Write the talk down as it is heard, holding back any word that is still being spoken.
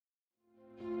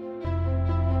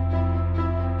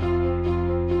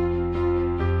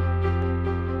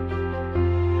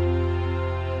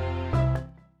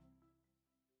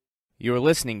You are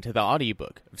listening to the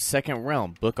audiobook of Second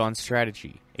Realm Book on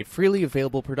Strategy, a freely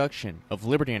available production of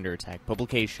Liberty Under Attack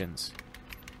Publications.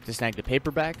 To snag the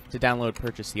paperback, to download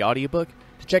purchase the audiobook,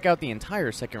 to check out the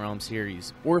entire Second Realm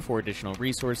series, or for additional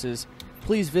resources,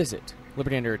 please visit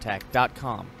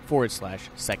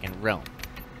libertyunderattack.com/Second Realm.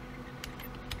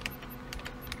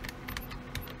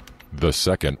 The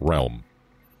Second Realm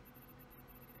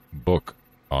Book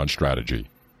on Strategy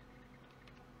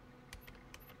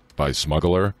by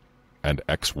Smuggler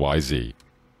XYZ.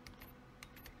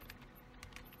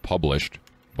 Published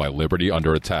by Liberty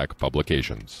Under Attack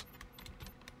Publications.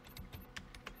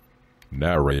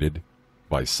 Narrated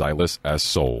by Silas S.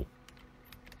 Soule.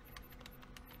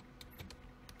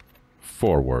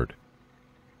 Foreword.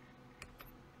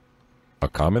 A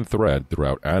common thread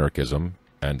throughout anarchism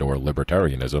and/or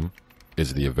libertarianism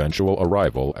is the eventual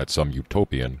arrival at some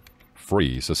utopian,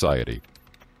 free society.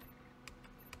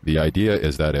 The idea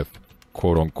is that if,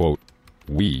 quote-unquote,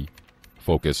 we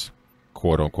focus,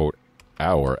 quote-unquote,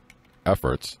 our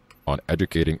efforts on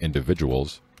educating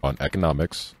individuals on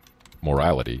economics,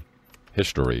 morality,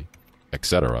 history,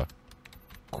 etc.,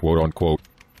 quote-unquote,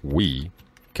 we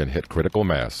can hit critical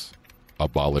mass,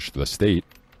 abolish the state,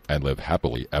 and live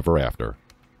happily ever after.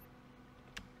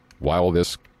 While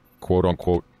this,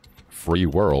 quote-unquote, free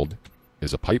world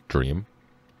is a pipe dream,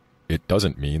 it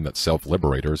doesn't mean that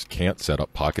self-liberators can't set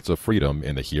up pockets of freedom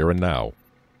in the here and now,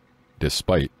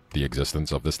 despite the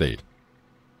existence of the state.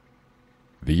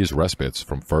 These respites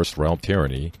from First Realm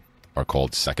tyranny are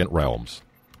called Second Realms.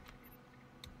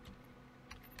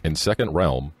 In Second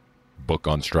Realm, Book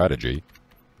on Strategy,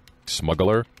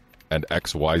 Smuggler and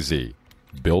XYZ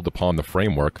build upon the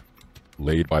framework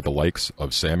laid by the likes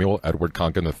of Samuel Edward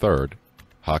Konkin III,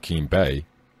 Hakeem Bey,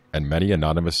 and many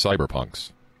anonymous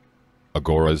cyberpunks,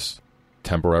 agoras,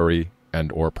 temporary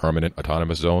and/or permanent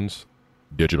autonomous zones,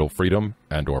 digital freedom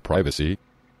and/or privacy,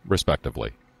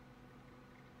 respectively.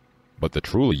 But the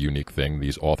truly unique thing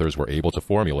these authors were able to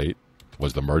formulate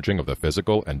was the merging of the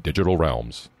physical and digital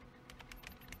realms.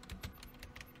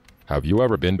 Have you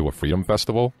ever been to a freedom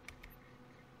festival?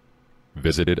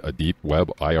 Visited a deep web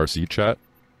IRC chat?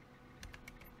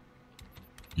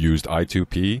 Used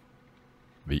I2P,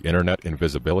 the Internet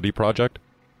Invisibility Project?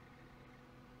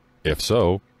 If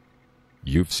so,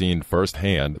 you've seen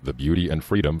firsthand the beauty and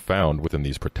freedom found within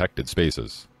these protected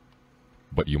spaces.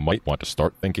 But you might want to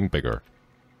start thinking bigger.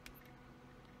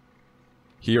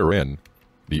 Herein,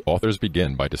 the authors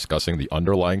begin by discussing the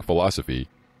underlying philosophy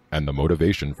and the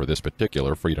motivation for this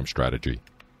particular freedom strategy.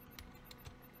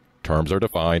 Terms are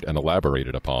defined and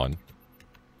elaborated upon.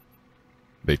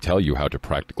 They tell you how to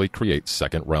practically create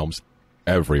second realms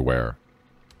everywhere.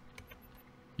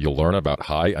 You'll learn about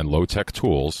high and low-tech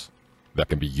tools that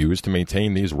can be used to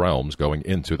maintain these realms going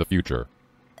into the future,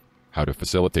 how to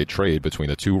facilitate trade between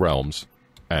the two realms,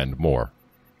 and more.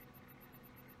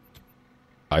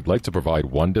 I'd like to provide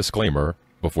one disclaimer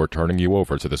before turning you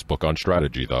over to this book on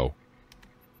strategy, though.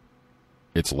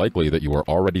 It's likely that you are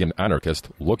already an anarchist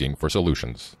looking for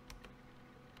solutions.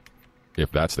 If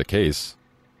that's the case,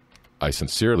 I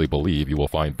sincerely believe you will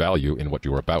find value in what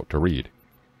you are about to read.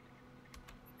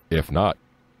 If not,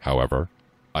 however,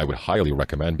 I would highly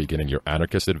recommend beginning your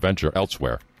anarchist adventure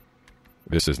elsewhere.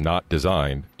 This is not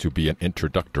designed to be an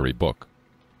introductory book.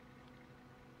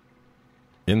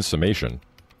 In summation,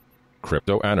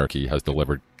 Crypto Anarchy has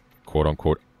delivered,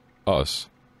 quote-unquote, us,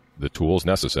 the tools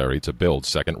necessary to build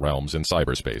second realms in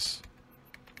cyberspace.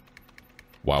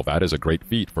 While that is a great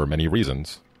feat for many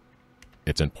reasons,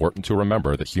 it's important to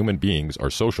remember that human beings are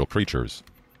social creatures,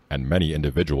 and many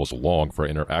individuals long for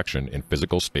interaction in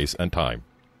physical space and time.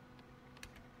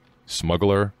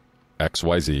 Smuggler,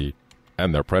 XYZ,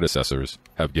 and their predecessors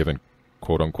have given,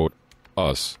 quote-unquote,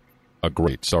 us a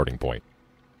great starting point.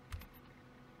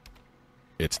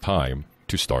 It's time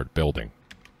to start building.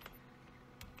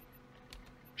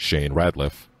 Shane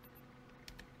Radliff,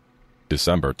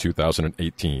 December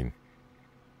 2018.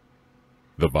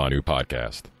 The Vonu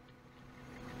Podcast.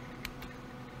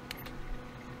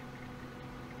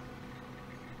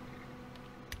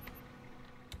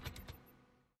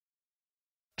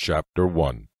 Chapter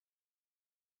 1.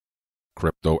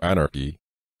 Crypto Anarchy,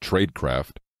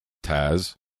 Tradecraft,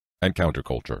 Taz, and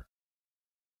Counterculture.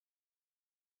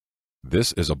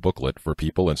 This is a booklet for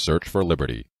people in search for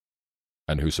liberty,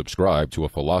 and who subscribe to a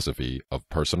philosophy of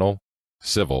personal,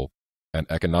 civil, and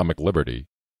economic liberty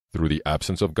through the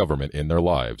absence of government in their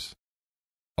lives,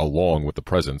 along with the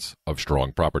presence of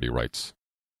strong property rights.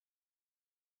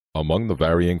 Among the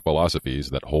varying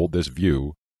philosophies that hold this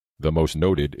view, the most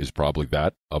noted is probably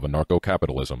that of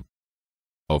anarcho-capitalism,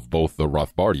 of both the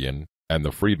Rothbardian and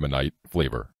the Friedmanite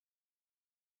flavor.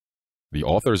 The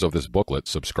authors of this booklet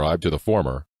subscribe to the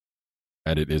former,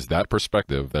 and it is that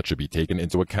perspective that should be taken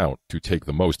into account to take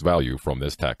the most value from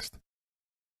this text.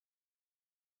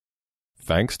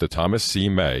 Thanks to Thomas C.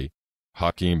 May,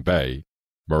 Hakeem Bey,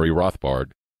 Murray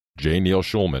Rothbard, J. Neil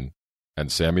Schulman, and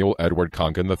Samuel Edward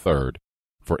Konkin III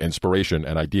for inspiration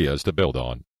and ideas to build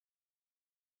on.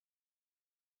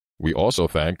 We also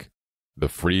thank The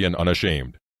Free and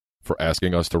Unashamed for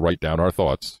asking us to write down our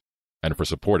thoughts and for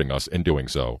supporting us in doing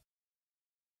so.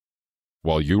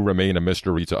 While you remain a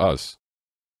mystery to us,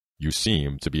 you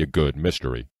seem to be a good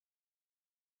mystery.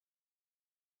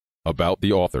 About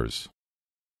the authors.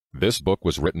 This book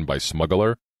was written by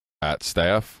Smuggler at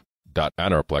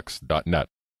staff.anarplex.net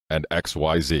and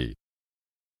XYZ.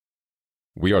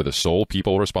 We are the sole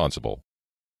people responsible.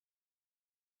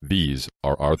 These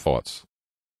are our thoughts.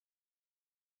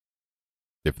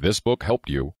 If this book helped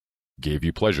you, gave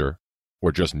you pleasure,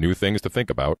 or just new things to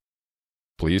think about,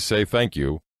 please say thank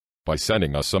you by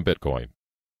sending us some Bitcoin.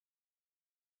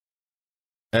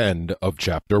 End of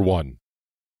Chapter 1.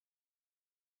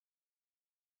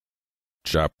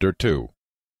 Chapter 2.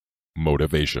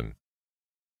 Motivation.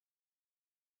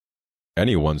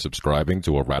 Anyone subscribing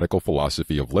to a radical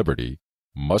philosophy of liberty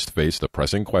must face the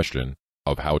pressing question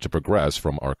of how to progress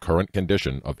from our current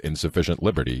condition of insufficient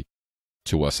liberty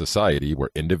to a society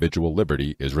where individual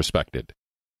liberty is respected.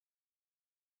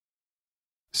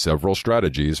 Several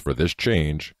strategies for this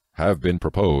change have been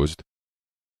proposed,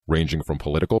 ranging from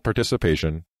political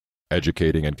participation,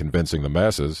 educating and convincing the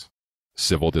masses,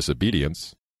 civil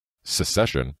disobedience,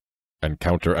 secession, and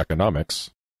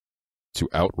counter-economics, to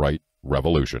outright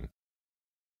revolution.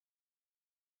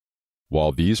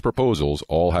 While these proposals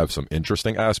all have some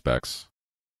interesting aspects,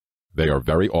 they are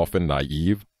very often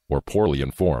naive or poorly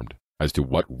informed as to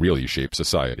what really shapes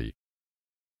society.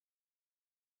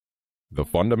 The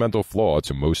fundamental flaw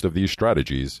to most of these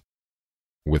strategies,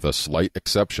 with a slight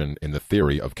exception in the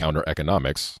theory of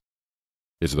counter-economics,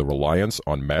 is the reliance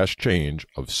on mass change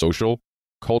of social,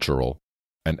 cultural,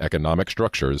 and economic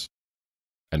structures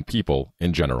and people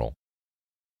in general.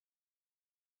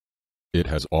 It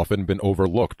has often been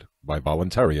overlooked by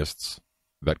voluntarists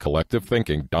that collective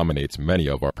thinking dominates many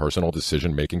of our personal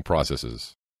decision-making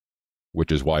processes,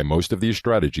 which is why most of these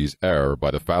strategies err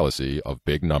by the fallacy of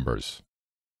big numbers.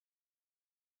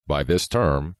 By this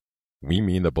term, we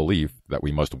mean the belief that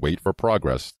we must wait for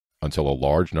progress until a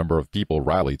large number of people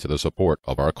rally to the support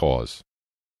of our cause.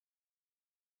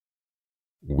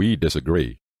 We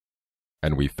disagree,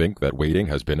 and we think that waiting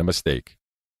has been a mistake,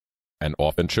 and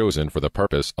often chosen for the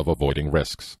purpose of avoiding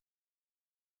risks.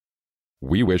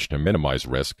 We wish to minimize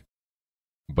risk,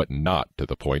 but not to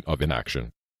the point of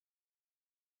inaction.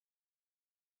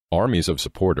 Armies of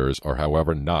supporters are,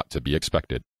 however, not to be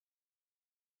expected.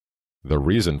 The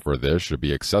reason for this should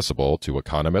be accessible to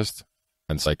economists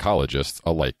and psychologists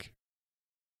alike.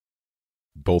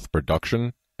 Both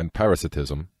production and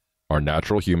parasitism are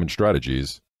natural human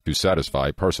strategies to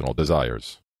satisfy personal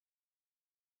desires.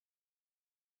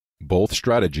 Both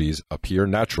strategies appear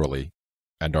naturally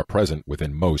and are present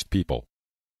within most people,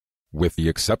 with the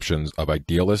exceptions of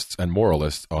idealists and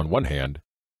moralists on one hand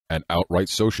and outright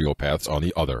sociopaths on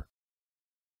the other.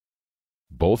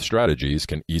 Both strategies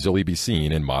can easily be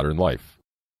seen in modern life,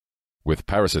 with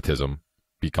parasitism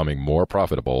becoming more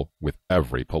profitable with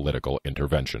every political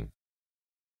intervention.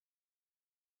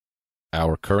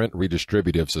 Our current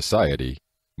redistributive society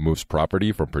moves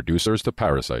property from producers to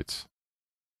parasites,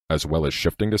 as well as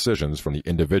shifting decisions from the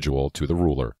individual to the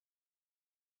ruler.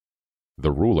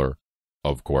 The ruler,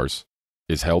 of course,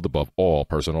 is held above all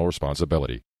personal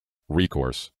responsibility,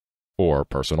 recourse, or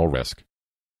personal risk.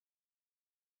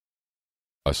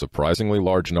 A surprisingly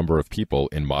large number of people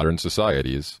in modern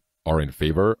societies are in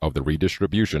favor of the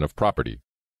redistribution of property,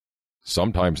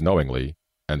 sometimes knowingly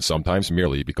and sometimes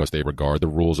merely because they regard the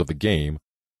rules of the game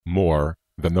more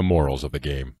than the morals of the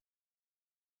game.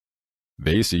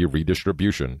 They see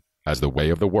redistribution as the way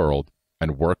of the world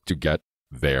and work to get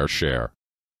their share.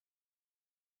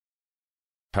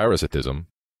 Parasitism,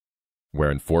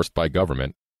 where enforced by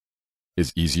government,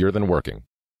 is easier than working.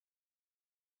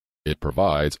 It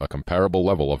provides a comparable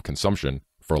level of consumption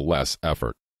for less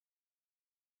effort.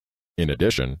 In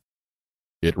addition,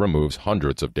 it removes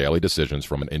hundreds of daily decisions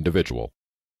from an individual,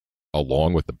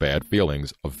 along with the bad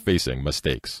feelings of facing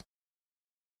mistakes.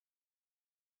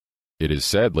 It is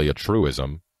sadly a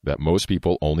truism that most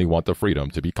people only want the freedom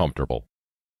to be comfortable.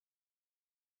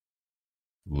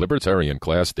 Libertarian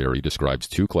class theory describes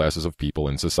two classes of people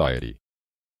in society: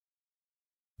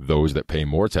 those that pay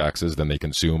more taxes than they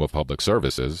consume of public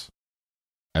services,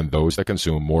 and those that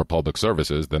consume more public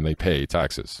services than they pay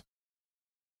taxes.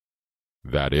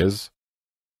 That is,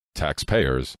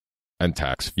 taxpayers, and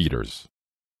tax feeders.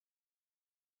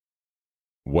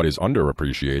 What is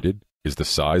underappreciated is the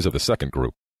size of the second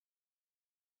group.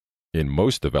 In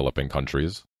most developing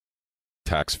countries,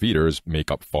 tax feeders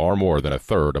make up far more than a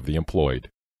third of the employed,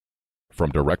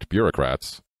 from direct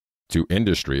bureaucrats to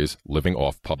industries living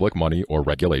off public money or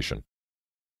regulation.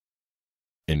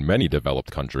 In many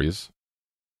developed countries,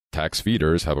 tax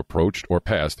feeders have approached or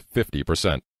passed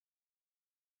 50%.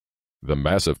 The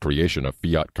massive creation of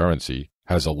fiat currency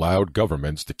has allowed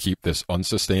governments to keep this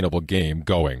unsustainable game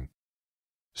going.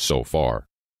 So far.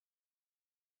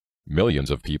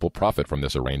 Millions of people profit from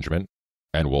this arrangement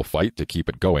and will fight to keep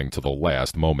it going to the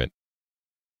last moment.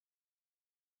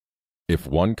 If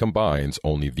one combines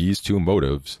only these two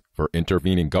motives for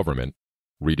intervening government,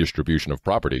 redistribution of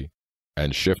property,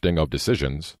 and shifting of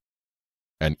decisions,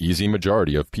 an easy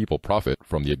majority of people profit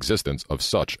from the existence of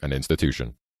such an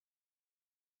institution.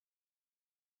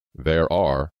 There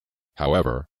are,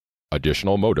 however,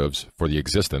 additional motives for the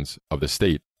existence of the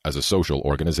state as a social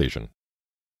organization.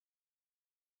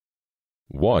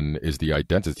 One is the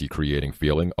identity-creating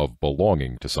feeling of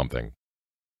belonging to something,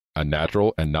 a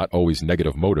natural and not always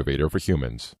negative motivator for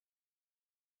humans.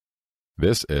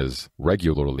 This is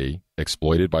regularly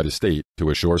exploited by the state to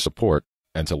assure support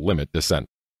and to limit dissent.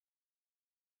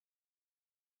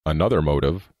 Another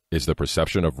motive is the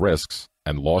perception of risks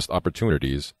and lost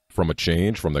opportunities from a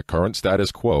change from the current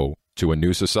status quo to a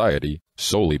new society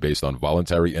solely based on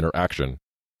voluntary interaction,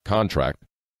 contract,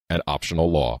 and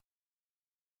optional law.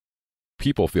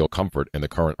 People feel comfort in the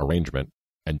current arrangement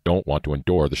and don't want to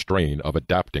endure the strain of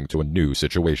adapting to a new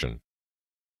situation.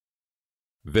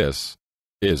 This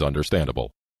is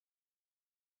understandable.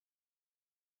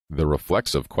 The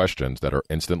reflexive questions that are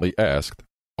instantly asked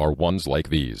are ones like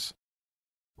these.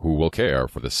 Who will care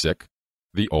for the sick,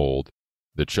 the old,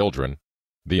 the children,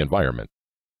 the environment?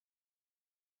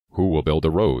 Who will build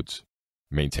the roads,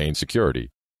 maintain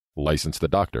security, license the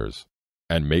doctors,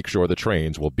 and make sure the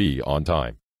trains will be on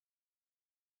time?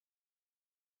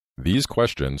 These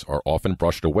questions are often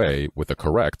brushed away with the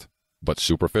correct, but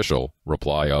superficial,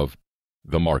 reply of,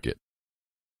 the market.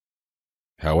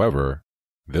 However,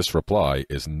 this reply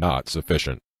is not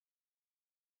sufficient.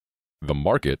 The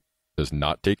market does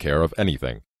not take care of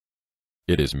anything.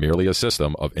 It is merely a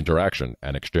system of interaction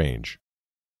and exchange.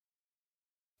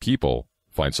 People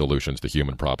find solutions to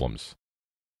human problems.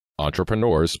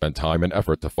 Entrepreneurs spend time and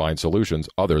effort to find solutions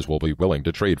others will be willing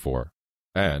to trade for,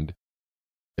 and,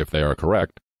 if they are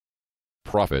correct,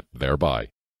 profit thereby.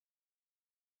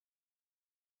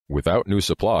 Without new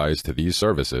supplies to these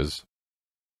services,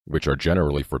 which are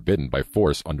generally forbidden by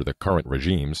force under the current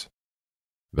regimes,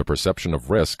 the perception of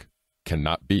risk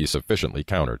cannot be sufficiently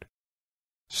countered.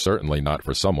 Certainly not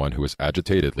for someone who is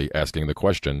agitatedly asking the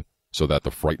question so that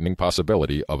the frightening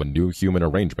possibility of a new human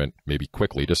arrangement may be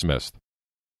quickly dismissed.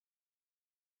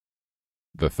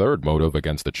 The third motive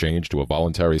against the change to a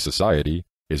voluntary society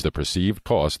is the perceived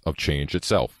cost of change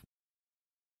itself.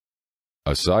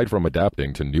 Aside from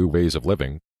adapting to new ways of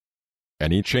living,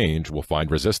 any change will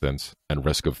find resistance and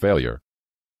risk of failure,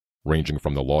 ranging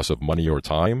from the loss of money or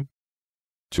time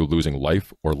to losing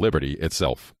life or liberty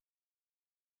itself.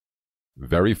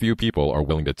 Very few people are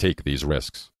willing to take these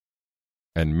risks,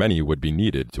 and many would be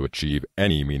needed to achieve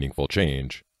any meaningful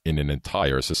change in an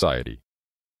entire society.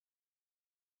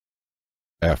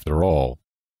 After all,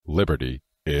 liberty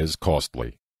is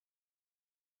costly.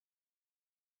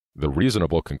 The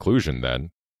reasonable conclusion,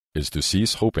 then, is to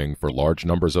cease hoping for large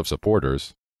numbers of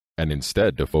supporters and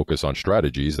instead to focus on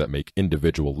strategies that make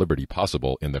individual liberty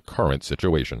possible in the current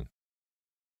situation.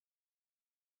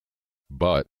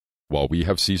 But, while we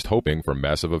have ceased hoping for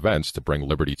massive events to bring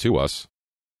liberty to us,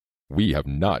 we have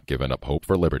not given up hope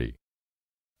for liberty.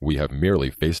 We have merely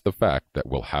faced the fact that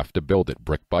we'll have to build it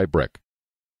brick by brick,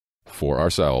 for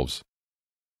ourselves,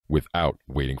 without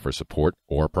waiting for support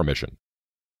or permission.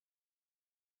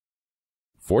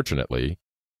 Fortunately,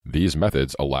 these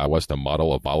methods allow us to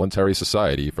model a voluntary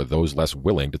society for those less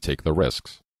willing to take the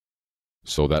risks,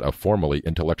 so that a formally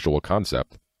intellectual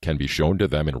concept can be shown to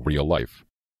them in real life,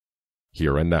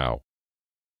 here and now,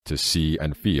 to see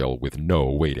and feel with no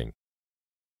waiting.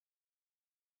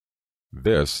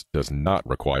 This does not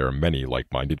require many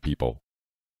like-minded people.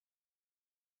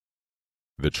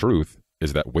 The truth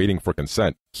is that waiting for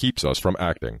consent keeps us from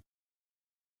acting.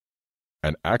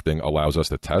 And acting allows us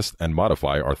to test and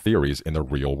modify our theories in the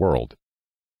real world,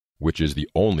 which is the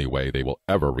only way they will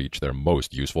ever reach their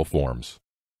most useful forms.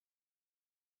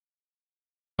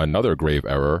 Another grave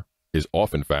error is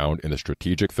often found in the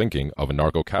strategic thinking of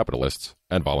anarcho-capitalists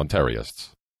and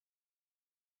voluntarists.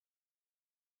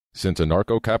 Since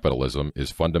anarcho-capitalism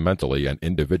is fundamentally an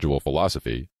individual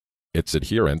philosophy its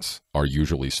adherents are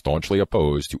usually staunchly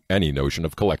opposed to any notion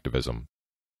of collectivism.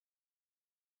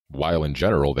 While in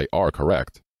general they are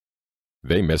correct,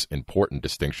 they miss important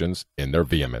distinctions in their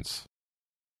vehemence.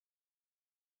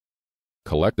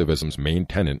 Collectivism's main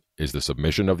tenet is the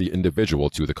submission of the individual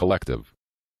to the collective,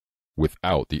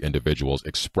 without the individual's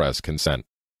express consent.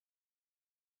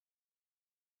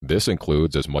 This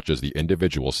includes as much as the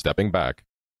individual stepping back,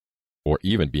 or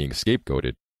even being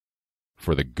scapegoated,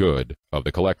 for the good of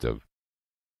the collective,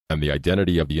 and the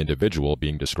identity of the individual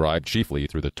being described chiefly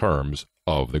through the terms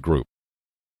of the group.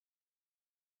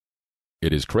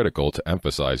 It is critical to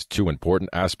emphasize two important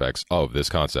aspects of this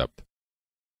concept.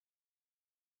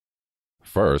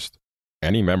 First,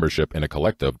 any membership in a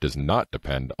collective does not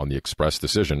depend on the express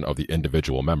decision of the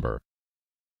individual member.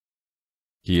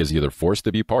 He is either forced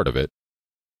to be part of it,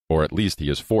 or at least he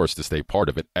is forced to stay part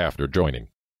of it after joining.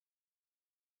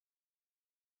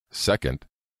 Second,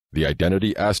 the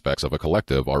identity aspects of a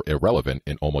collective are irrelevant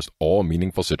in almost all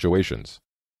meaningful situations,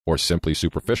 or simply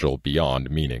superficial beyond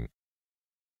meaning.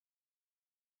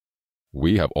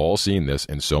 We have all seen this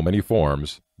in so many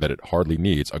forms that it hardly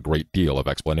needs a great deal of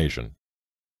explanation.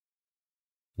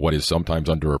 What is sometimes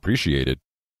underappreciated,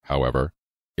 however,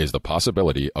 is the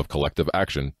possibility of collective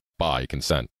action by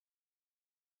consent.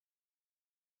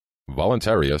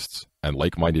 Voluntarists and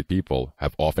like-minded people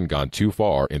have often gone too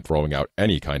far in throwing out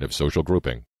any kind of social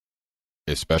grouping,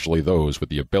 especially those with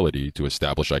the ability to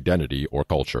establish identity or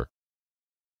culture.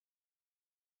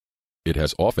 It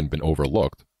has often been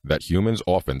overlooked that humans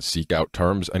often seek out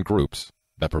terms and groups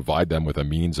that provide them with a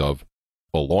means of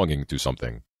belonging to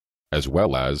something, as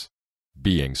well as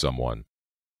being someone,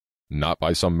 not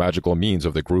by some magical means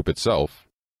of the group itself,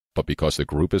 but because the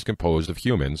group is composed of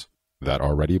humans that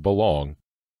already belong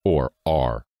or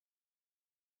are.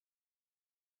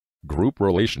 Group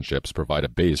relationships provide a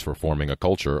base for forming a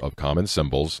culture of common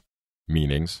symbols,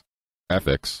 meanings,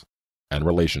 ethics, and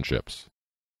relationships.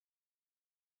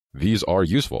 These are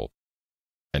useful,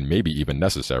 and maybe even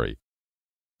necessary,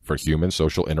 for human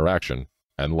social interaction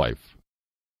and life.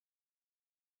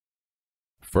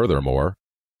 Furthermore,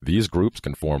 these groups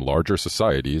can form larger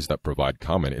societies that provide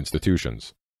common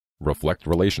institutions, reflect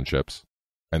relationships,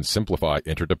 and simplify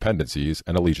interdependencies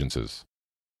and allegiances.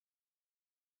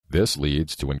 This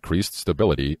leads to increased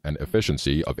stability and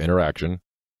efficiency of interaction,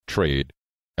 trade,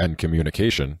 and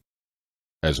communication,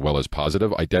 as well as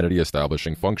positive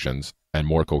identity-establishing functions and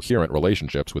more coherent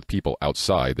relationships with people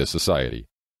outside this society.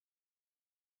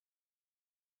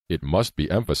 It must be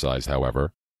emphasized,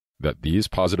 however, that these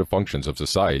positive functions of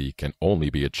society can only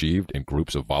be achieved in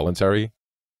groups of voluntary,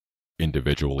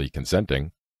 individually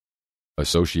consenting,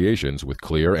 associations with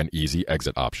clear and easy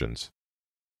exit options.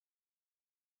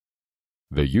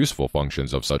 The useful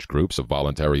functions of such groups of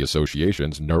voluntary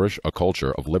associations nourish a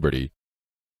culture of liberty,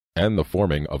 and the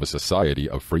forming of a society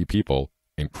of free people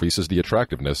increases the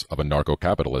attractiveness of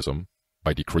anarcho-capitalism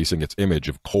by decreasing its image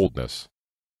of coldness,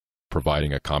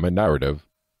 providing a common narrative,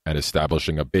 and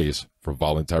establishing a base for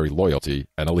voluntary loyalty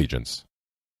and allegiance.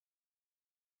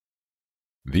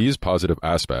 These positive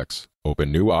aspects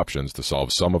open new options to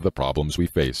solve some of the problems we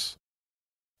face: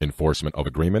 enforcement of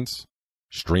agreements,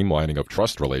 streamlining of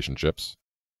trust relationships,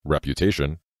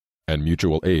 reputation, and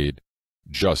mutual aid,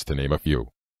 just to name a few,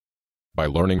 by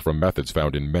learning from methods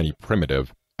found in many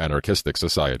primitive, anarchistic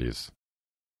societies.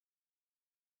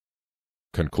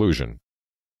 Conclusion.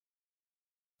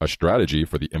 A strategy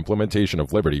for the implementation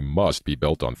of liberty must be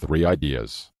built on three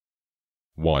ideas.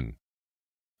 1.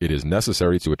 It is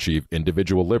necessary to achieve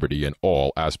individual liberty in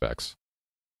all aspects: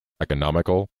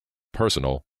 economical,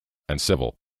 personal, and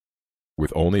civil,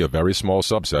 with only a very small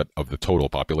subset of the total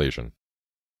population.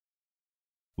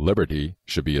 Liberty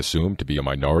should be assumed to be a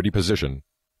minority position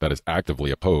that is actively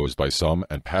opposed by some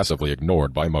and passively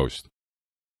ignored by most.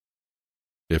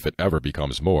 If it ever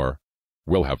becomes more,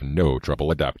 we'll have no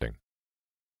trouble adapting.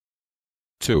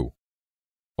 2.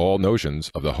 All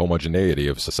notions of the homogeneity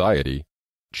of society,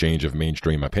 change of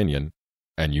mainstream opinion,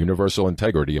 and universal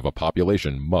integrity of a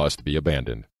population must be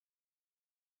abandoned.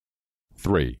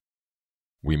 3.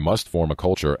 We must form a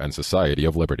culture and society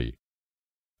of liberty,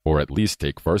 or at least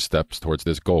take first steps towards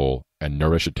this goal and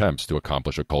nourish attempts to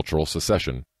accomplish a cultural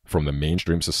secession from the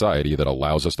mainstream society that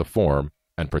allows us to form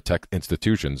and protect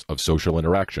institutions of social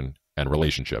interaction and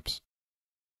relationships.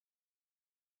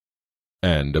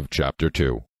 End of Chapter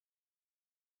 2.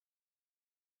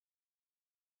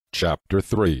 Chapter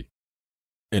 3.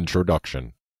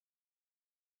 Introduction.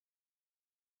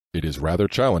 It is rather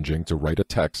challenging to write a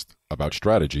text about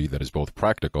strategy that is both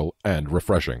practical and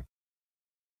refreshing.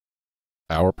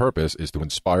 Our purpose is to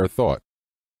inspire thought,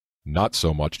 not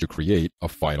so much to create a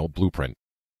final blueprint.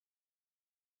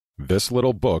 This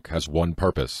little book has one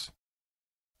purpose: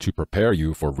 to prepare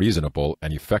you for reasonable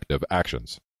and effective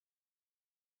actions.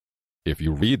 If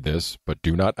you read this but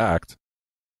do not act,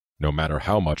 no matter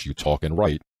how much you talk and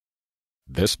write,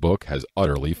 this book has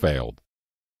utterly failed.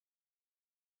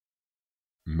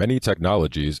 Many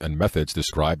technologies and methods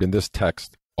described in this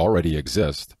text already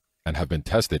exist and have been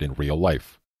tested in real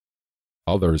life.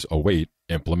 Others await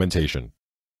implementation.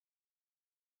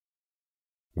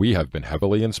 We have been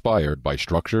heavily inspired by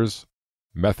structures,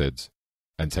 methods,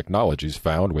 and technologies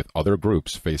found with other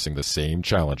groups facing the same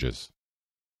challenges.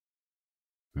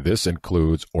 This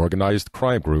includes organized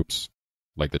crime groups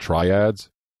like the Triads,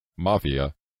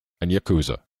 Mafia, and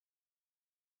Yakuza.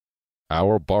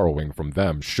 Our borrowing from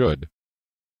them should,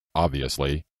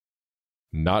 obviously,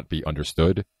 not be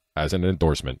understood as an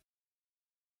endorsement.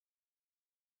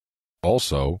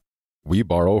 Also, we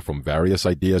borrow from various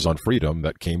ideas on freedom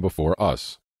that came before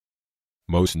us,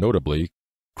 most notably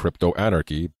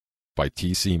Crypto-Anarchy by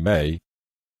T.C. May,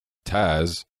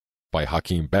 Taz by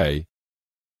Hakim Bey,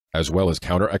 as well as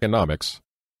Counter-Economics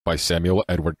by Samuel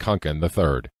Edward Konkin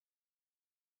III.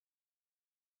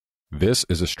 This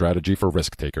is a strategy for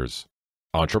risk-takers,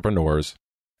 entrepreneurs,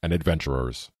 and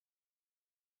adventurers.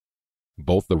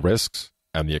 Both the risks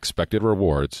and the expected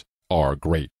rewards are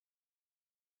great.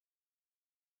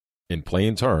 In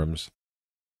plain terms,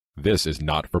 this is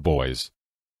not for boys.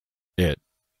 It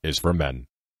is for men.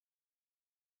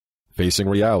 Facing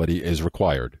reality is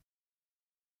required.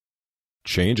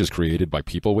 Change is created by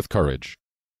people with courage,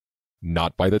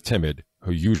 not by the timid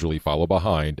who usually follow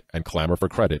behind and clamor for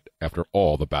credit after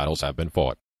all the battles have been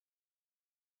fought.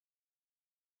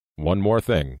 One more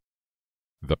thing.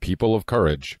 The people of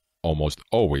courage almost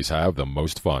always have the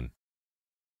most fun.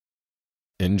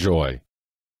 Enjoy.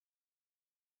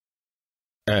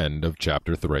 End of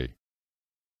Chapter 3.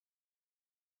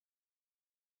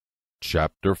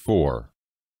 Chapter 4.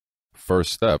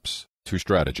 First Steps to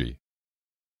Strategy.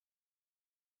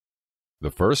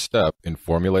 The first step in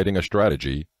formulating a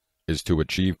strategy is to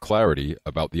achieve clarity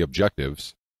about the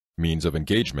objectives, means of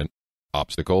engagement,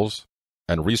 obstacles,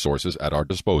 and resources at our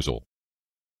disposal.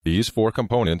 These four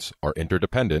components are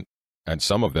interdependent, and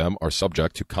some of them are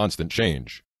subject to constant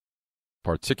change,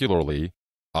 particularly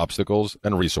obstacles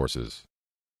and resources.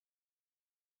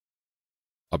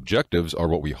 Objectives are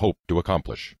what we hope to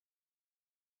accomplish.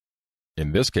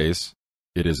 In this case,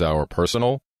 it is our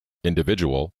personal,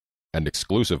 individual, and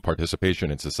exclusive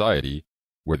participation in society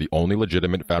where the only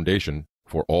legitimate foundation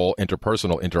for all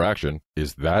interpersonal interaction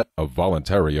is that of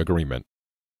voluntary agreement.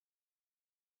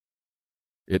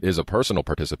 It is a personal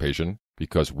participation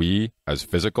because we, as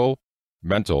physical,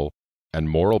 mental, and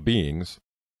moral beings,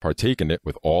 partake in it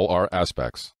with all our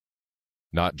aspects,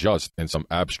 not just in some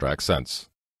abstract sense.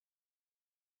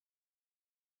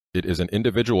 It is an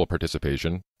individual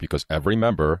participation because every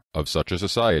member of such a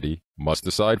society must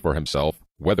decide for himself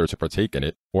whether to partake in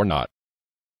it or not.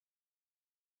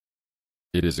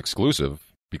 It is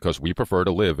exclusive because we prefer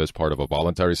to live as part of a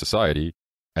voluntary society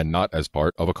and not as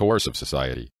part of a coercive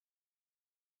society.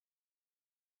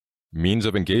 Means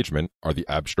of engagement are the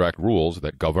abstract rules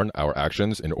that govern our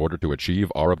actions in order to achieve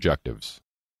our objectives.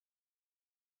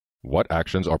 What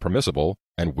actions are permissible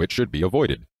and which should be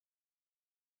avoided?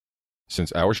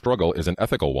 Since our struggle is an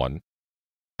ethical one,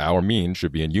 our means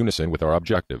should be in unison with our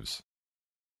objectives,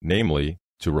 namely,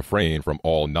 to refrain from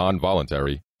all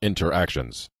non-voluntary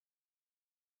interactions.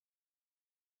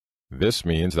 This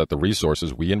means that the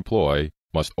resources we employ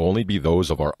must only be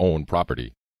those of our own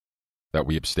property, that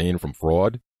we abstain from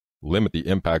fraud, limit the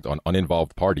impact on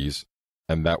uninvolved parties,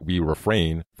 and that we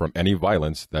refrain from any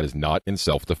violence that is not in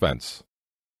self-defense.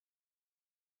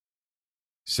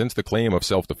 Since the claim of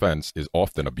self-defense is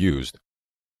often abused,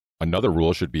 another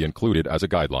rule should be included as a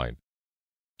guideline: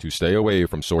 to stay away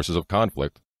from sources of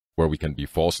conflict where we can be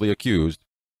falsely accused,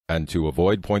 and to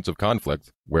avoid points of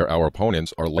conflict where our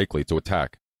opponents are likely to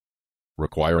attack,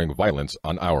 requiring violence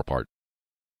on our part.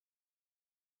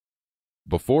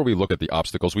 Before we look at the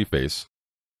obstacles we face,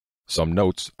 some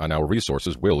notes on our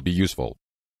resources will be useful.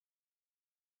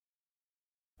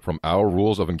 From our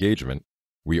rules of engagement,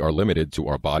 we are limited to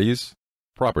our bodies,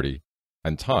 property,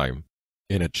 and time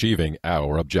in achieving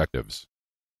our objectives.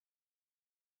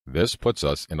 This puts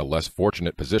us in a less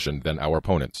fortunate position than our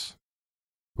opponents,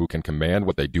 who can command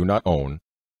what they do not own,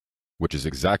 which is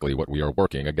exactly what we are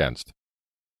working against.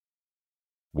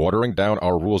 Watering down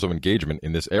our rules of engagement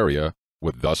in this area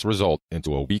would thus result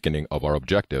into a weakening of our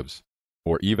objectives,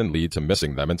 or even lead to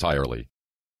missing them entirely.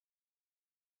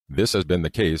 This has been the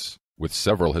case with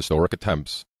several historic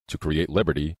attempts to create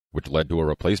liberty which led to a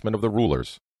replacement of the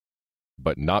rulers,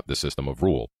 but not the system of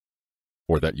rule,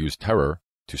 or that used terror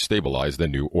to stabilize the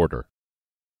new order.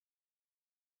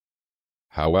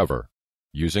 However,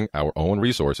 using our own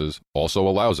resources also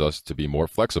allows us to be more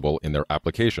flexible in their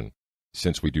application,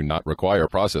 since we do not require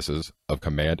processes of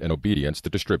command and obedience to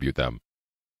distribute them.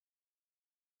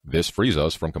 This frees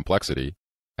us from complexity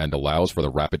and allows for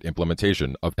the rapid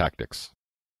implementation of tactics.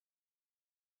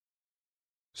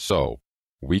 So,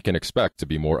 we can expect to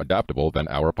be more adaptable than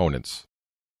our opponents,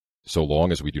 so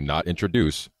long as we do not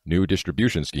introduce new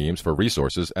distribution schemes for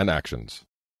resources and actions.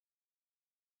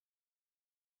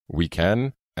 We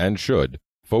can and should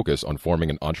focus on forming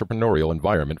an entrepreneurial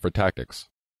environment for tactics,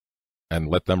 and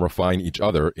let them refine each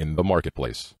other in the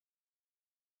marketplace.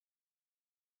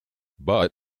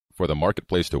 But, for the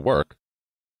marketplace to work,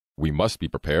 we must be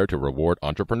prepared to reward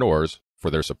entrepreneurs for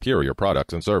their superior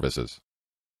products and services,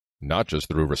 not just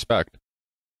through respect,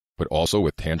 but also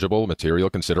with tangible material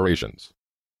considerations,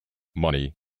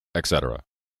 money, etc.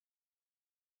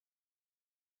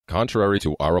 Contrary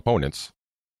to our opponents,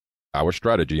 our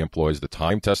strategy employs the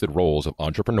time-tested roles of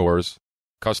entrepreneurs,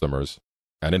 customers,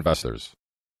 and investors.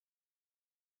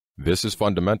 This is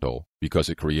fundamental because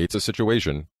it creates a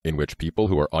situation in which people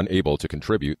who are unable to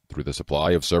contribute through the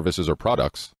supply of services or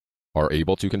products are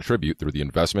able to contribute through the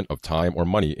investment of time or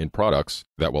money in products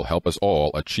that will help us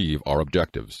all achieve our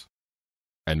objectives,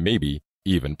 and maybe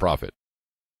even profit.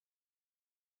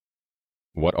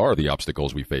 What are the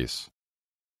obstacles we face?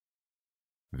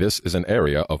 This is an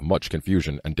area of much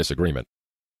confusion and disagreement.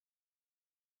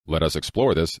 Let us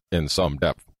explore this in some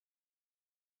depth.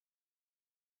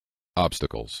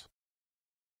 Obstacles.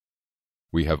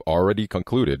 We have already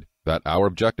concluded that our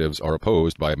objectives are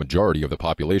opposed by a majority of the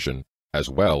population as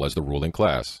well as the ruling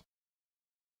class.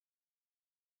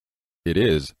 It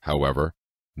is, however,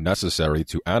 necessary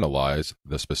to analyze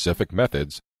the specific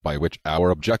methods by which our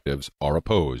objectives are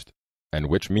opposed and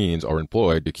which means are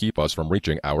employed to keep us from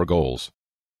reaching our goals.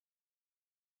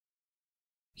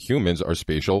 Humans are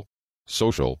spatial,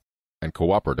 social, and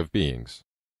cooperative beings.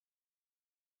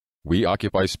 We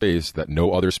occupy space that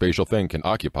no other spatial thing can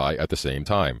occupy at the same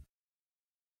time.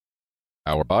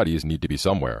 Our bodies need to be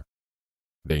somewhere.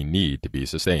 They need to be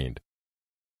sustained.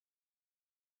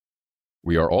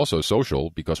 We are also social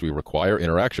because we require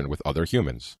interaction with other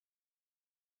humans.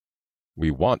 We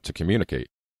want to communicate.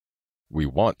 We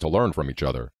want to learn from each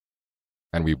other.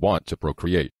 And we want to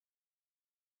procreate.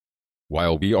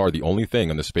 While we are the only thing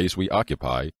in the space we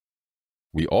occupy,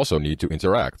 we also need to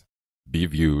interact, be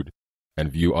viewed, and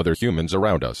view other humans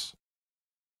around us.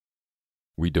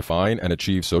 We define and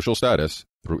achieve social status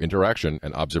through interaction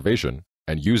and observation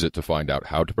and use it to find out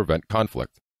how to prevent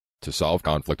conflict, to solve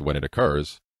conflict when it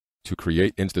occurs, to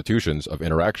create institutions of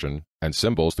interaction and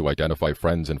symbols to identify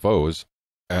friends and foes,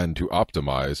 and to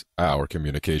optimize our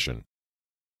communication.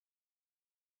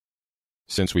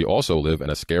 Since we also live in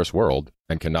a scarce world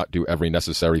and cannot do every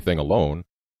necessary thing alone,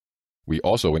 we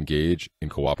also engage in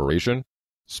cooperation,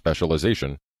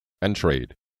 specialization, and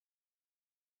trade.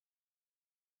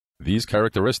 These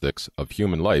characteristics of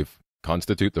human life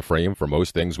constitute the frame for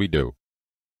most things we do,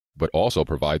 but also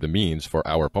provide the means for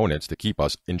our opponents to keep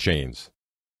us in chains.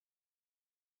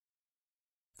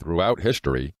 Throughout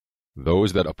history,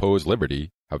 those that oppose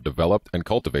liberty have developed and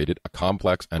cultivated a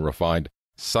complex and refined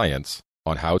science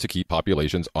on how to keep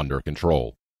populations under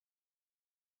control.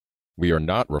 We are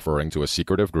not referring to a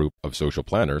secretive group of social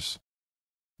planners,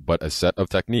 but a set of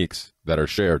techniques that are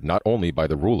shared not only by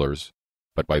the rulers,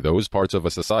 but by those parts of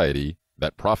a society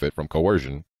that profit from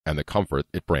coercion and the comfort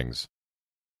it brings.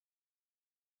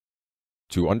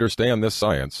 To understand this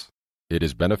science, it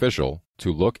is beneficial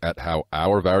to look at how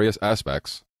our various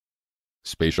aspects,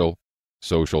 spatial,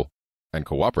 social, and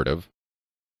cooperative,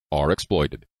 are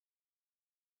exploited.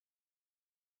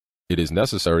 It is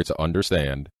necessary to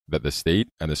understand that the state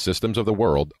and the systems of the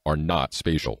world are not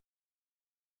spatial.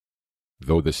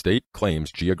 Though the state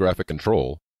claims geographic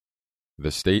control,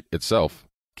 the state itself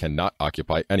cannot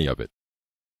occupy any of it,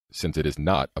 since it is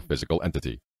not a physical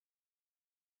entity.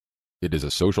 It is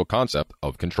a social concept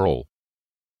of control.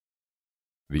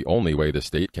 The only way the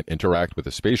state can interact with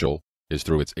the spatial is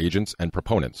through its agents and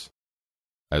proponents,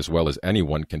 as well as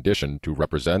anyone conditioned to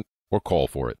represent or call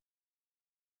for it.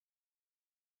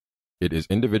 It is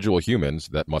individual humans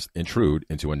that must intrude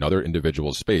into another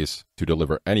individual's space to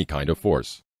deliver any kind of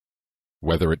force,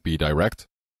 whether it be direct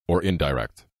or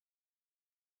indirect.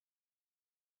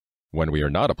 When we are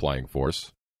not applying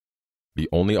force, the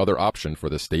only other option for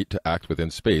the state to act within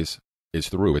space is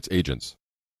through its agents,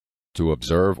 to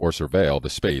observe or surveil the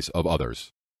space of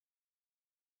others.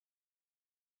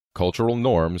 Cultural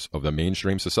norms of the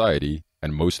mainstream society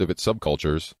and most of its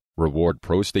subcultures reward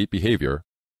pro-state behavior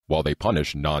while they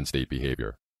punish non-state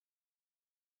behavior.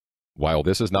 While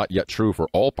this is not yet true for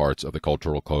all parts of the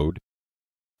cultural code,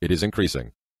 it is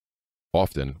increasing,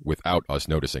 often without us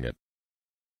noticing it.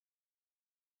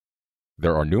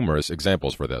 There are numerous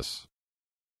examples for this.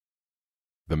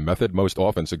 The method most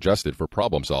often suggested for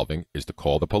problem solving is to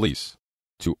call the police,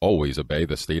 to always obey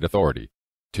the state authority,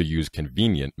 to use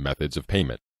convenient methods of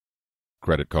payment,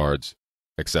 credit cards,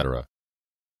 etc.,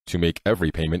 to make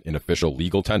every payment in official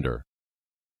legal tender,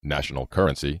 national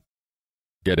currency,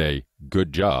 get a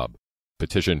good job,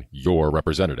 petition your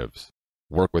representatives,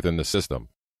 work within the system,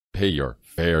 pay your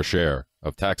fair share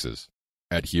of taxes,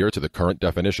 adhere to the current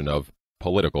definition of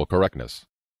political correctness,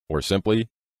 or simply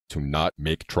to not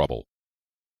make trouble.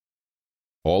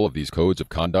 All of these codes of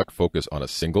conduct focus on a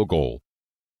single goal: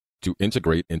 to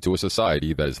integrate into a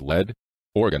society that is led,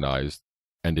 organized,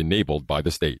 and enabled by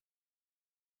the state.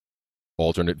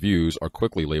 Alternate views are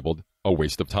quickly labeled a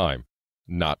waste of time,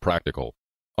 not practical,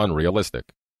 unrealistic,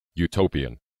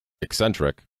 utopian,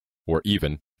 eccentric, or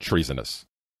even treasonous.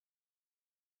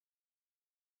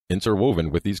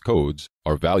 Interwoven with these codes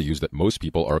are values that most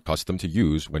people are accustomed to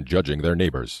use when judging their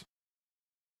neighbors.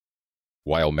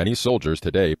 While many soldiers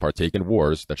today partake in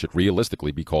wars that should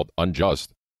realistically be called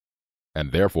unjust,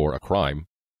 and therefore a crime,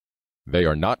 they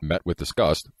are not met with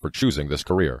disgust for choosing this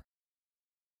career.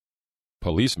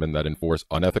 Policemen that enforce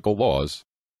unethical laws,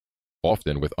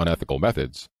 often with unethical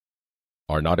methods,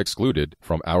 are not excluded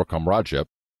from our comradeship,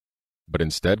 but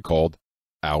instead called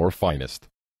our finest.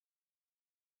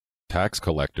 Tax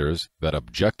collectors that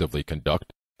objectively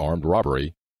conduct armed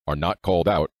robbery are not called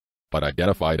out, but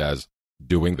identified as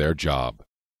doing their job.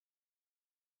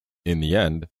 In the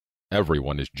end,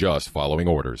 everyone is just following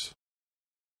orders.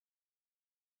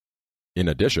 In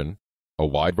addition, a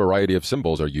wide variety of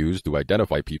symbols are used to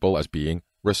identify people as being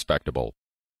respectable.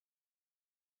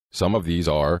 Some of these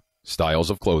are styles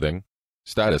of clothing,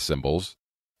 status symbols,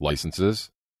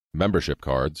 licenses, membership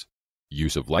cards,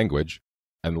 use of language,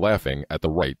 and laughing at the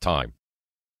right time.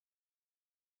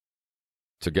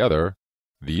 Together,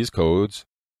 these codes,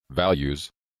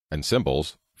 values, and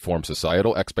symbols form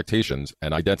societal expectations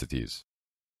and identities,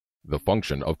 the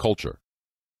function of culture,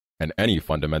 and any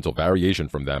fundamental variation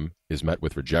from them is met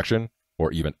with rejection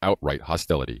or even outright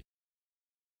hostility.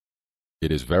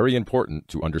 It is very important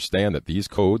to understand that these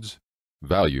codes,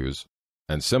 values,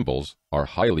 and symbols are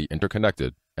highly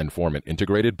interconnected and form an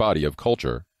integrated body of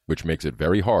culture, which makes it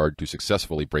very hard to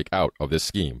successfully break out of this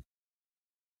scheme.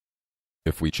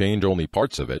 If we change only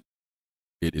parts of it,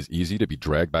 it is easy to be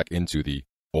dragged back into the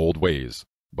old ways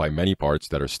by many parts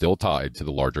that are still tied to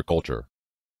the larger culture.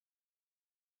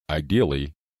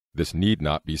 Ideally, this need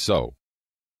not be so,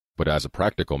 but as a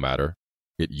practical matter,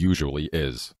 it usually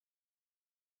is.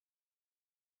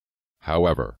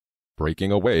 However,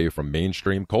 breaking away from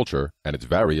mainstream culture and its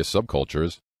various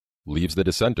subcultures leaves the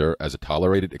dissenter as a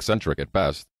tolerated eccentric at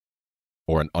best,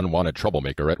 or an unwanted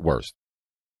troublemaker at worst.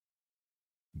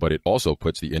 But it also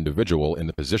puts the individual in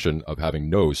the position of having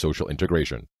no social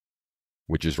integration,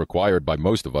 which is required by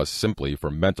most of us simply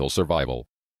for mental survival.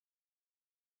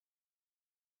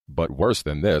 But worse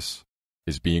than this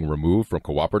is being removed from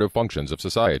cooperative functions of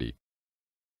society.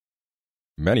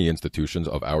 Many institutions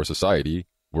of our society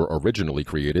were originally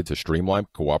created to streamline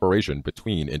cooperation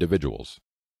between individuals.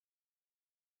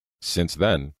 Since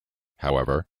then,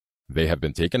 however, they have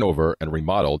been taken over and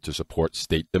remodeled to support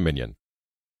state dominion.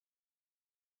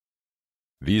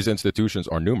 These institutions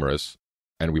are numerous,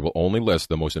 and we will only list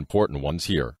the most important ones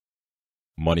here: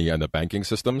 money and the banking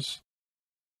systems,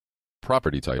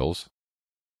 property titles,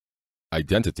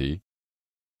 identity,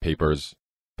 papers,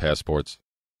 passports,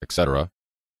 etc.,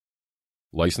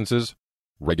 licenses,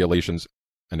 regulations,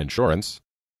 and insurance,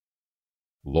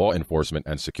 law enforcement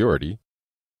and security,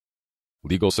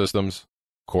 legal systems,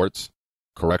 courts,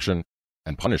 correction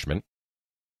and punishment,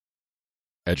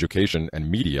 education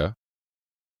and media,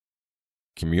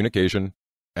 communication,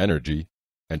 energy,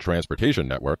 and transportation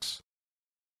networks,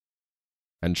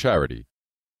 and charity,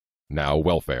 now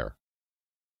welfare.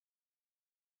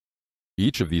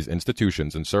 Each of these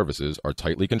institutions and services are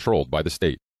tightly controlled by the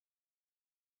state.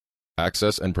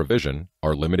 Access and provision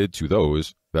are limited to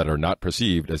those that are not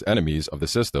perceived as enemies of the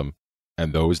system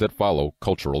and those that follow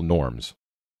cultural norms.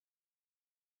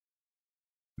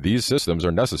 These systems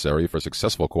are necessary for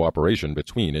successful cooperation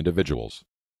between individuals,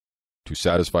 to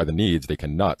satisfy the needs they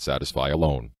cannot satisfy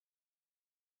alone.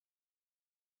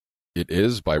 It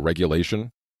is by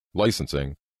regulation,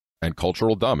 licensing, and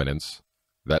cultural dominance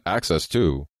that access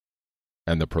to,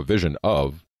 and the provision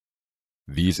of,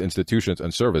 these institutions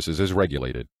and services is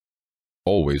regulated,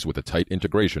 always with a tight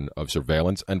integration of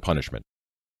surveillance and punishment.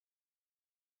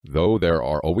 Though there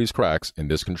are always cracks in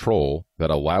this control that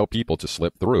allow people to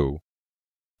slip through,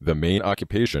 The main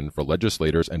occupation for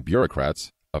legislators and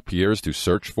bureaucrats appears to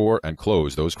search for and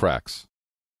close those cracks,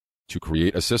 to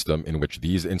create a system in which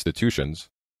these institutions,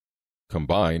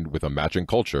 combined with a matching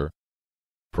culture,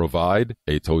 provide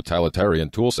a totalitarian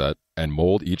toolset and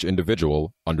mold each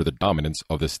individual under the dominance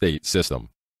of the state system.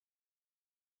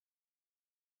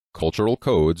 Cultural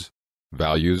codes,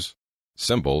 values,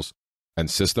 symbols, and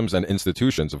systems and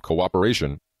institutions of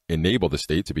cooperation enable the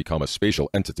state to become a spatial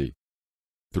entity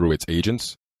through its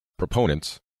agents,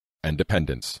 proponents, and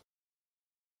dependents.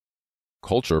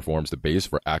 Culture forms the base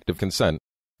for active consent,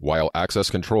 while access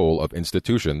control of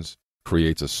institutions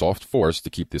creates a soft force to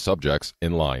keep the subjects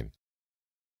in line.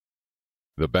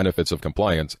 The benefits of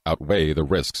compliance outweigh the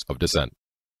risks of dissent.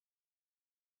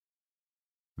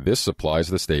 This supplies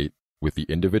the state with the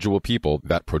individual people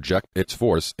that project its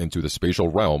force into the spatial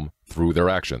realm through their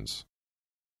actions.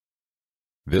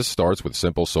 This starts with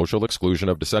simple social exclusion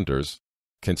of dissenters,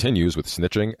 continues with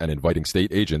snitching and inviting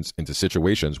state agents into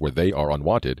situations where they are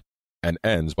unwanted, and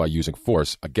ends by using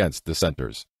force against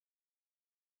dissenters.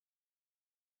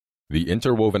 The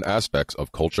interwoven aspects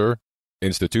of culture,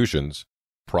 institutions,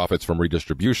 profits from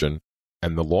redistribution,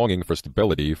 and the longing for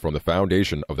stability from the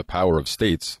foundation of the power of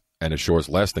states and assures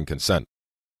lasting consent,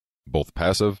 both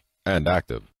passive and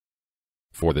active,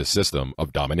 for this system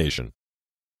of domination.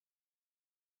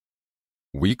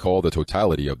 We call the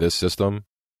totality of this system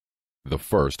the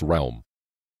first realm.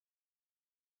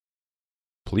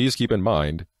 Please keep in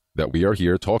mind that we are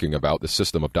here talking about the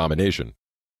system of domination,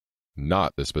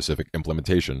 not the specific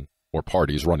implementation or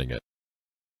parties running it.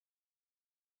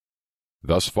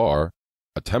 Thus far,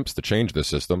 attempts to change this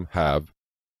system have,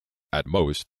 at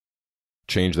most,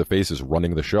 changed the faces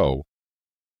running the show,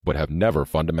 but have never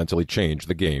fundamentally changed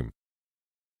the game.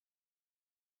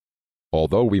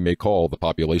 Although we may call the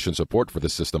population support for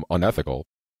this system unethical,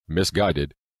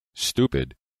 misguided,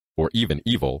 stupid, or even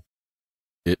evil,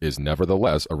 it is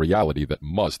nevertheless a reality that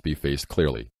must be faced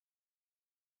clearly.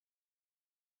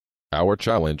 Our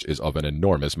challenge is of an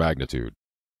enormous magnitude.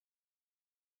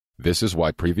 This is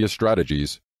why previous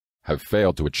strategies have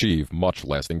failed to achieve much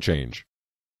lasting change.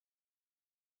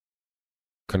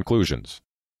 Conclusions.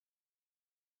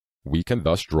 We can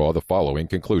thus draw the following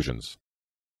conclusions.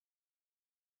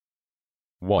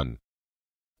 1.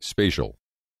 Spatial.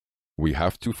 We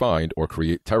have to find or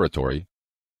create territory,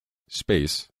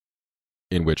 space,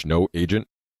 in which no agent,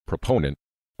 proponent,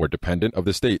 or dependent of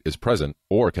the state is present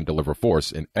or can deliver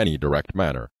force in any direct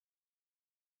manner.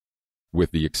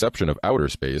 With the exception of outer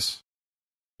space,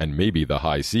 and maybe the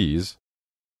high seas,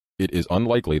 it is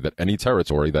unlikely that any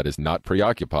territory that is not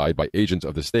preoccupied by agents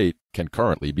of the state can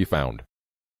currently be found.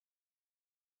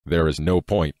 There is no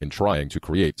point in trying to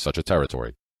create such a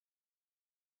territory.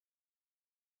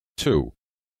 2.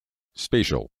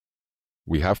 Spatial.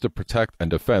 We have to protect and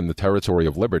defend the territory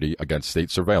of liberty against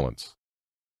state surveillance.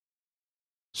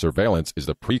 Surveillance is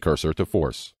the precursor to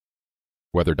force,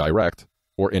 whether direct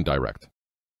or indirect.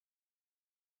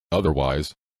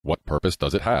 Otherwise, what purpose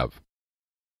does it have?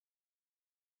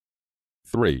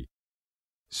 3.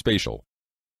 Spatial.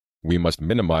 We must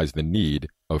minimize the need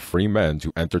of free men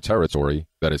to enter territory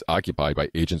that is occupied by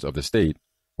agents of the state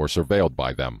or surveilled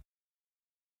by them.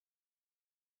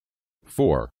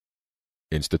 4.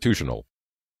 Institutional.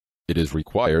 It is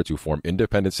required to form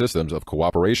independent systems of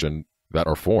cooperation that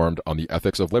are formed on the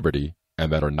ethics of liberty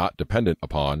and that are not dependent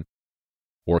upon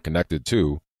or connected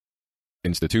to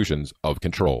institutions of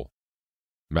control,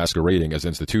 masquerading as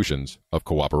institutions of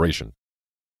cooperation.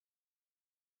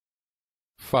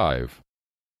 5.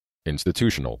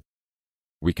 Institutional.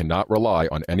 We cannot rely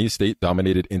on any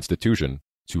state-dominated institution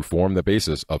to form the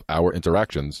basis of our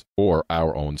interactions or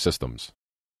our own systems.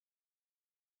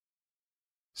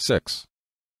 6.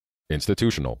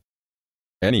 Institutional.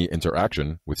 Any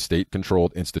interaction with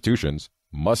state-controlled institutions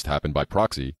must happen by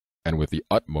proxy and with the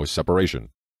utmost separation,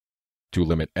 to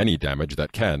limit any damage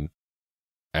that can,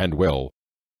 and will,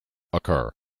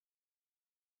 occur.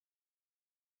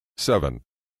 7.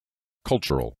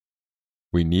 Cultural.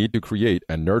 We need to create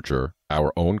and nurture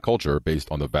our own culture based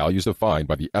on the values defined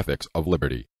by the ethics of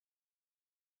liberty.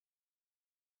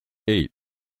 8.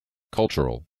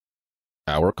 Cultural.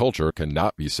 Our culture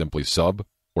cannot be simply sub-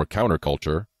 or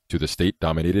counterculture to the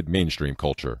state-dominated mainstream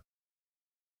culture.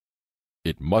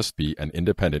 It must be an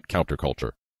independent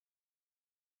counterculture.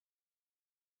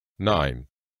 9.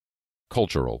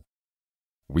 Cultural.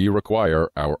 We require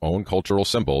our own cultural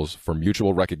symbols for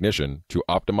mutual recognition to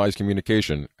optimize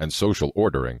communication and social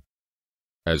ordering,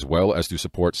 as well as to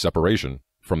support separation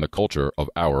from the culture of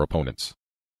our opponents.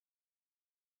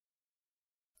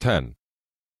 10.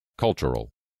 Cultural.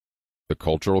 the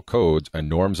cultural codes and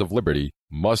norms of liberty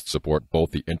must support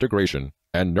both the integration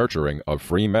and nurturing of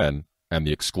free men and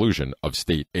the exclusion of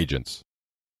state agents.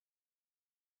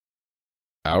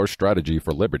 Our strategy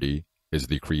for liberty is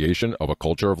the creation of a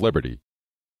culture of liberty,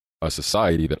 a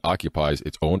society that occupies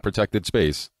its own protected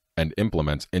space and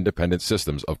implements independent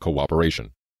systems of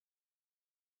cooperation.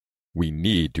 We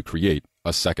need to create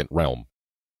a second realm.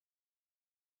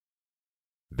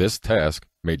 This task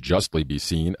may justly be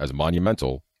seen as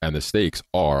monumental, and the stakes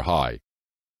are high.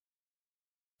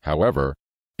 However,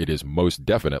 it is most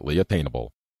definitely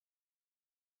attainable.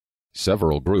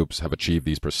 Several groups have achieved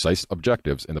these precise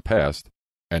objectives in the past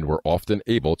and were often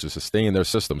able to sustain their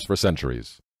systems for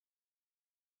centuries.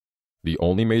 The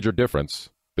only major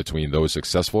difference between those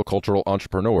successful cultural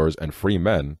entrepreneurs and free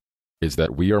men is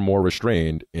that we are more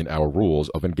restrained in our rules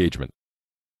of engagement.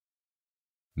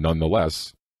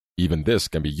 Nonetheless, even this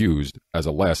can be used as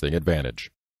a lasting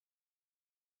advantage.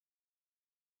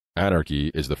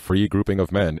 Anarchy is the free grouping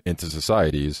of men into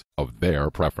societies of their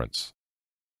preference.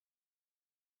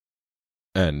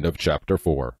 End of Chapter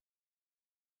 4.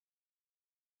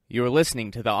 You are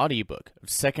listening to the audiobook of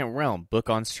Second Realm Book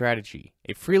on Strategy,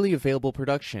 a freely available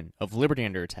production of Liberty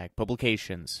Under Attack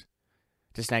Publications.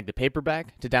 To snag the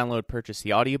paperback, to download purchase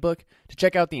the audiobook, to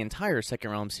check out the entire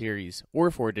Second Realm series, or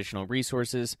for additional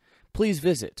resources, please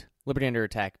visit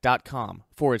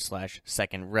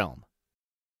libertyunderattack.com/Second Realm.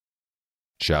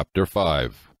 Chapter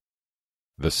 5.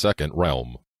 The Second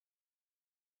Realm.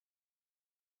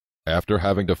 After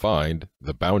having defined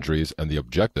the boundaries and the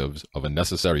objectives of a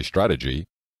necessary strategy,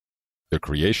 the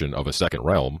creation of a second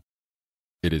realm,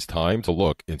 it is time to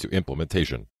look into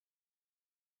implementation.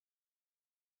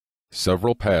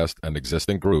 Several past and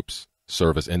existing groups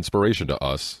serve as inspiration to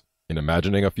us in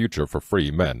imagining a future for free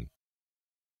men.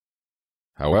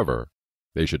 However,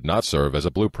 they should not serve as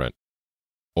a blueprint,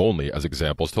 only as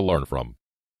examples to learn from.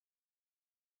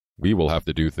 We will have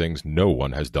to do things no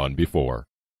one has done before.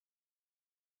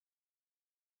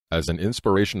 As an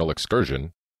inspirational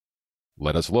excursion,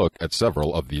 let us look at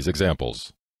several of these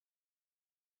examples.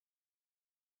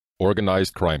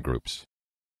 Organized crime groups.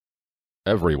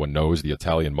 Everyone knows the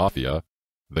Italian mafia,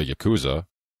 the Yakuza,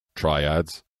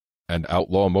 triads, and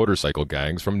outlaw motorcycle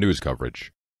gangs from news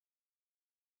coverage.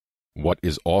 What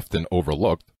is often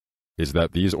overlooked is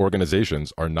that these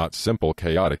organizations are not simple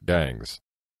chaotic gangs,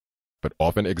 but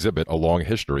often exhibit a long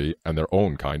history and their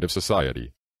own kind of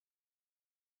society.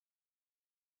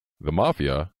 The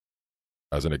mafia,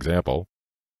 as an example,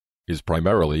 is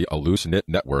primarily a loose-knit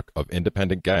network of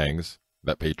independent gangs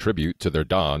that pay tribute to their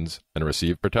dons and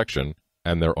receive protection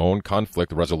and their own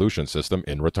conflict resolution system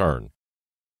in return.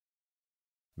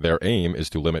 Their aim is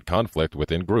to limit conflict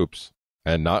within groups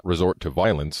and not resort to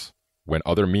violence when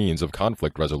other means of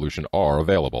conflict resolution are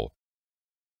available.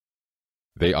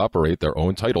 They operate their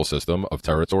own title system of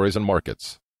territories and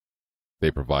markets.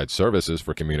 They provide services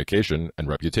for communication and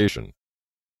reputation,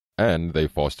 and they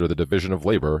foster the division of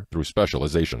labor through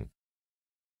specialization.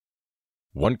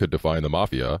 One could define the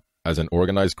mafia as an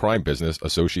organized crime business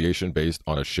association based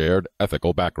on a shared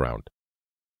ethical background.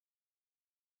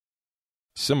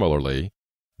 Similarly,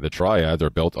 the triads are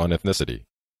built on ethnicity,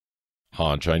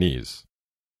 Han Chinese,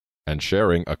 and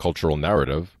sharing a cultural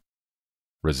narrative,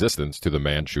 resistance to the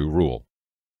Manchu rule.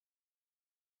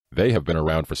 They have been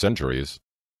around for centuries,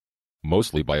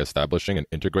 mostly by establishing an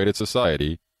integrated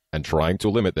society and trying to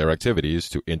limit their activities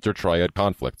to inter-triad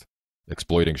conflict,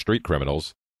 exploiting street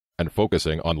criminals, and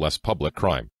focusing on less public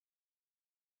crime.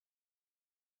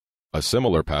 A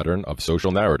similar pattern of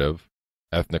social narrative,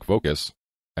 ethnic focus,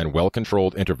 and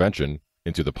well-controlled intervention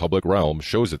into the public realm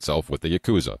shows itself with the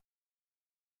Yakuza.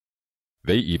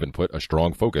 They even put a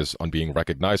strong focus on being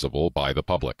recognizable by the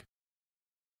public.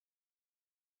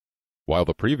 While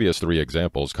the previous three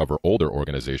examples cover older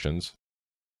organizations,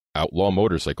 outlaw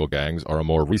motorcycle gangs are a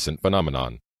more recent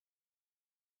phenomenon.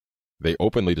 They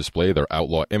openly display their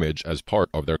outlaw image as part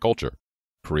of their culture,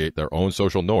 create their own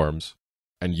social norms,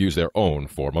 and use their own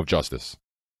form of justice.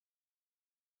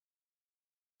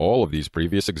 All of these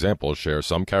previous examples share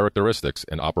some characteristics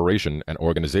in operation and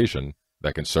organization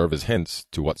that can serve as hints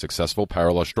to what successful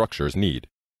parallel structures need.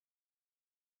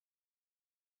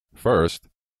 First,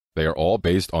 they are all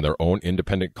based on their own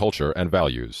independent culture and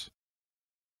values.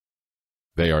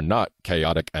 They are not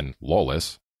chaotic and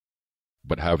lawless,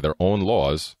 but have their own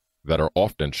laws that are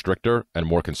often stricter and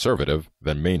more conservative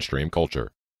than mainstream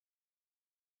culture.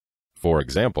 For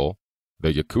example,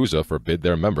 the Yakuza forbid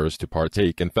their members to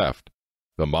partake in theft,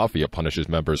 the Mafia punishes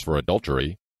members for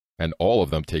adultery, and all of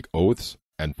them take oaths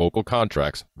and vocal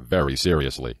contracts very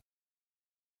seriously.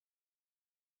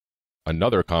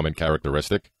 Another common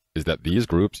characteristic is that these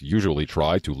groups usually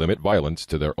try to limit violence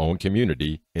to their own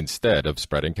community instead of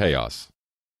spreading chaos.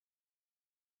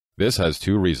 This has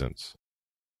two reasons.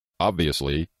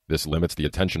 Obviously, this limits the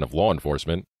attention of law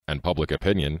enforcement and public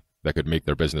opinion that could make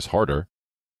their business harder,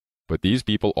 but these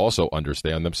people also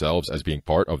understand themselves as being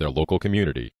part of their local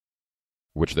community,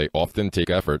 which they often take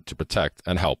effort to protect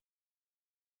and help.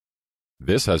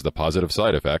 This has the positive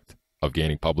side effect of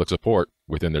gaining public support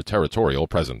within their territorial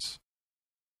presence.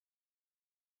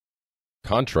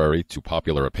 Contrary to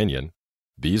popular opinion,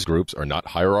 these groups are not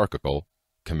hierarchical,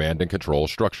 command and control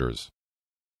structures.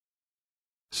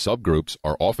 Subgroups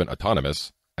are often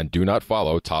autonomous and do not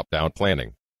follow top-down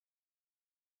planning.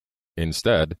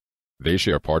 Instead, they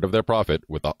share part of their profit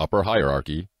with the upper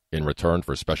hierarchy in return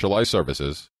for specialized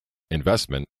services,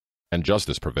 investment, and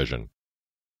justice provision.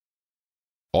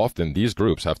 Often these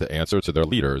groups have to answer to their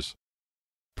leaders,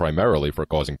 primarily for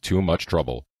causing too much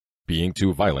trouble, being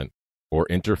too violent, or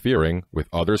interfering with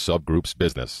other subgroups'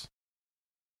 business.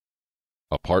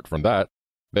 Apart from that,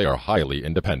 they are highly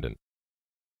independent.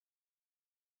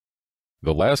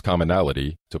 The last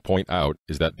commonality to point out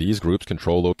is that these groups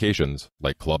control locations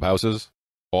like clubhouses,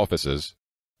 offices,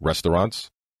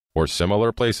 restaurants, or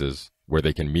similar places where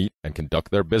they can meet and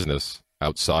conduct their business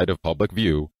outside of public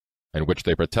view, and which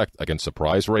they protect against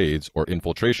surprise raids or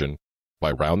infiltration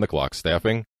by round-the-clock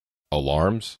staffing,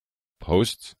 alarms,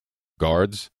 posts,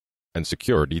 guards, and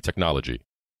security technology.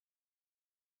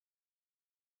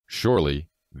 Surely,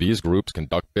 these groups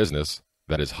conduct business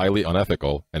that is highly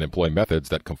unethical and employ methods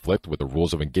that conflict with the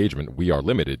rules of engagement we are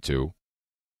limited to.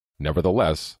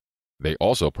 Nevertheless, they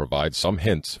also provide some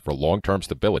hints for long-term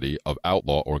stability of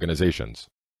outlaw organizations.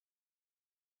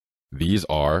 These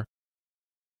are: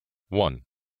 1.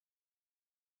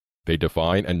 They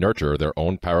define and nurture their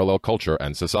own parallel culture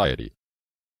and society.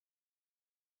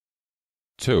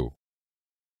 2.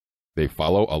 They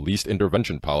follow a least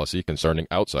intervention policy concerning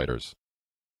outsiders,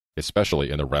 especially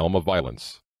in the realm of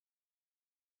violence.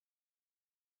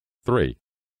 3.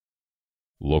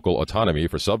 Local autonomy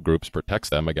for subgroups protects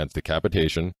them against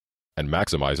decapitation and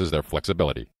maximizes their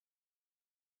flexibility.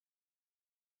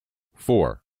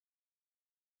 4.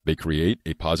 They create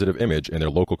a positive image in their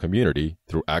local community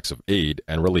through acts of aid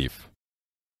and relief.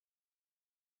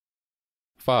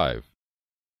 5.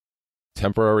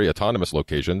 Temporary autonomous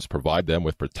locations provide them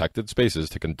with protected spaces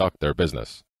to conduct their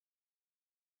business.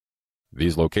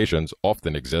 These locations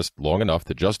often exist long enough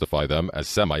to justify them as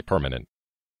semi-permanent.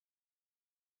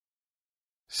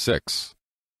 6.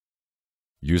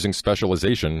 Using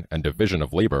specialization and division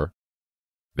of labor,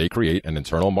 they create an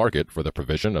internal market for the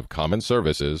provision of common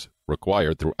services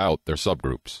required throughout their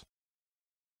subgroups.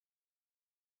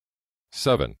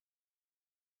 7.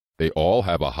 They all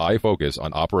have a high focus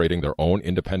on operating their own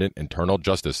independent internal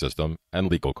justice system and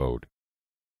legal code.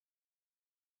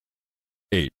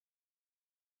 8.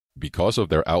 Because of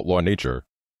their outlaw nature,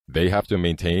 they have to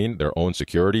maintain their own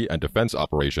security and defense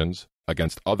operations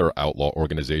against other outlaw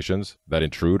organizations that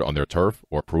intrude on their turf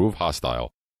or prove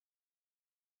hostile.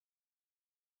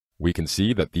 We can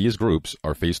see that these groups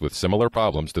are faced with similar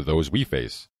problems to those we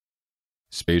face: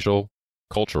 spatial,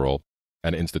 cultural,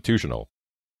 and institutional,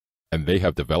 and they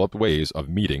have developed ways of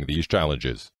meeting these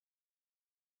challenges.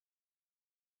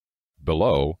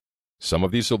 Below, some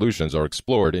of these solutions are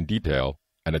explored in detail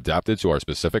and adapted to our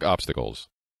specific obstacles,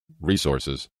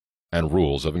 resources, and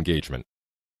rules of engagement.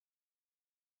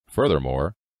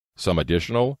 Furthermore, some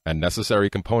additional and necessary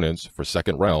components for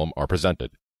Second Realm are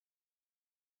presented.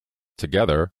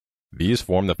 Together, these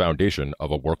form the foundation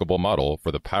of a workable model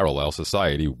for the parallel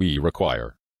society we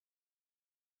require.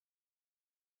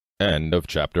 End of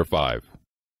Chapter 5.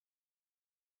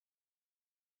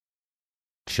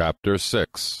 Chapter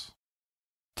 6.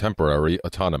 Temporary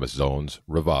Autonomous Zones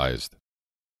Revised.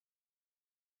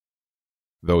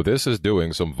 Though this is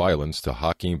doing some violence to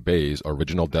Hakim Bey's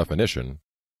original definition,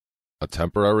 a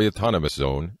temporary autonomous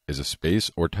zone is a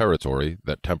space or territory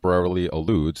that temporarily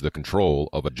eludes the control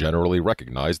of a generally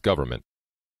recognized government.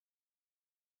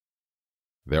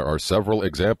 There are several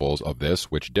examples of this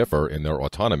which differ in their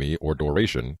autonomy or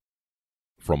duration,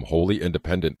 from wholly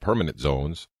independent permanent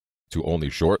zones to only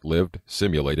short-lived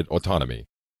simulated autonomy.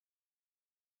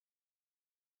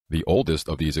 The oldest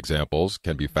of these examples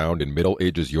can be found in Middle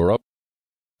Ages Europe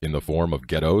in the form of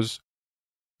ghettos,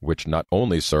 which not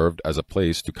only served as a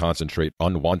place to concentrate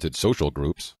unwanted social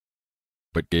groups,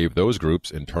 but gave those groups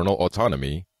internal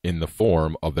autonomy in the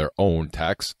form of their own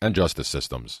tax and justice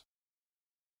systems.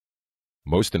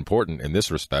 Most important in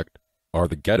this respect are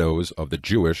the ghettos of the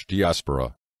Jewish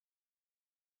diaspora.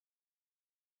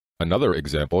 Another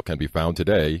example can be found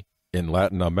today in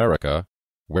Latin America,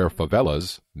 where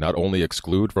favelas not only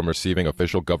exclude from receiving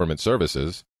official government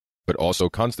services, but also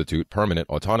constitute permanent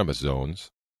autonomous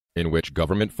zones, in which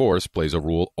government force plays a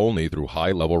role only through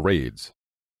high-level raids,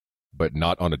 but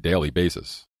not on a daily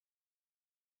basis.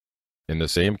 In the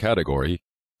same category,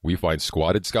 we find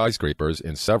squatted skyscrapers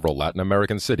in several Latin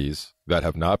American cities that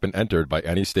have not been entered by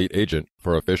any state agent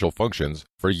for official functions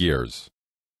for years.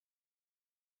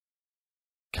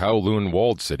 Kowloon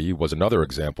Walled City was another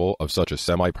example of such a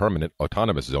semi-permanent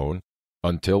autonomous zone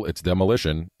until its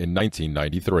demolition in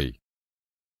 1993.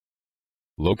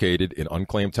 Located in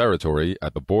unclaimed territory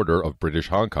at the border of British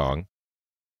Hong Kong,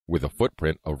 with a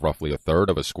footprint of roughly a third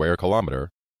of a square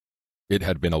kilometer, it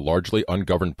had been a largely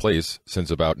ungoverned place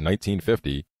since about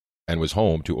 1950 and was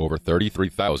home to over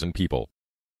 33,000 people.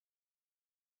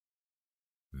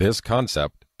 This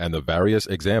concept and the various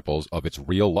examples of its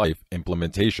real-life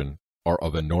implementation are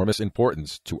of enormous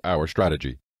importance to our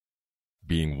strategy,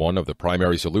 being one of the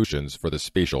primary solutions for the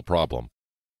spatial problem.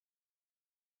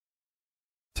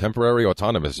 Temporary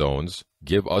autonomous zones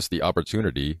give us the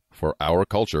opportunity for our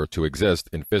culture to exist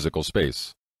in physical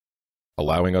space,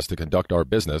 allowing us to conduct our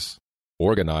business,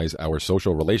 organize our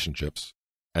social relationships,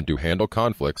 and to handle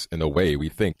conflicts in the way we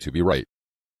think to be right.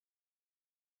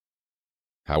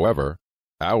 However,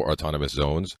 our autonomous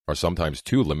zones are sometimes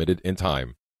too limited in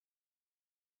time.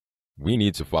 We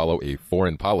need to follow a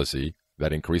foreign policy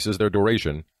that increases their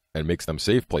duration and makes them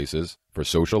safe places for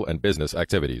social and business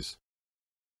activities.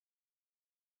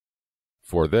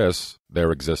 For this,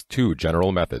 there exist two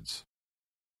general methods.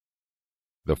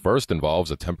 The first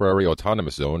involves a temporary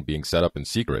autonomous zone being set up in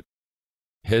secret,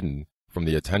 hidden from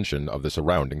the attention of the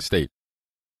surrounding state.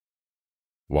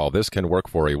 While this can work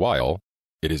for a while,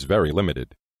 it is very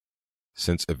limited,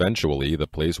 since eventually the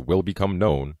place will become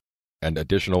known and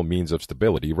additional means of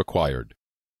stability required.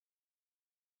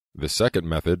 The second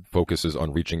method focuses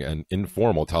on reaching an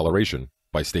informal toleration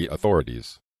by state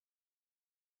authorities.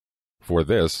 For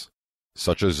this,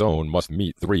 such a zone must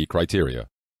meet three criteria.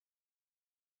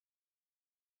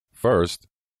 First,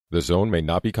 the zone may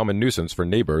not become a nuisance for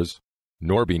neighbors,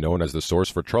 nor be known as the source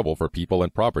for trouble for people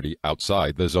and property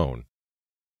outside the zone.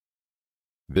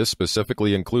 This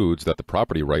specifically includes that the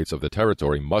property rights of the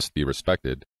territory must be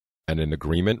respected, and an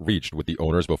agreement reached with the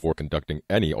owners before conducting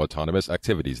any autonomous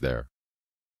activities there.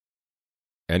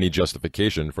 Any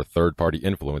justification for third-party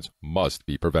influence must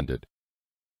be prevented.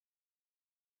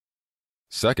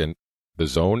 Second, the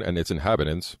zone and its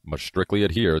inhabitants must strictly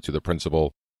adhere to the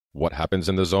principle, what happens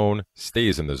in the zone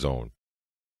stays in the zone,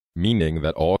 meaning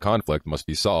that all conflict must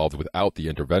be solved without the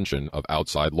intervention of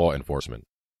outside law enforcement.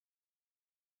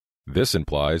 This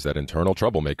implies that internal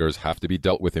troublemakers have to be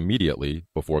dealt with immediately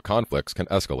before conflicts can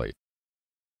escalate.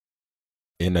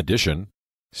 In addition,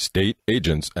 state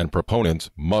agents and proponents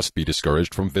must be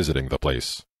discouraged from visiting the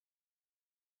place.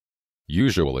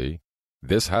 Usually,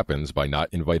 this happens by not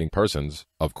inviting persons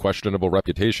of questionable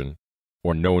reputation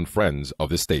or known friends of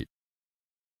the state.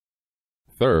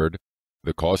 Third,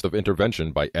 the cost of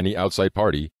intervention by any outside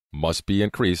party must be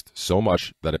increased so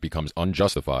much that it becomes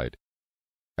unjustified,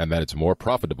 and that it's more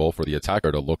profitable for the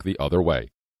attacker to look the other way.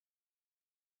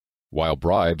 While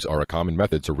bribes are a common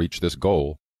method to reach this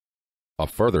goal, a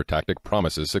further tactic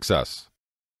promises success.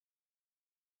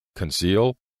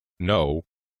 Conceal, know,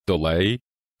 delay,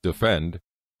 defend,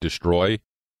 destroy,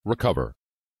 recover.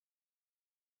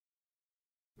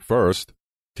 First,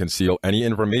 conceal any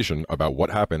information about what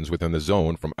happens within the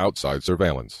zone from outside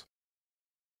surveillance.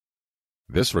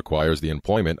 This requires the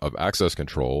employment of access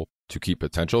control to keep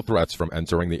potential threats from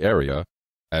entering the area,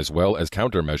 as well as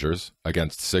countermeasures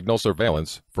against signal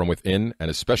surveillance from within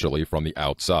and especially from the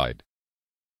outside.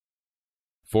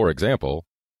 For example,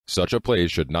 such a place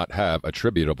should not have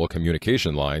attributable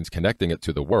communication lines connecting it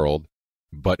to the world,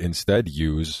 but instead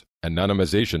use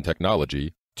anonymization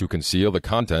technology to conceal the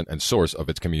content and source of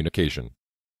its communication.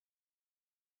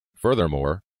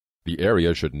 Furthermore, the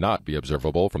area should not be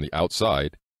observable from the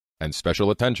outside, and special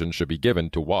attention should be given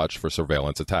to watch for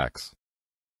surveillance attacks.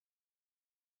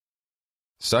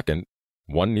 Second,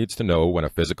 one needs to know when a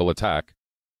physical attack,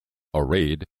 a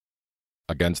raid,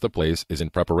 against the place is in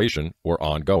preparation or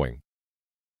ongoing.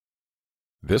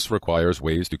 This requires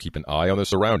ways to keep an eye on the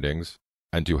surroundings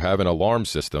and to have an alarm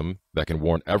system that can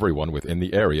warn everyone within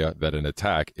the area that an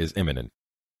attack is imminent.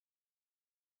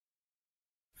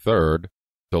 Third,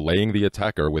 delaying the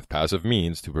attacker with passive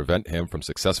means to prevent him from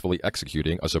successfully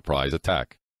executing a surprise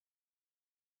attack.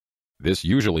 This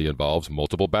usually involves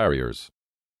multiple barriers,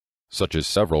 such as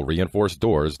several reinforced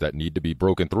doors that need to be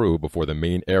broken through before the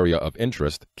main area of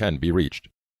interest can be reached.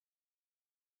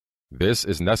 This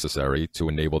is necessary to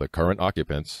enable the current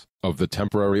occupants of the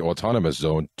temporary autonomous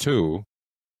zone to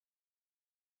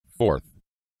Fourth,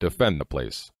 defend the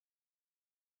place.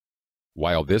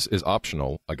 While this is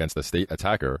optional against the state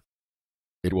attacker,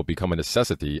 it will become a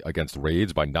necessity against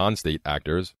raids by non-state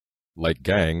actors like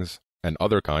gangs and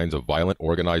other kinds of violent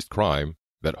organized crime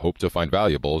that hope to find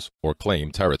valuables or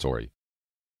claim territory.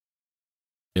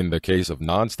 In the case of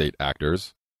non-state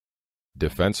actors,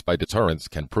 defense by deterrence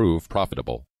can prove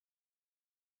profitable.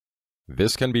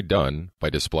 This can be done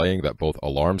by displaying that both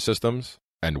alarm systems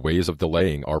and ways of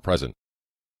delaying are present.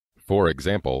 For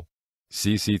example,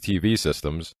 CCTV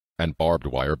systems and barbed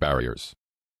wire barriers.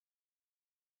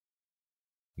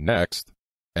 Next,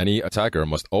 any attacker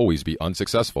must always be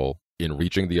unsuccessful in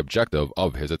reaching the objective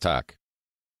of his attack.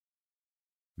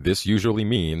 This usually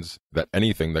means that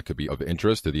anything that could be of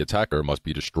interest to the attacker must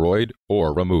be destroyed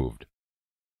or removed.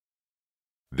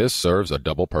 This serves a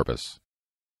double purpose.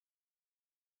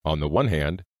 On the one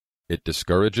hand, it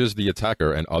discourages the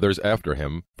attacker and others after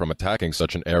him from attacking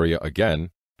such an area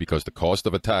again because the cost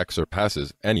of attack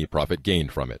surpasses any profit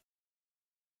gained from it.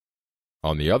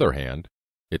 On the other hand,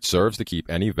 it serves to keep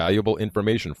any valuable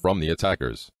information from the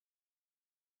attackers.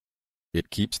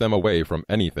 It keeps them away from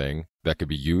anything that could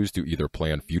be used to either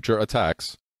plan future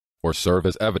attacks or serve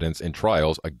as evidence in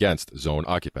trials against zone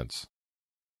occupants.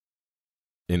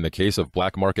 In the case of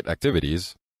black market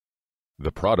activities,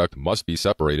 the product must be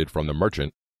separated from the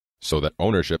merchant so that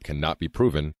ownership cannot be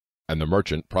proven and the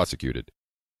merchant prosecuted.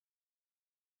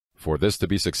 For this to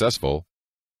be successful,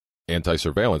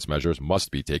 anti-surveillance measures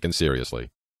must be taken seriously.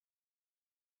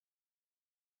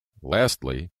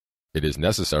 Lastly, it is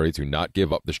necessary to not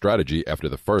give up the strategy after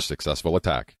the first successful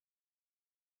attack.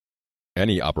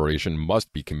 Any operation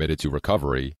must be committed to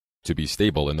recovery to be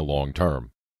stable in the long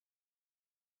term.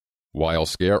 While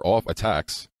scare-off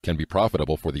attacks can be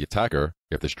profitable for the attacker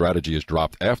if the strategy is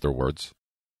dropped afterwards,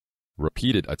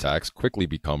 repeated attacks quickly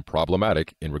become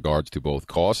problematic in regards to both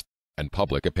cost and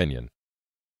public opinion.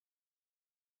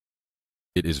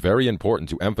 It is very important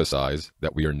to emphasize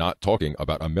that we are not talking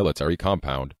about a military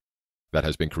compound that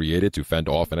has been created to fend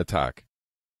off an attack.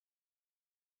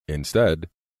 Instead,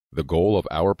 the goal of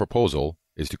our proposal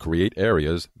is to create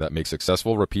areas that make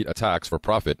successful repeat attacks for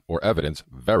profit or evidence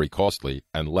very costly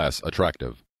and less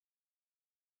attractive.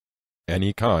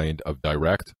 Any kind of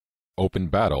direct, open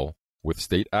battle with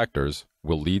state actors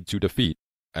will lead to defeat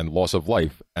and loss of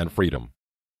life and freedom.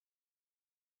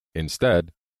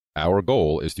 Instead, our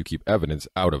goal is to keep evidence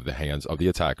out of the hands of the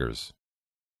attackers.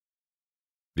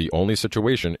 The only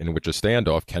situation in which a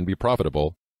standoff can be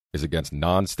profitable is against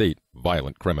non-state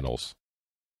violent criminals.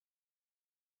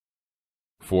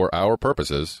 For our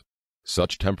purposes,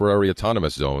 such temporary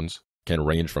autonomous zones can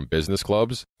range from business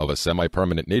clubs of a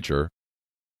semi-permanent nature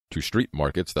to street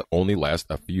markets that only last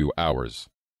a few hours.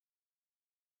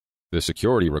 The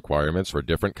security requirements for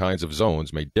different kinds of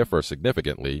zones may differ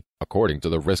significantly according to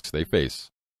the risks they face.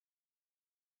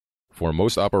 For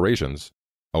most operations,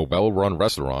 a well-run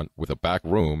restaurant with a back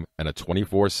room and a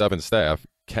 24/7 staff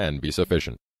can be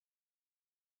sufficient.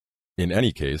 In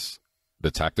any case,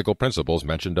 the tactical principles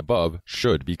mentioned above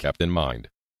should be kept in mind.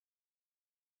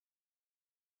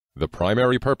 The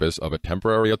primary purpose of a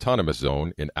temporary autonomous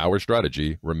zone in our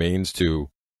strategy remains to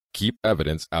keep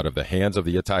evidence out of the hands of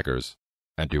the attackers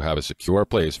and to have a secure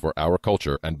place for our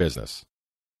culture and business.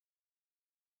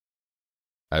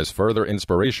 As further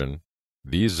inspiration,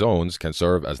 these zones can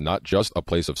serve as not just a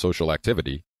place of social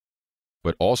activity,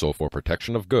 but also for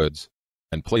protection of goods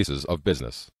and places of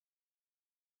business.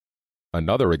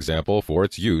 Another example for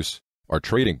its use are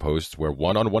trading posts where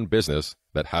one-on-one business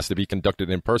that has to be conducted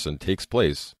in person takes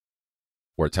place,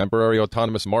 or temporary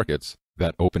autonomous markets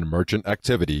that open merchant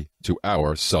activity to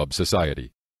our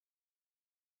sub-society.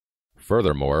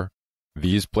 Furthermore,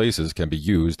 these places can be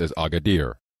used as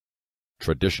agadir,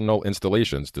 traditional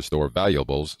installations to store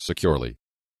valuables securely.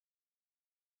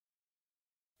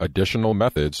 Additional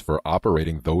methods for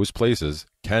operating those places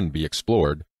can be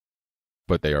explored,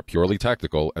 but they are purely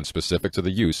tactical and specific to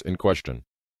the use in question.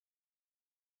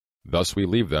 Thus, we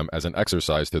leave them as an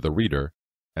exercise to the reader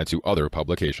and to other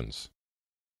publications.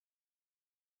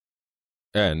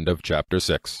 End of Chapter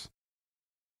 6.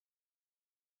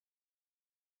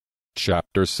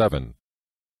 Chapter 7.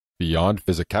 Beyond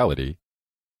Physicality,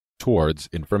 Towards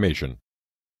Information.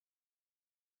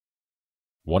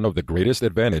 One of the greatest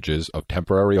advantages of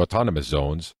temporary autonomous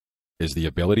zones is the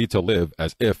ability to live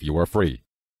as if you are free,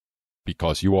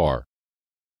 because you are,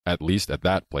 at least at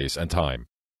that place and time.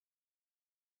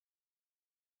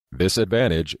 This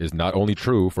advantage is not only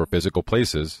true for physical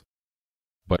places,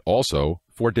 but also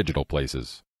for digital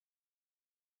places.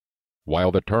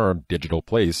 While the term digital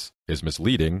place is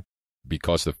misleading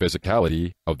because the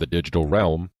physicality of the digital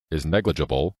realm is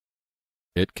negligible,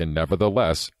 it can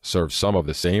nevertheless serve some of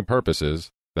the same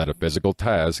purposes that a physical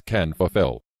task can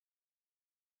fulfill.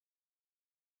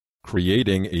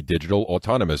 Creating a digital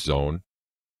autonomous zone,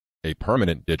 a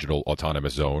permanent digital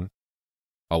autonomous zone,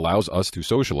 allows us to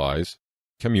socialize,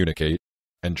 communicate,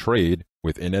 and trade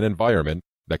within an environment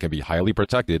that can be highly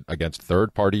protected against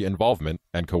third-party involvement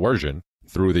and coercion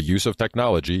through the use of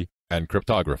technology and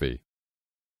cryptography.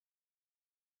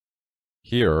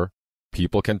 Here,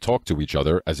 people can talk to each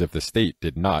other as if the state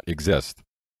did not exist.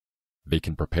 They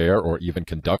can prepare or even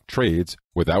conduct trades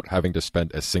without having to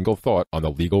spend a single thought on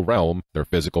the legal realm their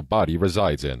physical body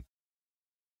resides in.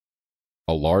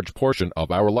 A large portion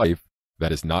of our life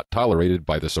that is not tolerated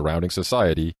by the surrounding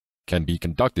society can be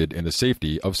conducted in the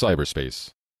safety of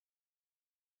cyberspace.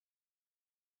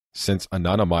 Since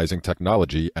anonymizing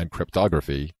technology and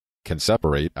cryptography can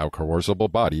separate our coercible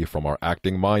body from our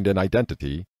acting mind and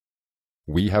identity,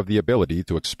 we have the ability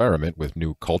to experiment with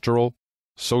new cultural,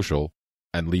 social,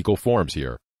 and legal forms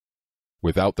here,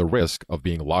 without the risk of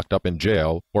being locked up in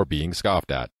jail or being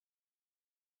scoffed at.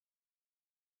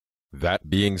 That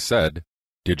being said,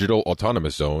 digital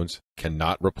autonomous zones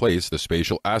cannot replace the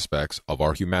spatial aspects of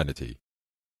our humanity.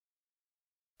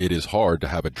 It is hard to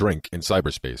have a drink in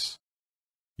cyberspace.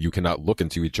 You cannot look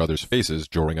into each other's faces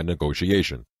during a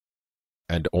negotiation,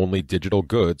 and only digital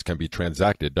goods can be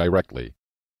transacted directly.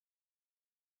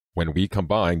 When we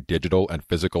combine digital and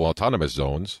physical autonomous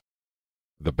zones,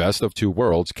 the best of two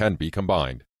worlds can be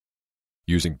combined,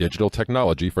 using digital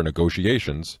technology for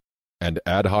negotiations and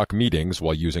ad hoc meetings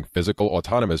while using physical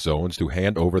autonomous zones to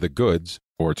hand over the goods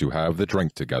or to have the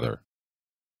drink together.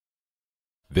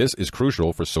 This is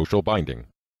crucial for social binding.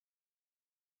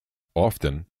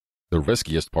 Often, the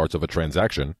riskiest parts of a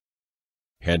transaction,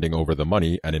 handing over the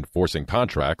money and enforcing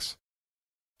contracts,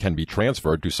 can be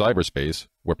transferred to cyberspace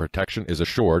where protection is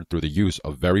assured through the use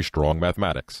of very strong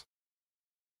mathematics.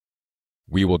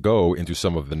 We will go into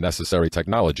some of the necessary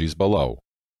technologies below.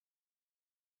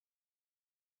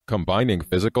 Combining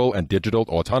physical and digital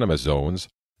autonomous zones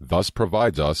thus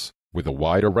provides us with a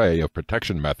wide array of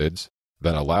protection methods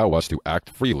that allow us to act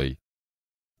freely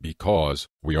because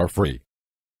we are free.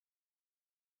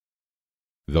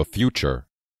 The future.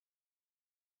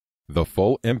 The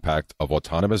full impact of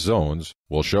autonomous zones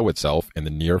will show itself in the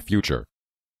near future.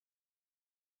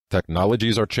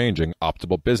 Technologies are changing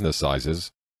optimal business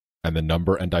sizes and the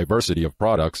number and diversity of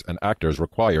products and actors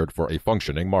required for a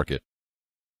functioning market.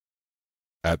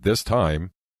 At this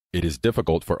time, it is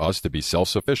difficult for us to be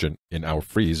self-sufficient in our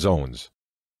free zones.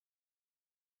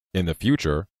 In the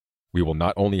future, we will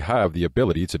not only have the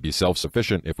ability to be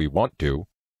self-sufficient if we want to,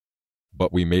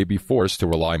 but we may be forced to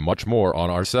rely much more on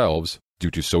ourselves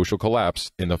due to social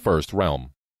collapse in the first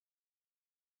realm.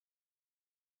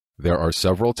 There are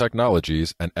several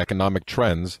technologies and economic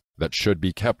trends that should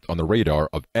be kept on the radar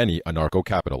of any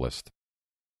anarcho-capitalist.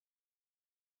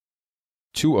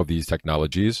 Two of these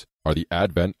technologies are the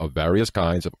advent of various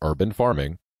kinds of urban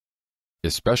farming,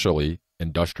 especially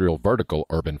industrial vertical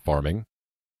urban farming,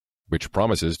 which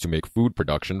promises to make food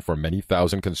production for many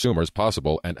thousand consumers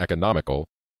possible and economical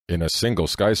in a single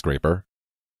skyscraper,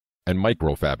 and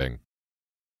microfabbing.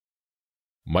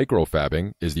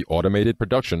 Microfabbing is the automated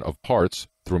production of parts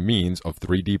through means of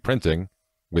 3D printing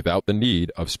without the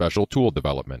need of special tool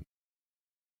development.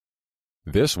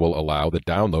 This will allow the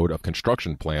download of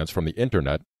construction plans from the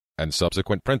internet and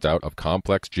subsequent printout of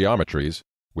complex geometries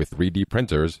with 3D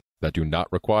printers that do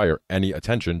not require any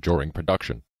attention during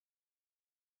production.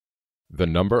 The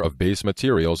number of base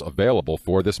materials available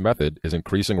for this method is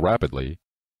increasing rapidly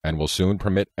and will soon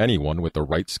permit anyone with the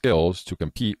right skills to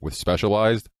compete with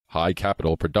specialized,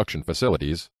 high-capital production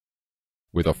facilities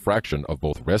with a fraction of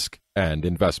both risk and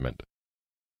investment.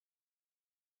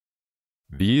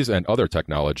 These and other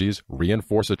technologies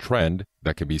reinforce a trend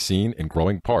that can be seen in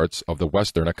growing parts of the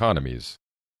Western economies,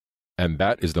 and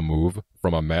that is the move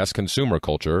from a mass consumer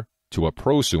culture to a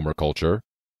prosumer culture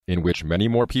in which many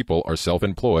more people are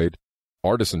self-employed,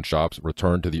 artisan shops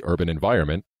return to the urban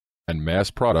environment, and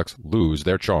mass products lose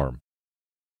their charm.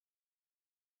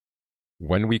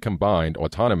 When we combined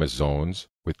autonomous zones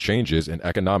with changes in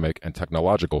economic and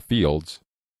technological fields,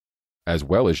 as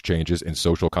well as changes in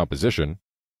social composition,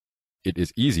 it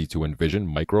is easy to envision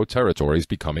micro-territories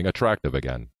becoming attractive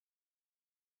again.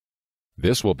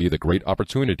 This will be the great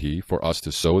opportunity for us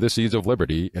to sow the seeds of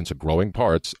liberty into growing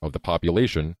parts of the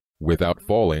population without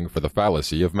falling for the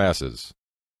fallacy of masses.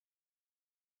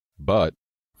 But,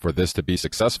 for this to be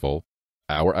successful,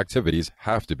 our activities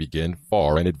have to begin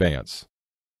far in advance.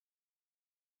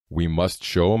 We must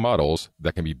show models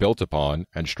that can be built upon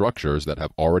and structures that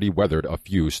have already weathered a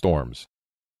few storms.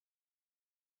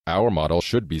 Our model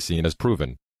should be seen as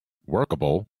proven,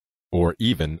 workable, or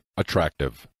even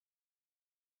attractive.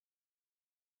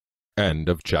 End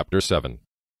of Chapter 7.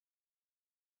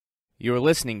 You are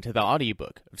listening to the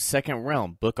audiobook of Second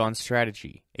Realm Book on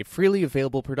Strategy, a freely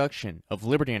available production of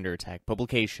Liberty Under Attack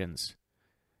Publications.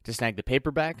 To snag the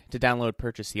paperback, to download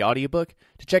purchase the audiobook,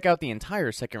 to check out the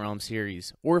entire Second Realm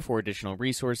series, or for additional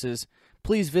resources,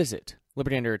 please visit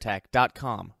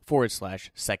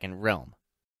libertyunderattack.com/Second Realm.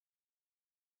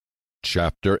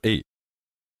 Chapter 8.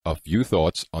 A Few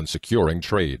Thoughts on Securing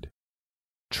Trade.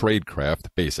 Tradecraft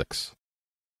Basics.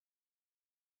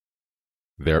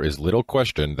 There is little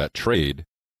question that trade,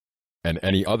 and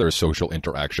any other social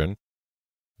interaction,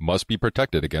 must be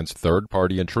protected against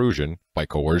third-party intrusion by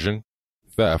coercion,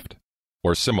 theft,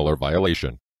 or similar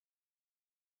violation.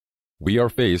 We are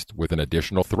faced with an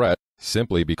additional threat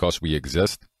simply because we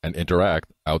exist and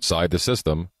interact outside the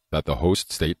system that the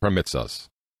host state permits us.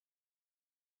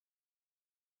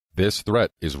 This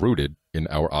threat is rooted in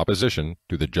our opposition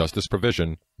to the justice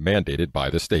provision mandated by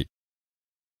the state.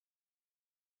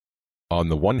 On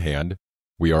the one hand,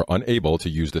 we are unable to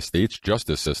use the state's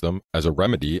justice system as a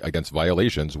remedy against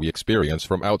violations we experience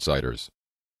from outsiders,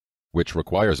 which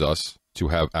requires us to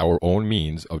have our own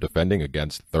means of defending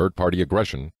against third-party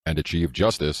aggression and achieve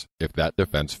justice if that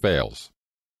defense fails.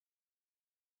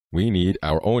 We need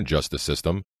our own justice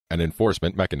system and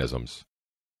enforcement mechanisms.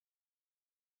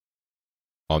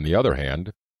 On the other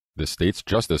hand, the state's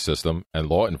justice system and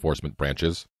law enforcement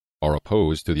branches are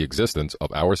opposed to the existence of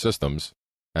our systems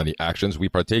and the actions we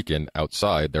partake in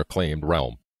outside their claimed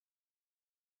realm.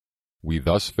 We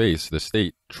thus face the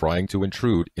state trying to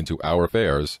intrude into our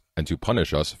affairs and to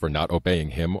punish us for not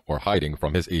obeying him or hiding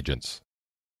from his agents.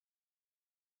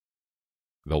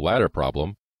 The latter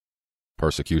problem,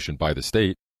 persecution by the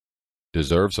state,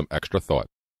 deserves some extra thought.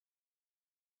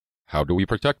 How do we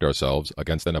protect ourselves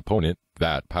against an opponent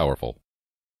that powerful?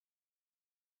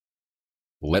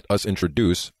 Let us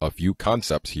introduce a few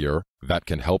concepts here that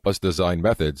can help us design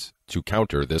methods to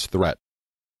counter this threat.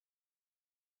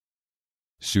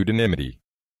 Pseudonymity.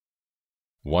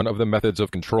 One of the methods of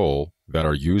control that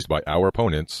are used by our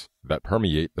opponents that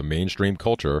permeate the mainstream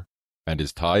culture and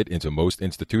is tied into most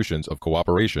institutions of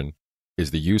cooperation is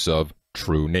the use of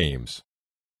true names,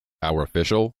 our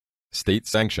official,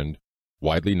 state-sanctioned,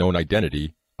 widely known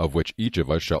identity of which each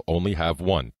of us shall only have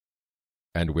one,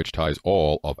 and which ties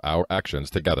all of our actions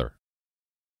together.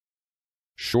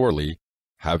 Surely,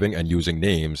 having and using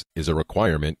names is a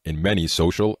requirement in many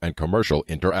social and commercial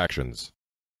interactions.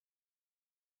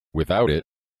 Without it,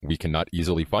 we cannot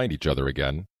easily find each other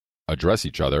again, address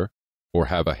each other, or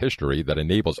have a history that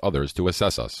enables others to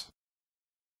assess us.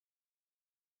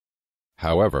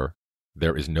 However,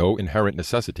 there is no inherent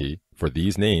necessity for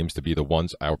these names to be the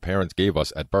ones our parents gave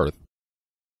us at birth,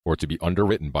 or to be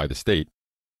underwritten by the state,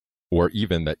 or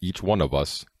even that each one of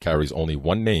us carries only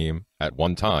one name at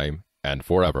one time and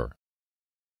forever.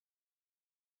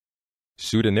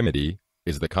 Pseudonymity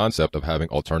is the concept of having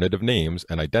alternative names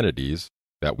and identities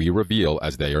that we reveal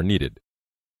as they are needed,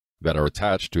 that are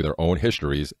attached to their own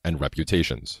histories and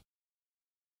reputations.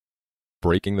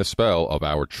 Breaking the spell of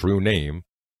our true name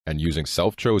and using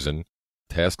self-chosen,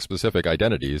 task-specific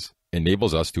identities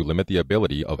enables us to limit the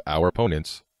ability of our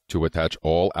opponents to attach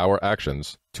all our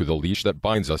actions to the leash that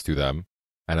binds us to them,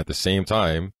 and at the same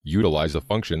time utilize the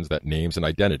functions that names and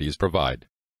identities provide.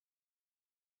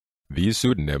 These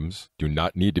pseudonyms do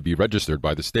not need to be registered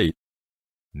by the state,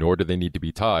 nor do they need to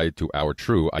be tied to our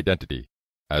true identity,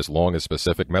 as long as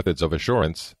specific methods of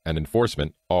assurance and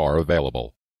enforcement are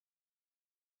available.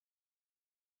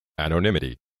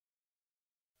 Anonymity.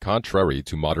 Contrary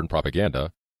to modern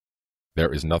propaganda,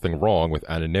 there is nothing wrong with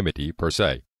anonymity per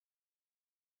se.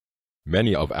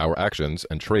 Many of our actions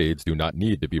and trades do not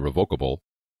need to be revocable,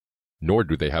 nor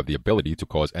do they have the ability to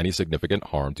cause any significant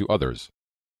harm to others.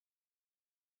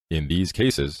 In these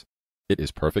cases, it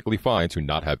is perfectly fine to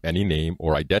not have any name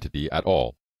or identity at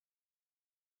all.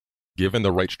 Given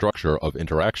the right structure of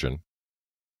interaction,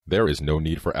 there is no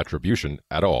need for attribution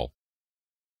at all.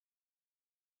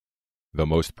 The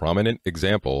most prominent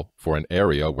example for an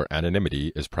area where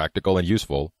anonymity is practical and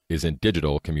useful is in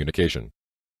digital communication.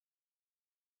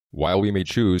 While we may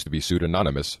choose to be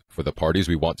pseudonymous for the parties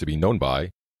we want to be known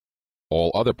by, all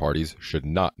other parties should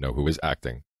not know who is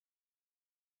acting.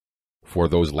 For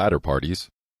those latter parties,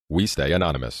 we stay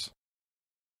anonymous.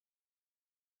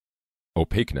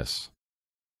 Opaqueness.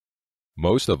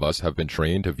 Most of us have been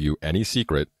trained to view any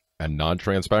secret and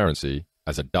non-transparency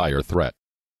as a dire threat.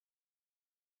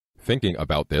 Thinking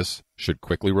about this should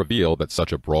quickly reveal that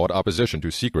such a broad opposition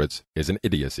to secrets is an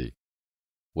idiocy,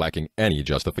 lacking any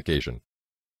justification.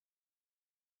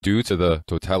 Due to the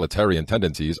totalitarian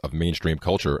tendencies of mainstream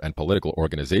culture and political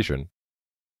organization,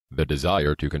 the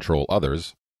desire to control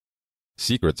others,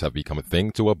 secrets have become a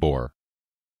thing to abhor.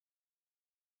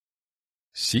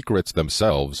 Secrets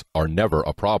themselves are never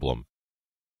a problem.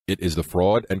 It is the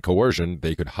fraud and coercion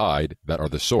they could hide that are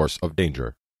the source of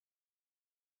danger.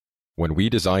 When we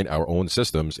design our own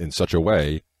systems in such a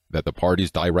way that the parties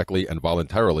directly and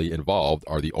voluntarily involved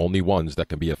are the only ones that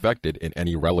can be affected in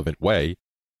any relevant way,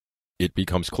 it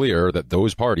becomes clear that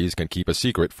those parties can keep a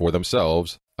secret for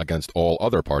themselves against all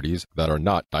other parties that are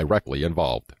not directly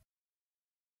involved.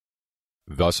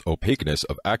 Thus, opaqueness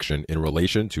of action in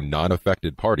relation to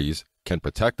non-affected parties can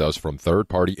protect us from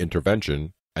third-party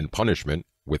intervention and punishment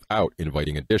without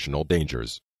inviting additional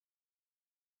dangers.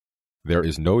 There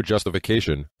is no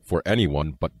justification for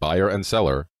anyone but buyer and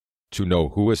seller to know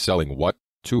who is selling what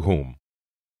to whom.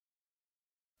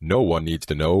 No one needs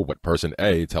to know what person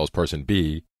A tells person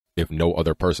B if no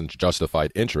other person's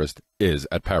justified interest is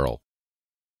at peril.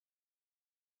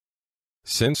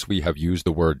 Since we have used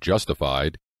the word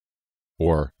justified,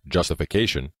 or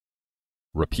justification,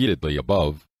 repeatedly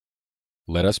above,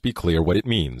 let us be clear what it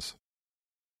means.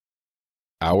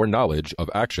 Our knowledge of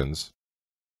actions,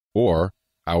 or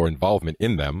our involvement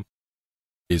in them,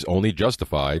 is only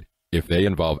justified if they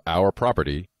involve our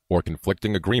property or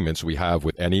conflicting agreements we have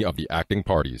with any of the acting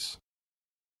parties.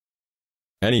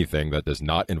 Anything that does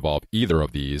not involve either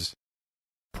of these,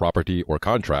 property or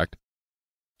contract,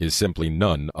 is simply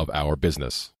none of our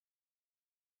business.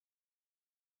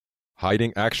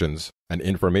 Hiding actions and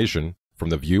information from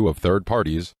the view of third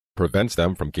parties prevents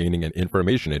them from gaining an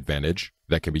information advantage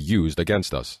that can be used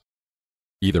against us,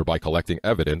 either by collecting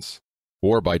evidence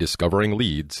or by discovering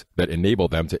leads that enable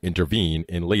them to intervene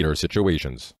in later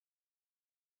situations.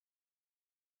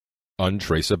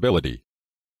 Untraceability.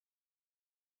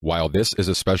 While this is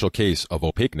a special case of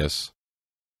opaqueness,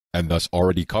 and thus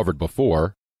already covered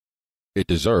before, it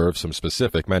deserves some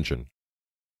specific mention.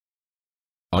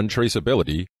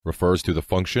 Untraceability refers to the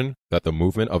function that the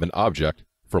movement of an object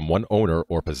from one owner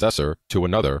or possessor to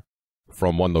another,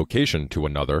 from one location to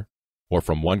another, or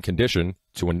from one condition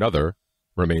to another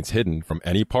remains hidden from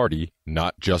any party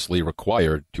not justly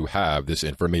required to have this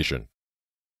information.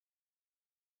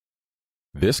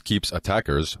 This keeps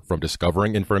attackers from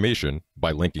discovering information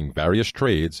by linking various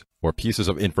trades or pieces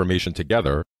of information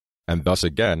together, and thus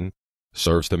again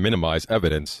serves to minimize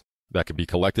evidence that can be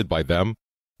collected by them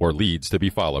or leads to be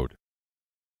followed.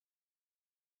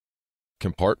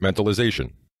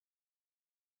 Compartmentalization.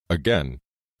 Again,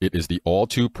 it is the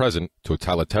all-too-present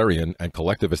totalitarian and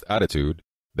collectivist attitude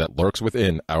that lurks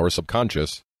within our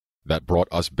subconscious that brought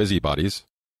us busybodies,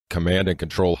 command and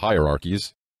control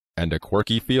hierarchies, and a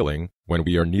quirky feeling when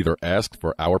we are neither asked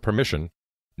for our permission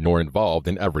nor involved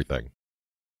in everything,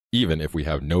 even if we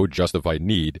have no justified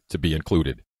need to be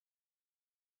included.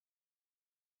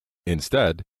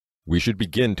 Instead, we should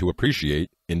begin to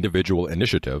appreciate individual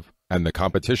initiative and the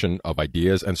competition of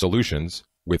ideas and solutions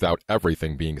without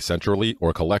everything being centrally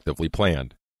or collectively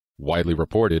planned, widely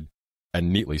reported,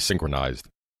 and neatly synchronized.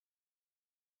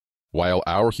 While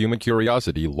our human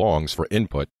curiosity longs for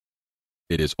input,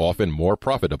 it is often more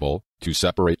profitable to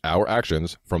separate our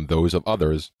actions from those of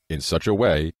others in such a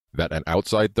way that an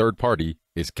outside third party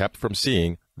is kept from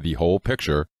seeing the whole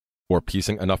picture or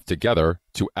piecing enough together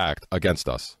to act against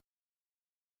us.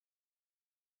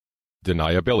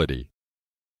 Deniability.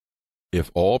 If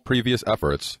all previous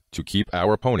efforts to keep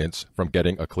our opponents from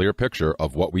getting a clear picture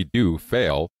of what we do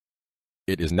fail,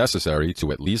 it is necessary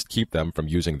to at least keep them from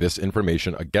using this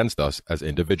information against us as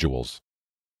individuals.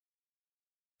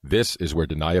 This is where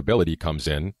deniability comes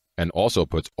in and also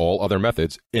puts all other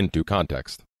methods into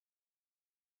context.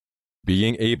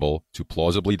 Being able to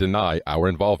plausibly deny our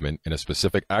involvement in a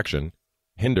specific action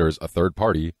hinders a third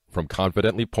party from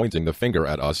confidently pointing the finger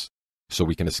at us so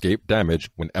we can escape damage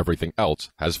when everything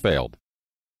else has failed.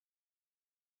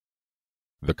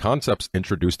 The concepts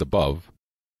introduced above,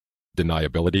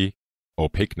 deniability,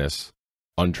 opaqueness,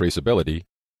 untraceability,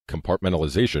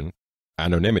 compartmentalization,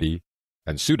 anonymity,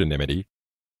 and pseudonymity,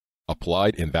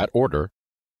 applied in that order,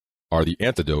 are the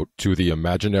antidote to the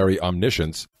imaginary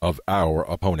omniscience of our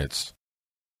opponents.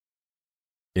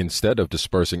 Instead of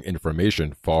dispersing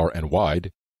information far and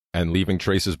wide and leaving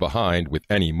traces behind with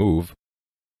any move,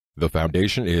 the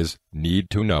foundation is need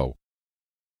to know.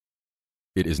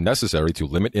 It is necessary to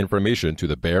limit information to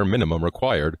the bare minimum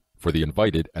required for the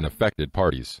invited and affected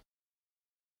parties.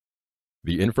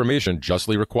 The information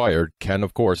justly required can,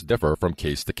 of course, differ from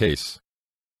case to case,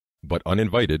 but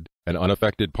uninvited and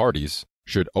unaffected parties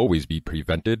should always be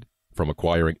prevented from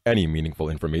acquiring any meaningful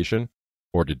information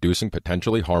or deducing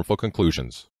potentially harmful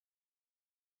conclusions.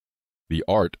 The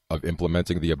art of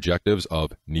implementing the objectives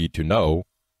of need to know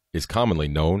is commonly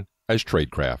known as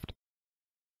tradecraft.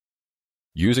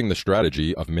 Using the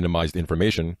strategy of minimized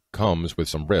information comes with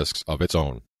some risks of its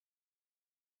own.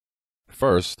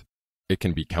 First, it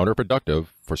can be counterproductive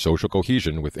for social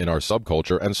cohesion within our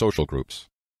subculture and social groups.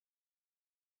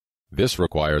 This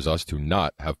requires us to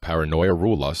not have paranoia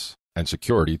rule us and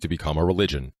security to become a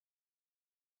religion.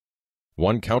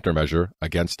 One countermeasure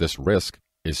against this risk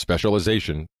is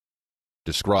specialization,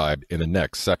 described in the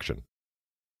next section.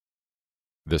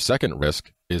 The second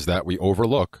risk is that we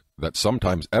overlook that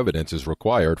sometimes evidence is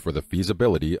required for the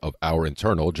feasibility of our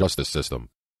internal justice system.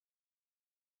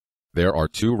 There are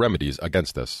two remedies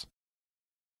against this.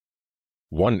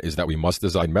 One is that we must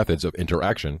design methods of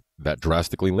interaction that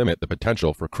drastically limit the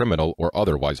potential for criminal or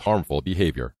otherwise harmful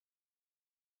behavior.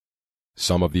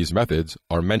 Some of these methods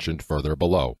are mentioned further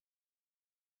below.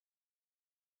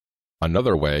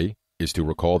 Another way is to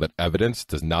recall that evidence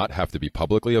does not have to be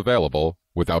publicly available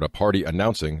without a party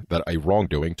announcing that a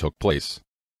wrongdoing took place.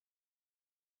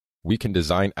 We can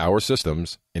design our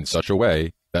systems in such a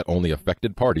way that only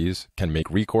affected parties can make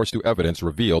recourse to evidence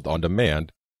revealed on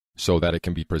demand so that it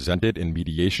can be presented in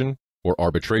mediation or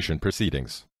arbitration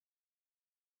proceedings.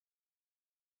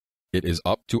 It is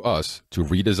up to us to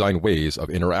redesign ways of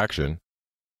interaction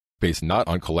based not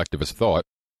on collectivist thought,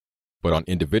 but on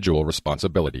individual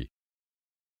responsibility.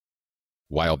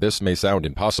 While this may sound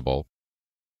impossible,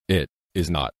 it is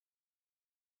not.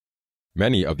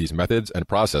 Many of these methods and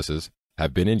processes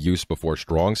have been in use before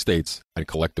strong states and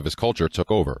collectivist culture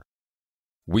took over.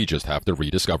 We just have to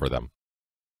rediscover them.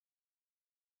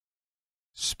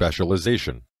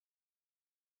 Specialization.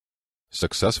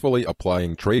 Successfully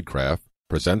applying tradecraft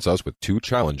presents us with two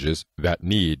challenges that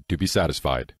need to be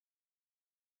satisfied.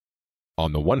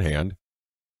 On the one hand,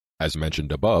 as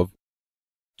mentioned above,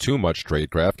 too much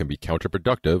tradecraft can be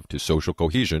counterproductive to social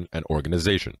cohesion and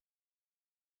organization.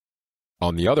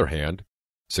 On the other hand,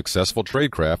 successful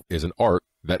tradecraft is an art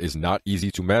that is not easy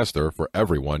to master for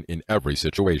everyone in every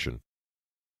situation.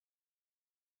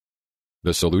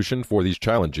 The solution for these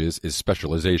challenges is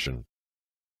specialization.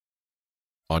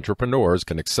 Entrepreneurs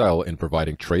can excel in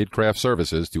providing tradecraft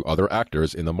services to other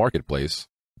actors in the marketplace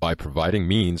by providing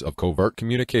means of covert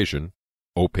communication,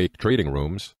 opaque trading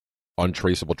rooms,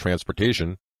 untraceable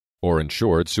transportation, or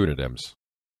insured pseudonyms.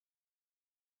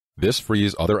 This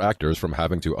frees other actors from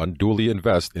having to unduly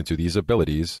invest into these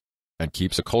abilities and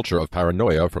keeps a culture of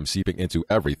paranoia from seeping into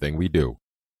everything we do.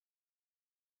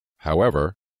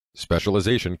 However,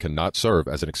 specialization cannot serve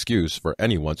as an excuse for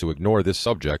anyone to ignore this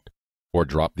subject or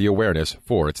drop the awareness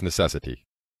for its necessity.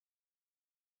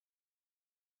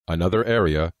 Another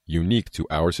area unique to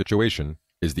our situation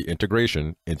is the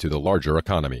integration into the larger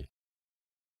economy.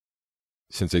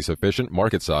 Since a sufficient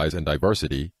market size and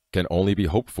diversity can only be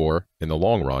hoped for in the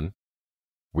long run,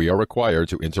 we are required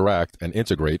to interact and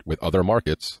integrate with other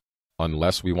markets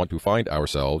unless we want to find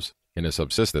ourselves in a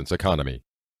subsistence economy.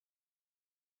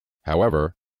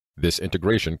 However, this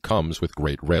integration comes with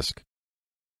great risk.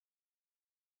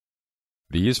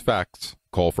 These facts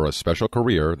call for a special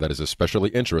career that is especially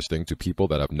interesting to people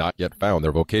that have not yet found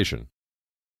their vocation,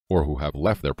 or who have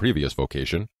left their previous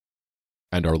vocation,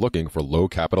 and are looking for low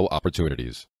capital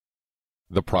opportunities.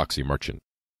 The proxy merchant.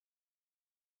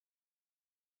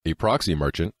 A proxy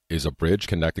merchant is a bridge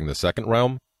connecting the second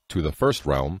realm to the first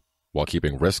realm while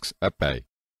keeping risks at bay.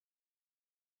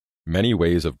 Many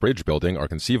ways of bridge building are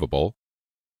conceivable,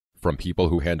 from people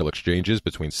who handle exchanges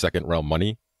between second realm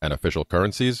money and official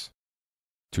currencies,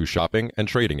 to shopping and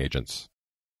trading agents.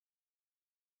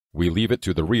 We leave it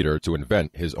to the reader to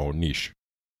invent his own niche.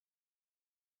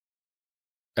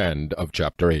 End of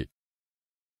Chapter 8.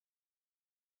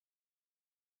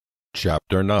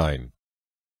 Chapter 9.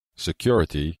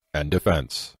 Security and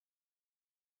Defense.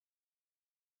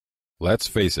 Let's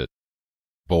face it,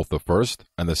 both the first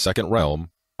and the second realm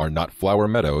are not flower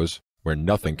meadows where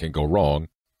nothing can go wrong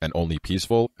and only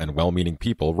peaceful and well-meaning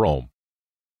people roam.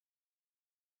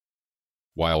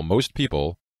 While most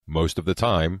people, most of the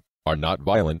time, are not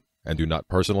violent and do not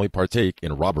personally partake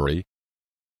in robbery,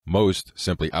 most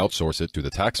simply outsource it to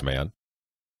the taxman,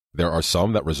 there are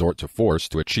some that resort to force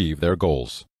to achieve their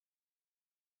goals.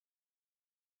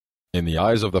 In the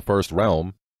eyes of the first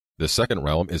realm, the second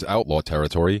realm is outlaw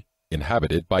territory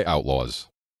inhabited by outlaws.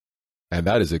 And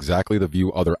that is exactly the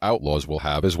view other outlaws will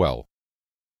have as well.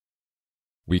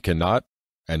 We cannot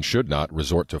and should not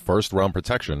resort to first realm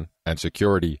protection and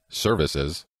security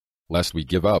services lest we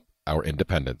give up our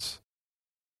independence.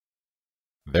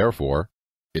 Therefore,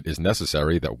 it is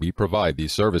necessary that we provide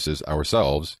these services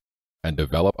ourselves and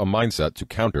develop a mindset to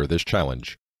counter this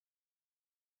challenge.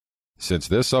 Since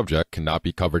this subject cannot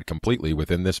be covered completely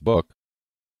within this book,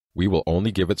 we will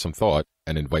only give it some thought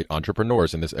and invite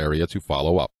entrepreneurs in this area to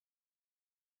follow up.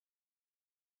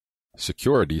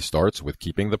 Security starts with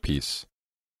keeping the peace.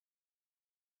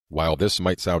 While this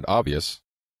might sound obvious,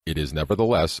 it is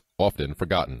nevertheless often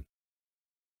forgotten.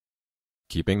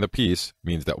 Keeping the peace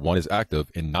means that one is active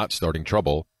in not starting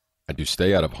trouble and to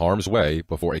stay out of harm's way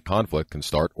before a conflict can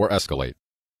start or escalate.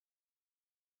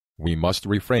 We must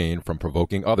refrain from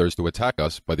provoking others to attack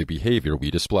us by the behavior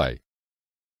we display.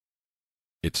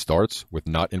 It starts with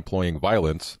not employing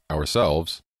violence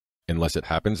ourselves unless it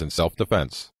happens in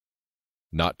self-defense,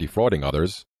 not defrauding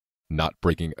others, not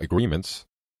breaking agreements,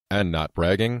 and not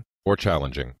bragging or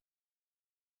challenging.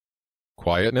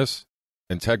 Quietness,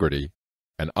 integrity,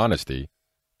 and honesty,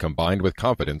 combined with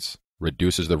confidence,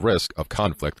 reduces the risk of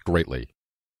conflict greatly.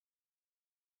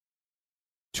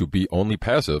 To be only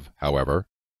passive, however,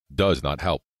 does not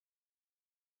help.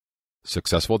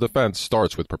 Successful defense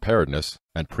starts with preparedness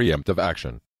and preemptive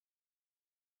action.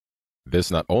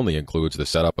 This not only includes the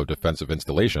setup of defensive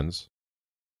installations,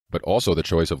 but also the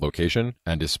choice of location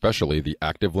and especially the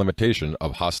active limitation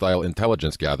of hostile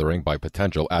intelligence gathering by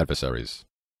potential adversaries.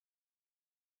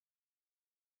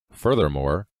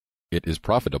 Furthermore, it is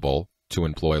profitable to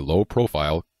employ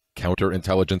low-profile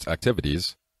counterintelligence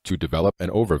activities to develop an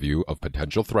overview of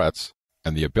potential threats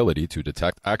and the ability to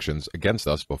detect actions against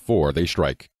us before they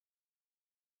strike.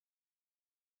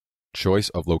 Choice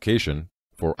of location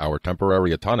for our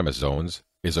temporary autonomous zones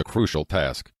is a crucial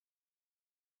task.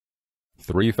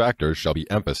 3 factors shall be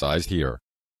emphasized here.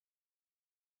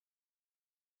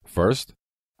 First,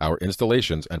 our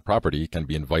installations and property can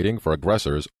be inviting for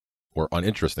aggressors or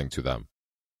uninteresting to them.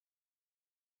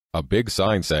 A big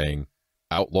sign saying,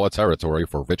 "Outlaw territory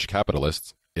for rich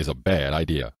capitalists," is a bad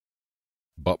idea.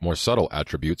 But more subtle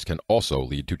attributes can also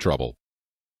lead to trouble.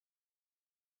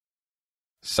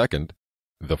 Second,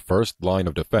 the first line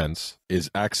of defense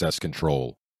is access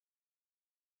control.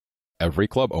 Every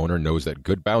club owner knows that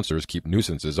good bouncers keep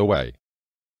nuisances away.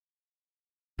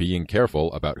 Being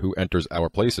careful about who enters our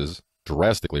places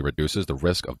drastically reduces the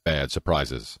risk of bad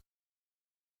surprises.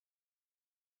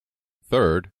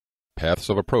 Third, paths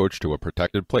of approach to a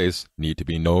protected place need to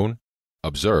be known,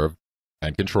 observed,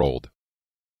 and controlled.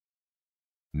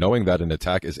 Knowing that an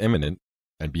attack is imminent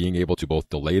and being able to both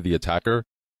delay the attacker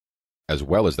as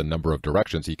well as the number of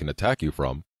directions he can attack you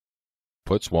from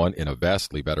puts one in a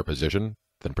vastly better position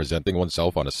than presenting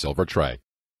oneself on a silver tray.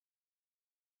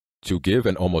 To give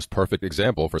an almost perfect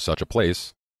example for such a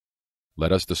place,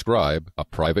 let us describe a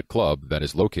private club that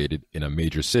is located in a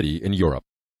major city in Europe.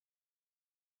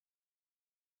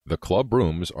 The club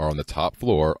rooms are on the top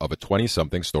floor of a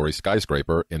 20-something story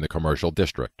skyscraper in the commercial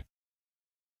district.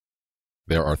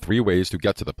 There are 3 ways to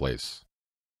get to the place: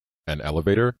 an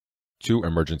elevator, 2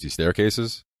 emergency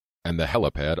staircases, and the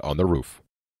helipad on the roof.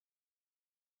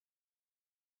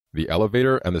 The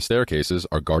elevator and the staircases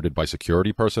are guarded by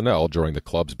security personnel during the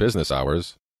club's business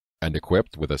hours and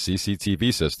equipped with a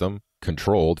CCTV system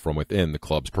controlled from within the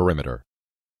club's perimeter.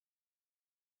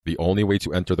 The only way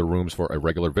to enter the rooms for a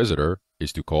regular visitor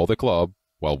is to call the club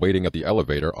while waiting at the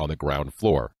elevator on the ground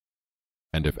floor,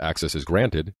 and if access is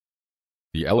granted,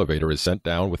 the elevator is sent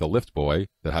down with a lift boy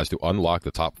that has to unlock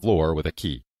the top floor with a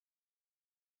key.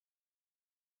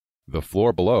 The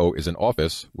floor below is an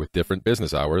office with different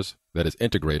business hours that is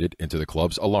integrated into the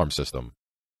club's alarm system.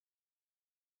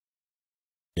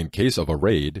 In case of a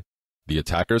raid, the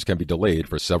attackers can be delayed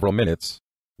for several minutes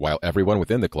while everyone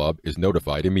within the club is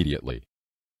notified immediately.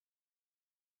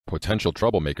 Potential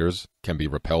troublemakers can be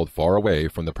repelled far away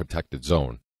from the protected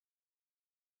zone.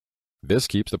 This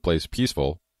keeps the place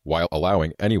peaceful while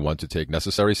allowing anyone to take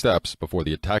necessary steps before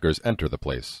the attackers enter the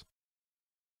place.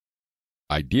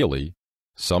 Ideally,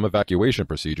 some evacuation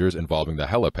procedures involving the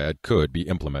helipad could be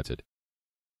implemented.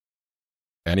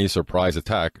 Any surprise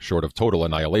attack short of total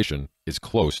annihilation is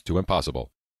close to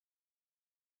impossible.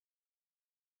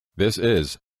 This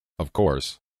is, of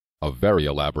course, a very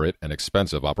elaborate and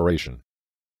expensive operation,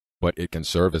 but it can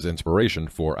serve as inspiration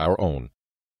for our own.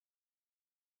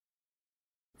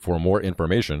 For more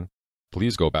information,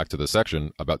 please go back to the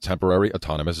section about temporary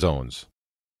autonomous zones.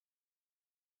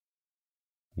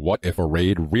 What if a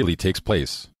raid really takes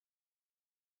place?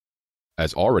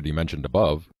 As already mentioned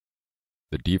above,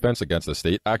 the defense against a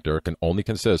state actor can only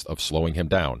consist of slowing him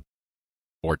down,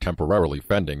 or temporarily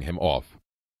fending him off.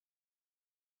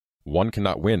 One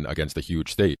cannot win against a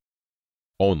huge state,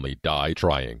 only die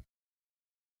trying.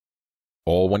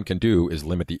 All one can do is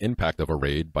limit the impact of a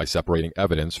raid by separating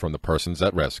evidence from the persons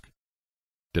at risk,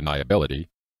 deniability,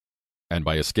 and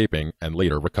by escaping and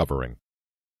later recovering.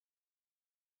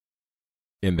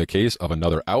 In the case of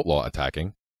another outlaw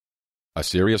attacking, a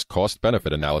serious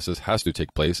cost-benefit analysis has to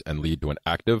take place and lead to an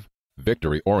active,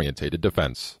 victory-orientated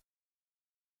defense.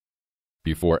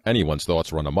 Before anyone's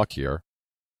thoughts run amok here,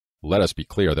 let us be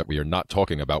clear that we are not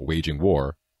talking about waging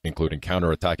war, including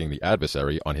counterattacking the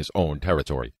adversary on his own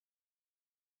territory.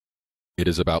 It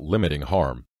is about limiting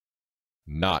harm,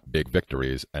 not big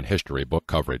victories and history book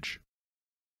coverage.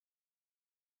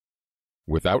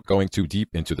 Without going too deep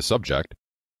into the subject,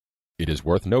 it is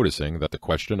worth noticing that the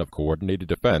question of coordinated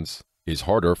defense is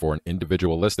harder for an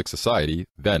individualistic society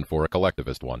than for a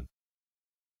collectivist one.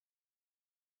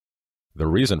 The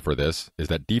reason for this is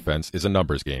that defense is a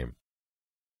numbers game.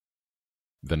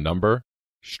 The number,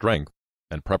 strength,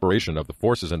 and preparation of the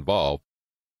forces involved,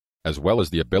 as well as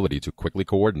the ability to quickly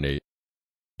coordinate,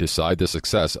 decide the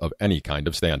success of any kind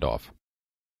of standoff.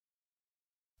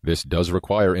 This does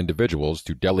require individuals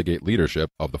to delegate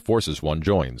leadership of the forces one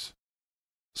joins,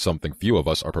 something few of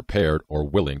us are prepared or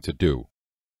willing to do.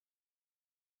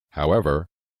 However,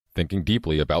 thinking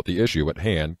deeply about the issue at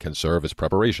hand can serve as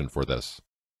preparation for this.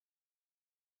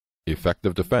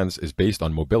 Effective defense is based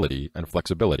on mobility and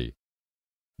flexibility,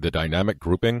 the dynamic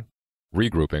grouping,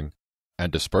 regrouping,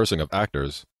 and dispersing of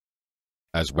actors,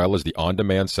 as well as the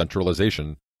on-demand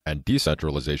centralization and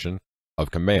decentralization of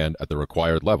command at the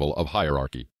required level of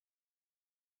hierarchy.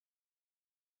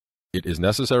 It is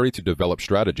necessary to develop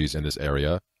strategies in this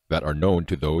area that are known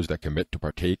to those that commit to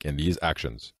partake in these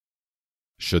actions,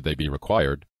 should they be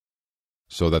required,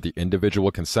 so that the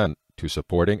individual consent to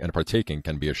supporting and partaking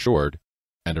can be assured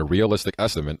and a realistic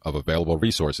estimate of available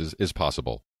resources is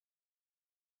possible.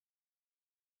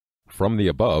 From the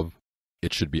above,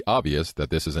 it should be obvious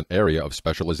that this is an area of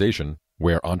specialization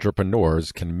where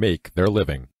entrepreneurs can make their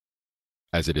living,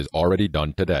 as it is already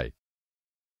done today.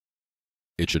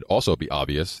 It should also be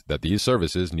obvious that these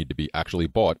services need to be actually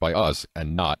bought by us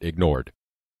and not ignored.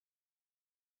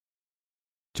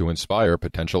 To inspire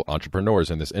potential entrepreneurs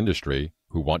in this industry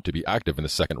who want to be active in the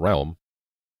second realm,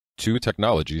 2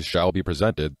 technologies shall be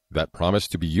presented that promise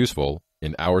to be useful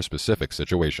in our specific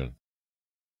situation.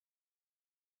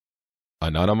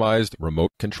 Anonymized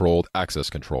remote-controlled access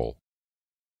control.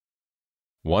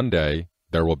 One day,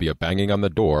 there will be a banging on the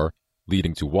door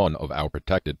leading to one of our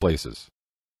protected places.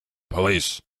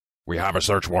 Police, we have a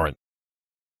search warrant.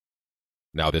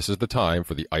 Now this is the time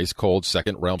for the ice-cold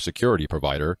second-realm security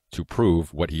provider to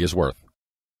prove what he is worth.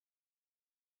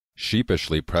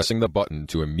 Sheepishly pressing the button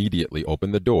to immediately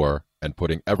open the door and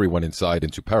putting everyone inside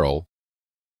into peril,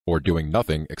 or doing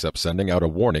nothing except sending out a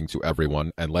warning to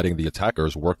everyone and letting the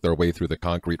attackers work their way through the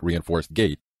concrete reinforced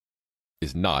gate,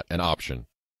 is not an option.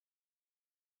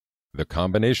 The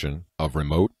combination of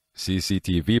remote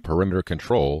CCTV perimeter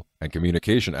control and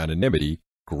communication anonymity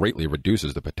greatly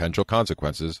reduces the potential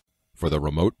consequences for the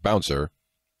remote bouncer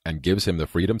and gives him the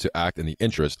freedom to act in the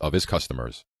interest of his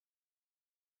customers.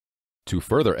 To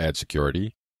further add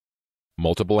security,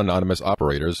 multiple anonymous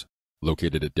operators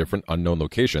located at different unknown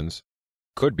locations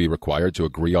could be required to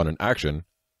agree on an action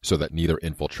so that neither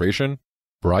infiltration,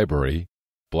 bribery,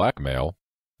 blackmail,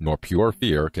 nor pure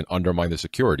fear can undermine the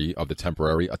security of the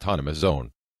temporary autonomous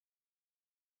zone.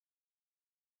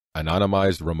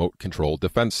 Anonymized remote-controlled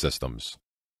defense systems.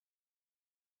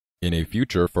 In a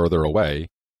future further away,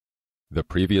 the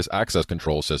previous access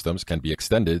control systems can be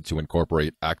extended to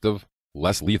incorporate active,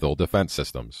 less lethal defense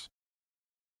systems.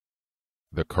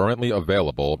 The currently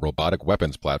available robotic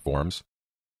weapons platforms,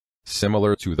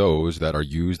 similar to those that are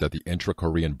used at the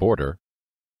intra-Korean border,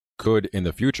 could in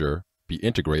the future be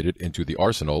integrated into the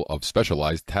arsenal of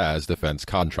specialized TAS defense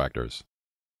contractors.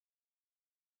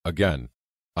 Again,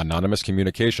 anonymous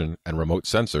communication and remote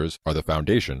sensors are the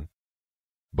foundation,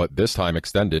 but this time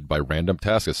extended by random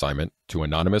task assignment to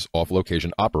anonymous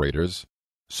off-location operators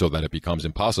so that it becomes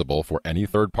impossible for any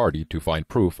third party to find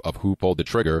proof of who pulled the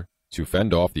trigger to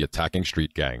fend off the attacking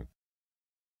street gang.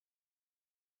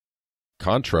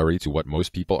 Contrary to what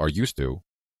most people are used to,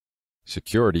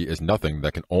 security is nothing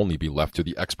that can only be left to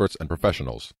the experts and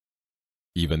professionals,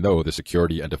 even though the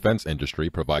security and defense industry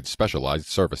provides specialized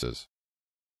services.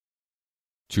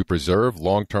 To preserve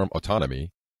long-term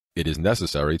autonomy, it is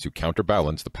necessary to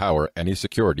counterbalance the power any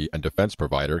security and defense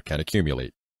provider can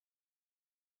accumulate.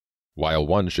 While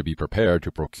one should be prepared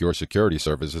to procure security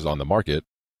services on the market,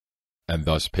 and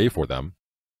thus pay for them,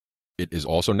 it is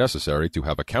also necessary to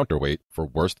have a counterweight for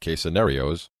worst-case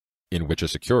scenarios in which a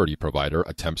security provider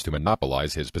attempts to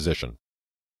monopolize his position.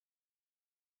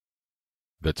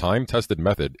 The time-tested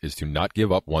method is to not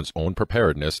give up one's own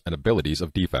preparedness and abilities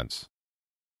of defense.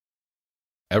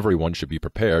 Everyone should be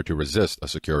prepared to resist a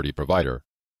security provider,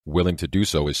 willing to do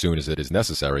so as soon as it is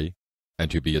necessary, and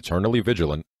to be eternally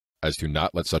vigilant as to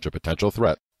not let such a potential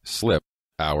threat slip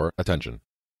our attention.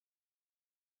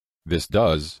 This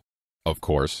does, of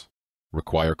course,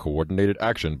 require coordinated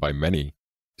action by many,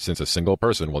 since a single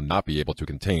person will not be able to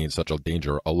contain such a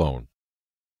danger alone.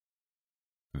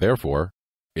 Therefore,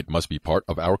 it must be part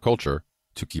of our culture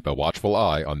to keep a watchful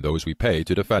eye on those we pay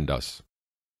to defend us.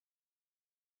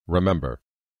 Remember,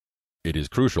 it is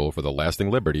crucial for the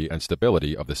lasting liberty and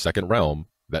stability of the second realm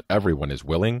that everyone is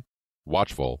willing,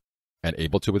 watchful, and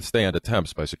able to withstand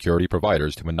attempts by security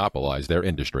providers to monopolize their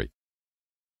industry.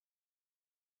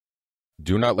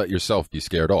 Do not let yourself be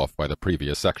scared off by the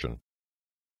previous section.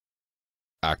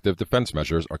 Active defense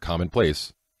measures are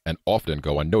commonplace and often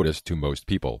go unnoticed to most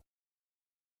people.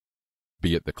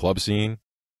 Be it the club scene,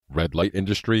 red light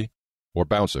industry, or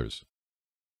bouncers.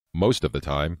 Most of the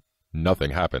time,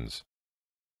 nothing happens,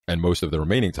 and most of the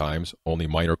remaining times only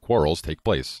minor quarrels take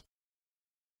place.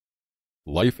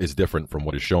 Life is different from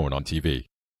what is shown on TV.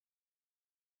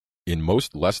 In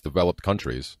most less developed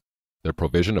countries, the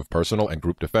provision of personal and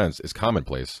group defense is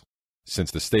commonplace,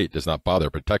 since the state does not bother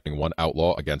protecting one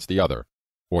outlaw against the other,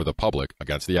 or the public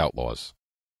against the outlaws.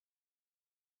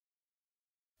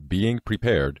 Being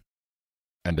prepared,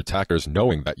 and attackers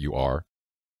knowing that you are,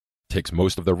 takes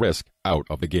most of the risk out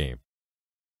of the game.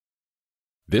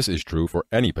 This is true for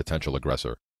any potential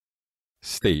aggressor,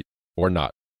 state or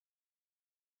not.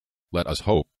 Let us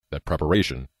hope that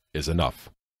preparation is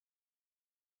enough.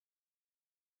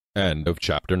 End of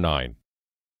Chapter 9.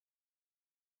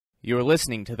 You are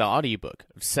listening to the audiobook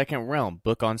of Second Realm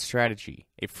Book on Strategy,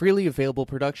 a freely available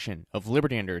production of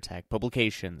Liberty Under Attack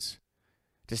Publications.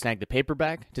 To snag the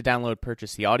paperback, to download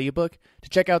purchase the audiobook, to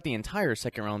check out the entire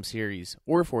Second Realm series,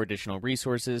 or for additional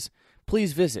resources,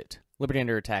 please visit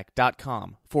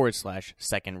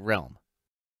libertyunderattack.com/Second Realm.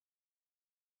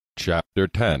 Chapter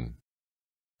 10.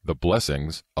 The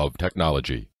Blessings of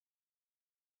Technology.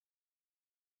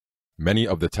 Many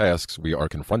of the tasks we are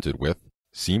confronted with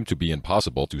seem to be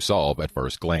impossible to solve at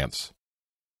first glance.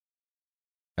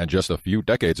 And just a few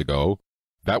decades ago,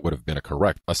 that would have been a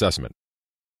correct assessment.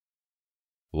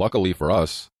 Luckily for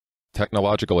us,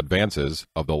 technological advances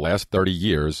of the last 30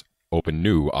 years open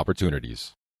new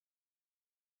opportunities.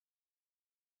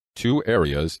 Two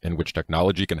areas in which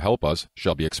technology can help us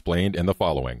shall be explained in the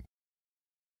following.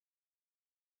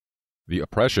 The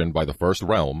oppression by the First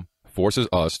Realm forces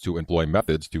us to employ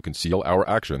methods to conceal our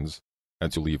actions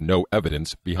and to leave no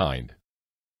evidence behind.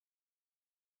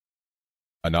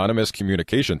 Anonymous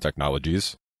communication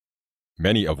technologies,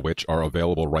 many of which are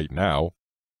available right now,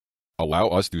 allow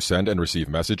us to send and receive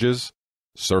messages,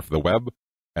 surf the web,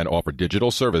 and offer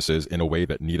digital services in a way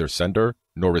that neither sender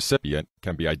nor recipient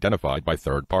can be identified by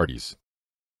third parties.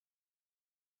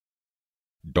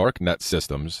 Darknet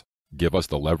systems give us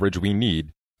the leverage we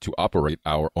need to operate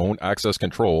our own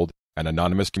access-controlled and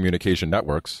anonymous communication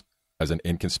networks as an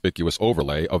inconspicuous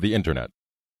overlay of the Internet.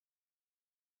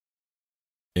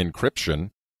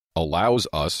 Encryption allows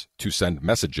us to send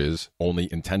messages only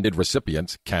intended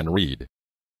recipients can read.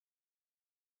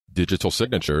 Digital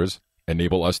signatures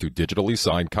enable us to digitally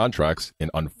sign contracts in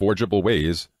unforgeable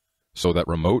ways so that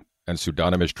remote and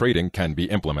pseudonymous trading can be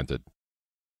implemented.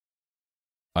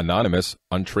 Anonymous,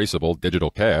 untraceable digital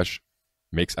cash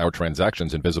makes our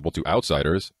transactions invisible to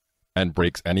outsiders and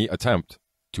breaks any attempt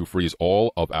to freeze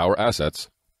all of our assets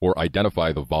or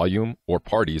identify the volume or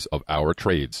parties of our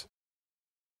trades.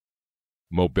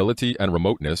 Mobility and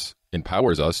remoteness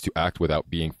empowers us to act without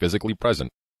being physically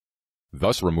present,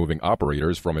 thus removing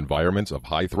operators from environments of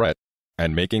high threat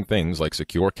and making things like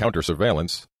secure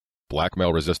counter-surveillance,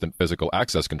 blackmail-resistant physical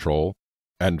access control,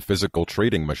 and physical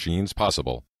trading machines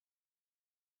possible.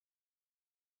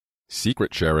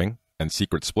 Secret sharing and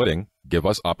secret splitting give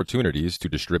us opportunities to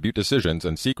distribute decisions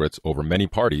and secrets over many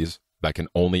parties that can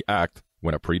only act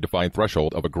when a predefined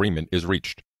threshold of agreement is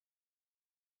reached.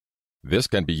 This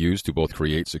can be used to both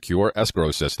create secure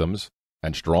escrow systems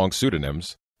and strong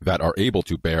pseudonyms that are able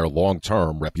to bear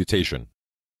long-term reputation.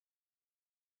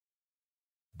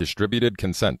 Distributed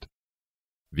consent,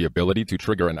 the ability to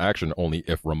trigger an action only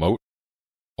if remote,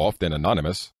 often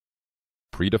anonymous,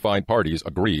 predefined parties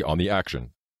agree on the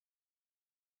action.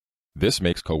 This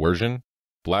makes coercion,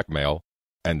 blackmail,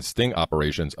 and sting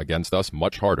operations against us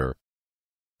much harder,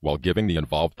 while giving the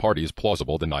involved parties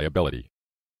plausible deniability.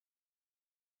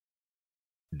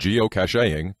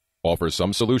 Geocaching offers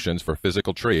some solutions for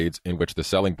physical trades in which the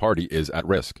selling party is at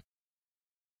risk.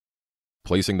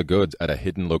 Placing the goods at a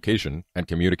hidden location and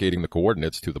communicating the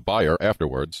coordinates to the buyer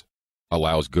afterwards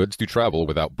allows goods to travel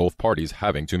without both parties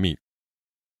having to meet.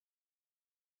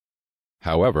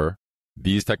 However,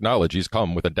 these technologies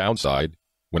come with a downside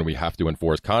when we have to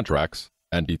enforce contracts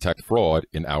and detect fraud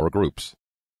in our groups.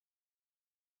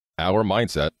 our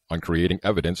mindset on creating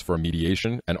evidence for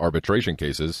mediation and arbitration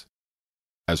cases,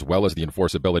 as well as the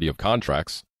enforceability of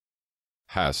contracts,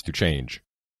 has to change.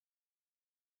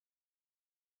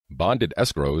 Bonded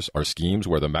escrows are schemes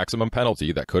where the maximum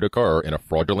penalty that could occur in a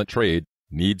fraudulent trade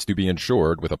needs to be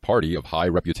insured with a party of high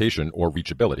reputation or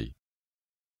reachability.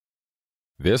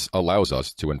 This allows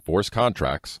us to enforce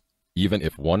contracts even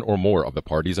if one or more of the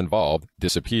parties involved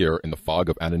disappear in the fog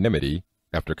of anonymity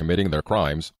after committing their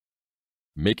crimes,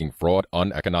 making fraud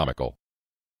uneconomical.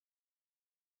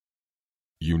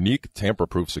 Unique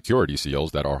tamper-proof security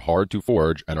seals that are hard to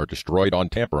forge and are destroyed on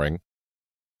tampering,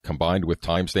 combined with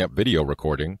timestamp video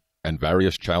recording and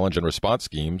various challenge and response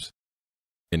schemes,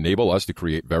 enable us to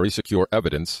create very secure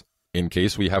evidence in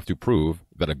case we have to prove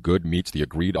that a good meets the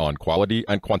agreed-on quality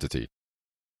and quantity.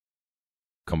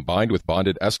 Combined with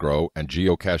bonded escrow and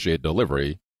geocached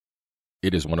delivery,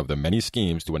 it is one of the many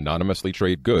schemes to anonymously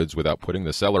trade goods without putting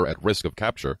the seller at risk of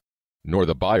capture, nor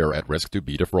the buyer at risk to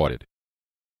be defrauded.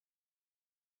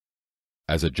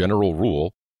 As a general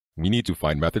rule, we need to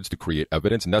find methods to create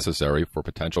evidence necessary for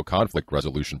potential conflict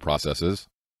resolution processes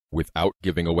without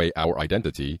giving away our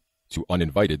identity to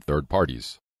uninvited third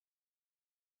parties.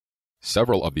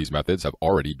 Several of these methods have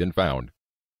already been found,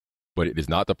 but it is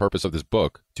not the purpose of this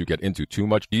book to get into too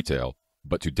much detail,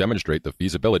 but to demonstrate the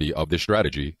feasibility of this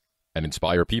strategy and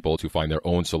inspire people to find their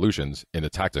own solutions in the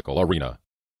tactical arena.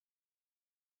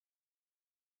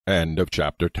 End of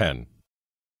Chapter 10.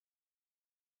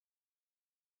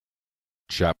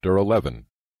 Chapter 11.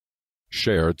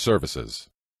 Shared Services.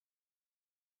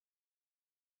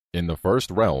 In the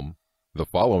first realm, the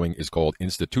following is called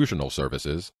institutional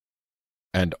services,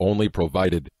 and only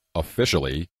provided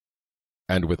officially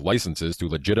and with licenses to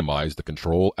legitimize the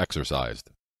control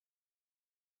exercised.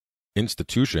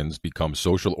 Institutions become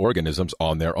social organisms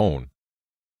on their own,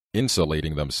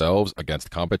 insulating themselves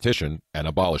against competition and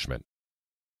abolishment.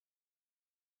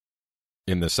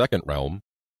 In the second realm,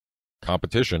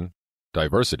 competition,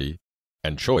 diversity,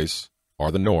 and choice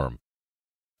are the norm,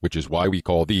 which is why we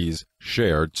call these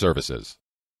shared services.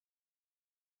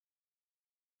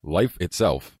 Life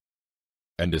itself,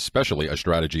 and especially a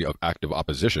strategy of active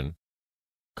opposition,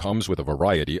 comes with a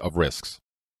variety of risks.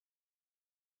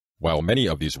 While many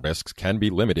of these risks can be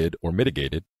limited or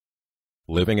mitigated,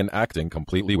 living and acting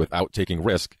completely without taking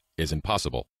risk is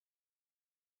impossible.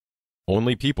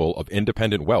 Only people of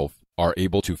independent wealth are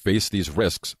able to face these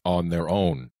risks on their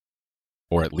own,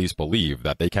 or at least believe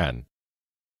that they can.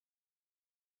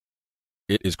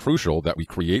 It is crucial that we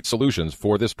create solutions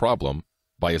for this problem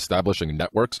by establishing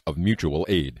networks of mutual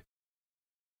aid.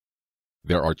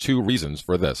 There are two reasons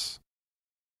for this.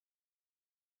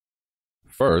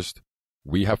 First,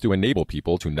 we have to enable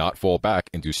people to not fall back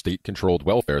into state-controlled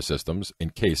welfare systems in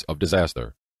case of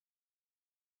disaster.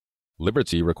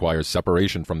 Liberty requires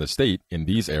separation from the state in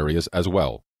these areas as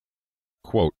well.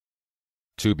 Quote,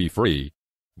 "To be free,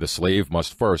 the slave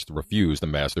must first refuse the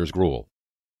master's gruel."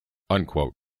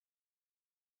 Unquote.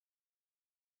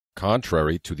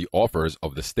 Contrary to the offers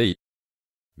of the state,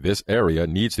 this area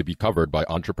needs to be covered by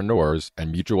entrepreneurs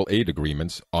and mutual aid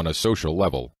agreements on a social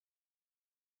level.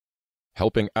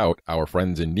 Helping out our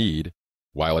friends in need,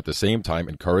 while at the same time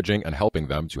encouraging and helping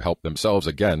them to help themselves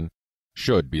again,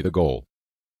 should be the goal.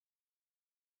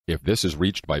 If this is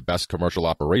reached by best commercial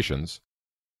operations,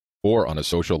 or on a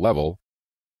social level,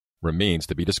 remains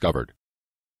to be discovered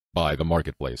by the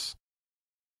marketplace.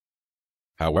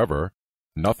 However,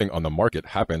 nothing on the market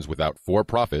happens without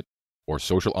for-profit or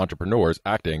social entrepreneurs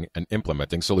acting and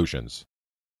implementing solutions.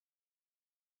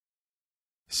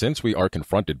 Since we are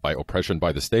confronted by oppression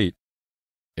by the state,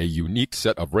 a unique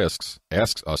set of risks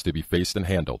asks us to be faced and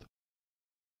handled.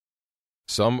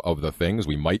 Some of the things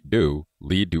we might do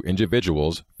lead to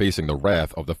individuals facing the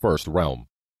wrath of the first realm,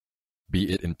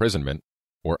 be it imprisonment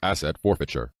or asset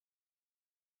forfeiture.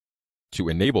 To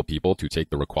enable people to take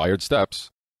the required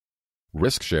steps,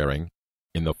 risk sharing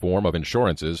in the form of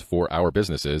insurances for our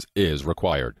businesses is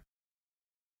required.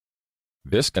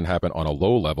 This can happen on a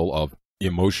low level of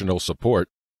emotional support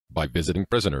by visiting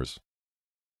prisoners,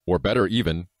 or better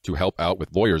even, to help out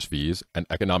with lawyers' fees and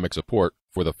economic support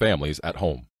for the families at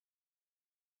home.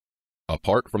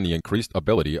 Apart from the increased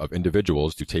ability of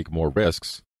individuals to take more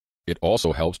risks, it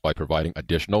also helps by providing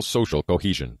additional social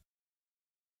cohesion.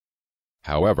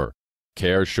 However,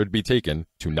 care should be taken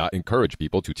to not encourage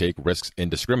people to take risks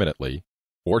indiscriminately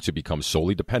or to become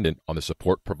solely dependent on the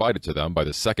support provided to them by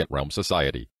the second realm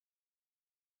society.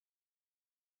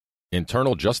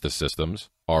 Internal justice systems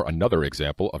are another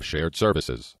example of shared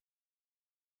services.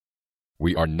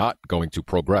 We are not going to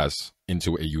progress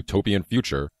into a utopian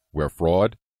future where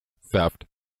fraud, theft,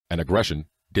 and aggression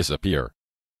disappear.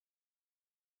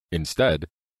 Instead,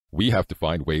 we have to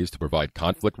find ways to provide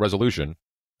conflict resolution,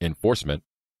 enforcement,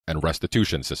 and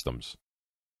restitution systems.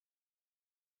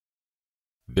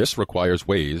 This requires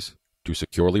ways to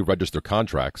securely register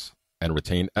contracts and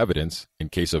retain evidence in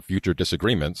case of future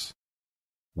disagreements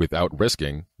without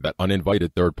risking that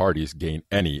uninvited third parties gain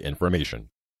any information.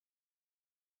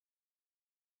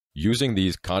 Using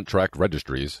these contract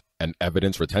registries and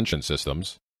evidence retention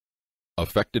systems,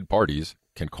 affected parties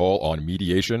can call on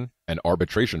mediation and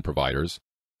arbitration providers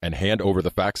and hand over the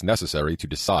facts necessary to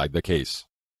decide the case.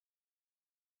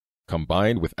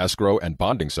 Combined with escrow and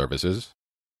bonding services,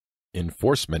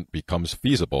 enforcement becomes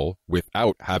feasible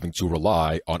without having to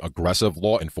rely on aggressive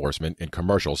law enforcement in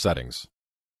commercial settings.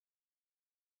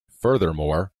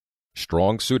 Furthermore,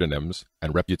 strong pseudonyms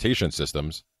and reputation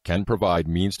systems can provide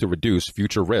means to reduce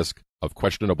future risk of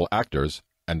questionable actors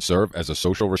and serve as a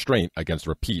social restraint against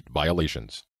repeat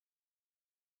violations.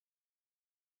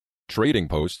 Trading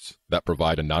posts that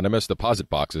provide anonymous deposit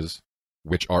boxes,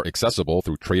 which are accessible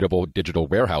through tradable digital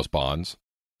warehouse bonds,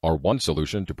 are one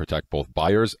solution to protect both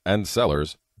buyers and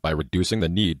sellers by reducing the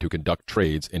need to conduct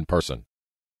trades in person.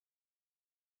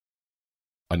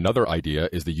 Another idea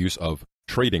is the use of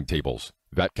trading tables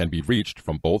that can be reached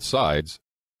from both sides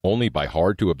only by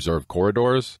hard-to-observe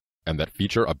corridors and that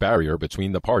feature a barrier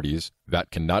between the parties that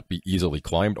cannot be easily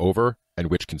climbed over and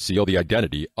which conceal the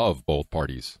identity of both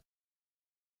parties.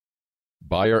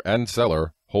 Buyer and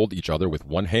seller hold each other with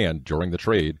one hand during the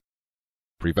trade,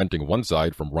 preventing one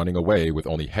side from running away with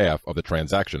only half of the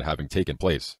transaction having taken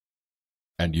place,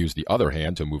 and use the other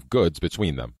hand to move goods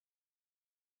between them.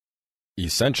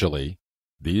 Essentially,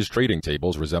 these trading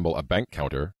tables resemble a bank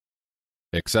counter,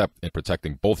 except in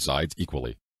protecting both sides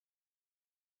equally.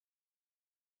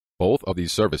 Both of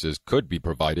these services could be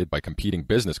provided by competing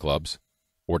business clubs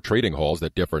or trading halls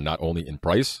that differ not only in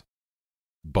price,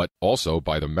 but also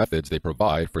by the methods they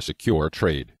provide for secure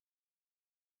trade.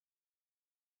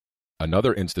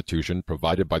 Another institution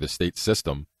provided by the state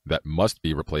system that must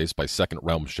be replaced by second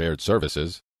realm shared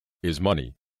services is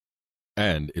money,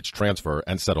 and its transfer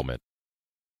and settlement.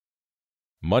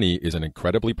 Money is an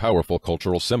incredibly powerful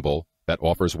cultural symbol that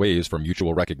offers ways for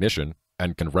mutual recognition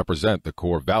and can represent the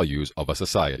core values of a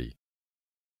society.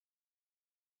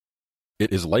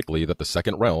 It is likely that the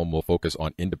second realm will focus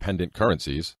on independent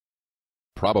currencies,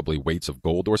 probably weights of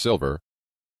gold or silver,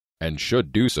 and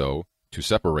should do so to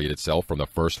separate itself from the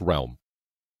first realm.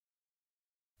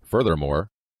 Furthermore,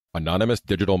 anonymous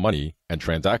digital money and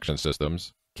transaction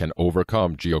systems can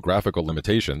overcome geographical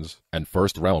limitations and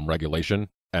first realm regulation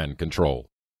and control.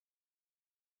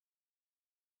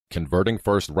 Converting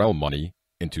first realm money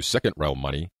into second realm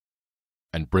money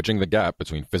and bridging the gap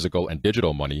between physical and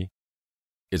digital money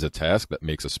is a task that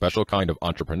makes a special kind of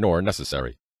entrepreneur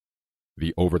necessary: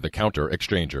 the over-the-counter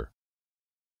exchanger.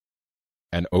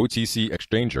 An OTC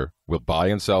exchanger will buy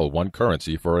and sell one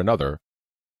currency for another,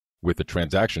 with the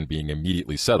transaction being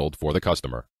immediately settled for the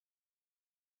customer.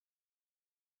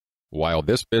 While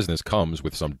this business comes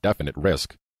with some definite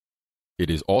risk, it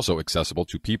is also accessible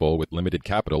to people with limited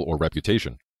capital or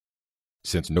reputation,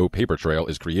 since no paper trail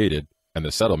is created and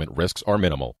the settlement risks are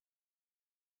minimal.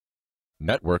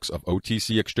 Networks of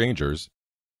OTC exchangers,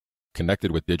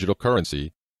 connected with digital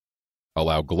currency,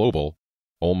 allow global,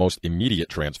 almost immediate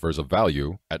transfers of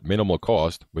value at minimal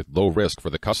cost with low risk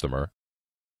for the customer,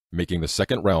 making the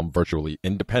second realm virtually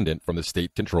independent from the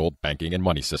state-controlled banking and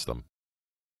money system.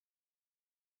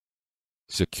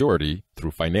 Security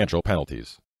through financial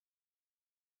penalties.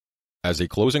 As a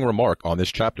closing remark on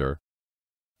this chapter,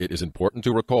 it is important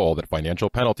to recall that financial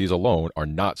penalties alone are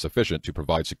not sufficient to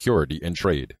provide security in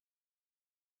trade.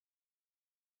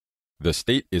 The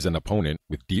state is an opponent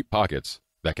with deep pockets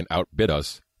that can outbid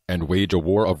us and wage a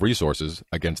war of resources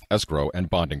against escrow and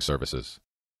bonding services.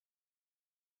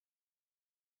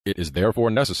 It is therefore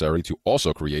necessary to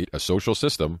also create a social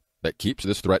system that keeps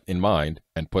this threat in mind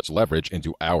and puts leverage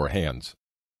into our hands,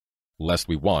 lest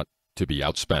we want to be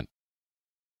outspent.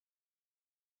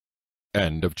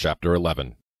 End of Chapter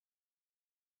 11.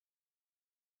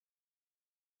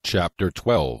 Chapter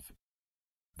 12.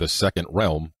 The Second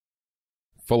Realm.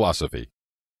 Philosophy.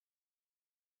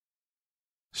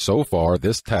 So far,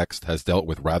 this text has dealt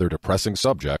with rather depressing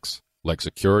subjects like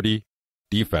security,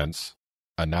 defense,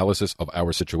 analysis of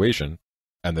our situation,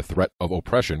 and the threat of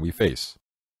oppression we face.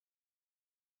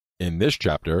 In this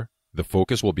chapter, the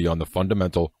focus will be on the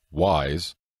fundamental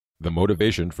whys, the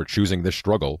motivation for choosing this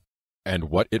struggle, and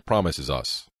what it promises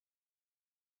us.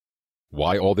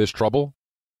 Why all this trouble?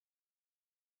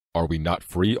 Are we not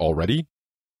free already?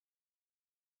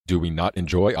 Do we not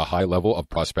enjoy a high level of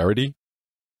prosperity?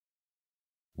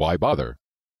 Why bother?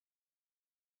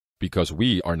 because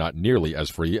we are not nearly as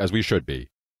free as we should be,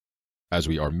 as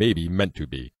we are maybe meant to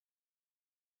be.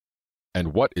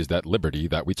 And what is that liberty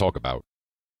that we talk about?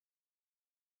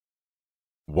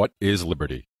 What is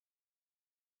liberty?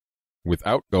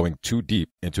 Without going too deep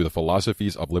into the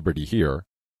philosophies of liberty here,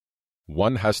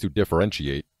 one has to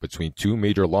differentiate between two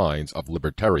major lines of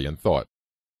libertarian thought.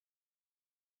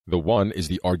 The one is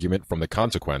the argument from the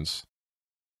consequence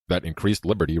that increased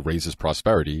liberty raises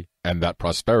prosperity, and that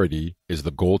prosperity is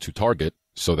the goal to target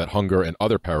so that hunger and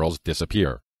other perils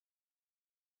disappear.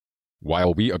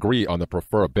 While we agree on the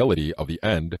preferability of the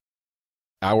end,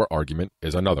 our argument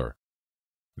is another,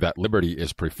 that liberty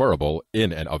is preferable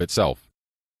in and of itself,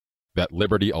 that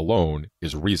liberty alone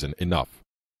is reason enough.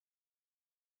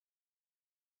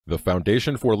 The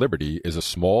foundation for liberty is a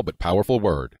small but powerful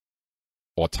word,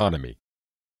 autonomy.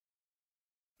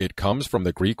 It comes from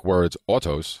the Greek words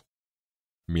autos,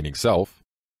 meaning self,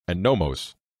 and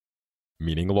nomos,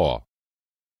 meaning law.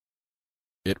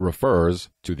 It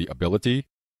refers to the ability,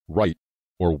 right,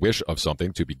 or wish of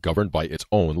something to be governed by its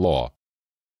own law.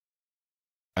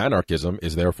 Anarchism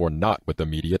is therefore not what the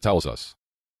media tells us,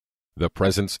 the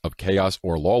presence of chaos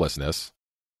or lawlessness,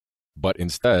 but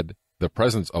instead the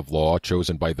presence of law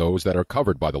chosen by those that are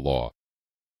covered by the law,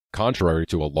 contrary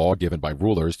to a law given by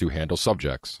rulers to handle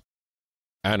subjects.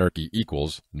 Anarchy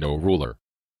equals no ruler.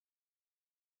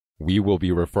 We will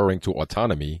be referring to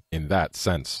autonomy in that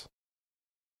sense.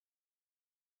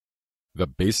 The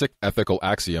basic ethical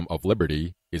axiom of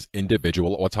liberty is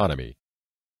individual autonomy,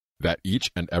 that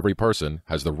each and every person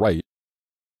has the right,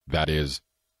 that is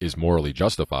morally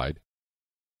justified,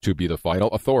 to be the final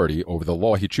authority over the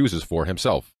law he chooses for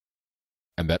himself,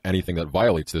 and that anything that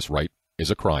violates this right is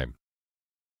a crime.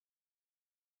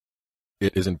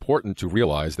 It is important to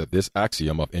realize that this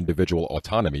axiom of individual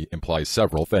autonomy implies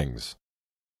several things.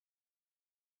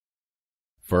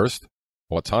 First,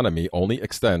 autonomy only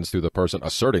extends to the person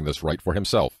asserting this right for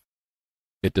himself.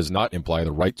 It does not imply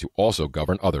the right to also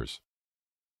govern others.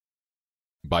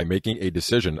 By making a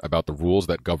decision about the rules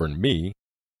that govern me,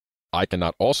 I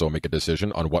cannot also make a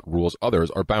decision on what rules others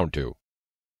are bound to.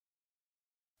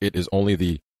 It is only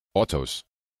the autos,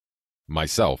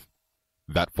 myself,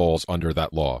 that falls under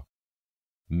that law.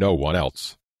 No one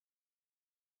else.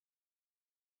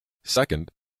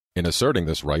 Second, in asserting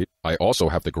this right, I also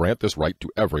have to grant this right to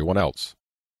everyone else.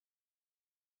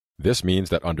 This means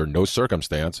that under no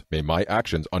circumstance may my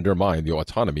actions undermine the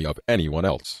autonomy of anyone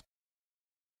else.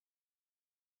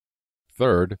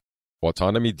 Third,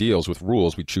 autonomy deals with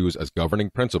rules we choose as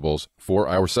governing principles for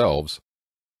ourselves,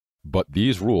 but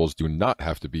these rules do not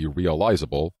have to be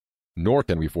realizable, nor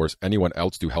can we force anyone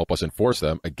else to help us enforce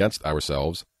them against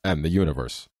ourselves and the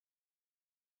universe.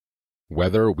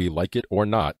 Whether we like it or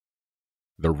not,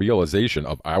 the realization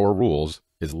of our rules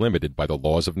is limited by the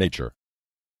laws of nature.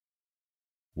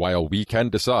 While we can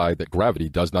decide that gravity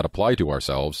does not apply to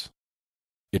ourselves,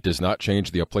 it does not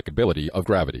change the applicability of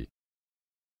gravity.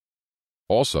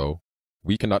 Also,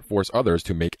 we cannot force others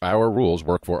to make our rules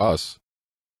work for us,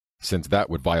 since that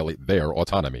would violate their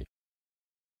autonomy.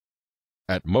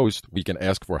 At most, we can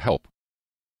ask for help,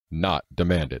 not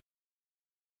demand it.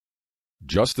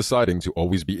 Just deciding to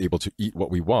always be able to eat what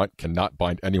we want cannot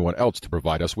bind anyone else to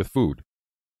provide us with food,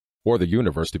 or the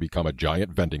universe to become a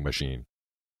giant vending machine.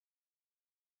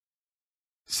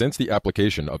 Since the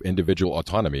application of individual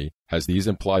autonomy has these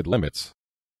implied limits,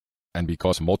 and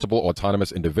because multiple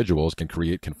autonomous individuals can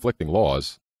create conflicting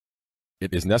laws,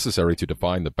 it is necessary to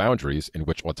define the boundaries in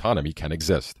which autonomy can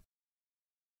exist.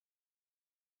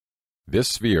 This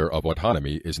sphere of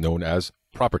autonomy is known as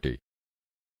property.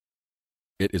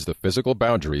 It is the physical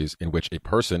boundaries in which a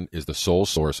person is the sole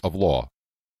source of law.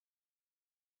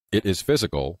 It is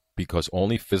physical because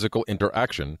only physical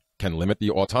interaction can limit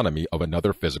the autonomy of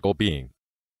another physical being.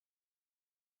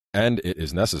 And it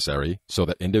is necessary so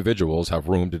that individuals have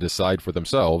room to decide for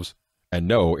themselves and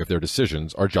know if their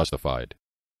decisions are justified.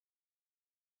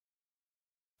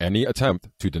 Any attempt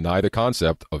to deny the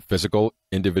concept of physical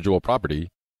individual property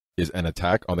is an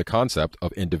attack on the concept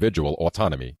of individual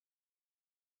autonomy.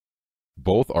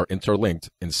 Both are interlinked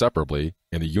inseparably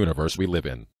in the universe we live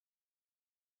in.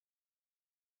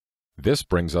 This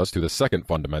brings us to the second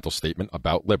fundamental statement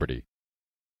about liberty.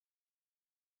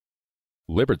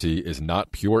 Liberty is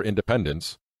not pure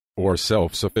independence or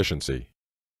self-sufficiency.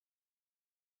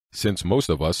 Since most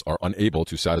of us are unable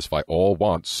to satisfy all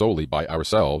wants solely by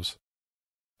ourselves,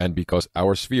 and because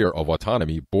our sphere of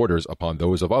autonomy borders upon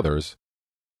those of others,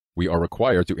 we are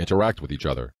required to interact with each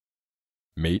other,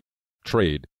 mate,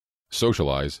 trade,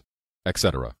 socialize,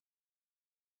 etc.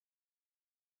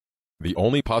 The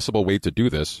only possible way to do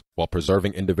this while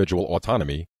preserving individual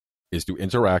autonomy is to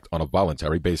interact on a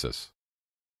voluntary basis,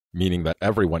 meaning that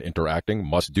everyone interacting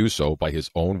must do so by his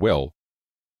own will,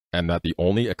 and that the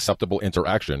only acceptable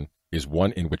interaction is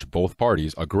one in which both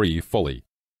parties agree fully.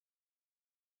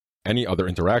 Any other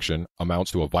interaction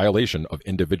amounts to a violation of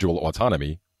individual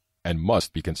autonomy and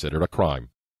must be considered a crime.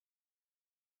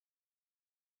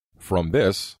 From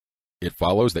this, it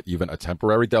follows that even a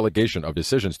temporary delegation of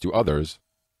decisions to others,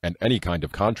 and any kind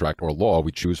of contract or law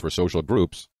we choose for social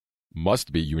groups,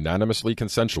 must be unanimously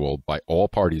consensual by all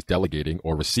parties delegating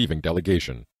or receiving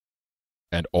delegation,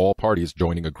 and all parties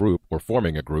joining a group or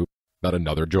forming a group that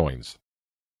another joins.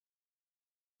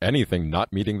 Anything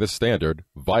not meeting this standard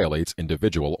violates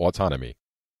individual autonomy.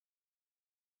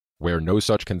 Where no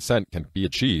such consent can be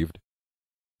achieved,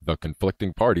 the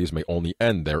conflicting parties may only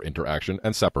end their interaction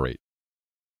and separate.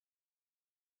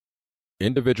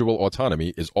 Individual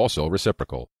autonomy is also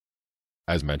reciprocal,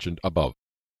 as mentioned above.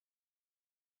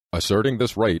 Asserting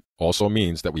this right also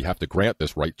means that we have to grant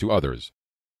this right to others.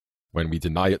 When we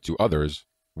deny it to others,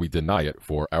 we deny it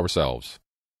for ourselves.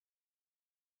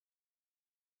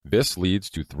 This leads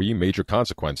to three major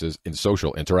consequences in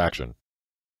social interaction.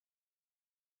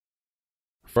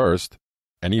 First,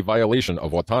 any violation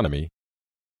of autonomy,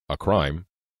 a crime,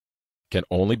 can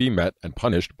only be met and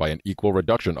punished by an equal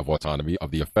reduction of autonomy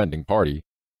of the offending party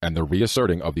and the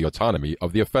reasserting of the autonomy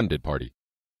of the offended party.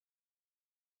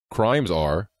 Crimes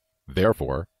are,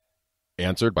 therefore,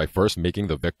 answered by first making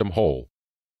the victim whole,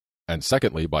 and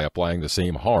secondly by applying the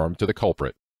same harm to the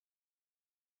culprit.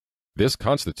 This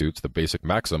constitutes the basic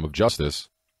maxim of justice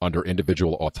under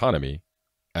individual autonomy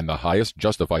and the highest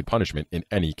justified punishment in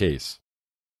any case.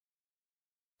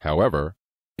 However,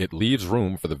 it leaves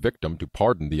room for the victim to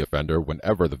pardon the offender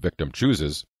whenever the victim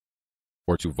chooses,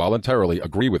 or to voluntarily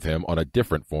agree with him on a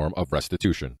different form of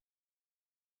restitution.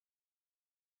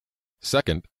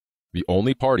 Second, the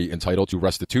only party entitled to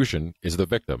restitution is the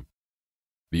victim.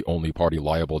 The only party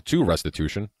liable to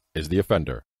restitution is the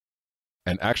offender.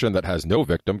 An action that has no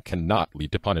victim cannot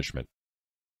lead to punishment.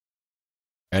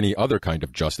 Any other kind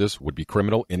of justice would be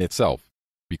criminal in itself,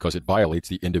 because it violates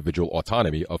the individual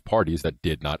autonomy of parties that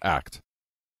did not act.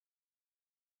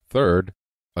 Third,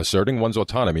 asserting one's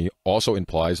autonomy also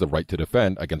implies the right to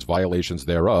defend against violations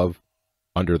thereof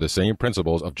under the same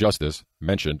principles of justice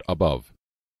mentioned above.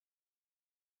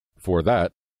 For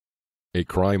that, a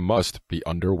crime must be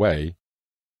underway,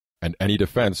 and any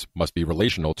defense must be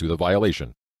relational to the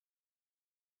violation.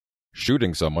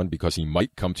 Shooting someone because he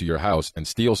might come to your house and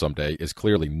steal someday is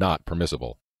clearly not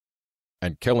permissible,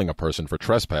 and killing a person for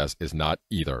trespass is not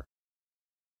either.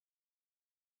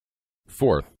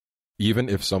 Fourth, even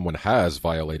if someone has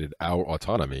violated our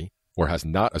autonomy or has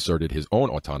not asserted his own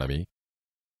autonomy,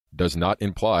 does not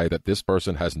imply that this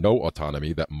person has no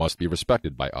autonomy that must be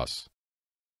respected by us.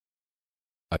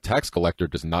 A tax collector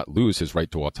does not lose his right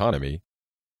to autonomy,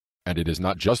 and it is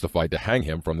not justified to hang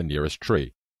him from the nearest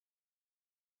tree.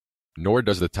 Nor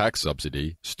does the tax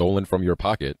subsidy stolen from your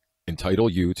pocket entitle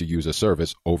you to use a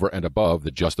service over and above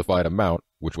the justified amount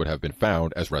which would have been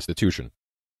found as restitution.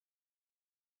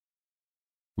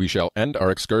 We shall end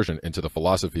our excursion into the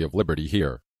philosophy of liberty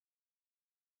here.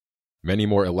 Many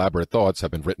more elaborate thoughts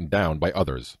have been written down by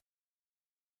others.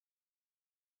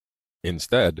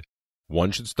 Instead,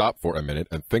 one should stop for a minute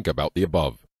and think about the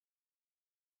above.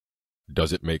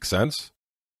 Does it make sense?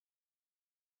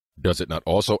 Does it not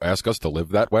also ask us to live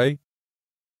that way?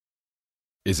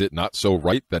 Is it not so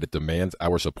right that it demands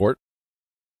our support?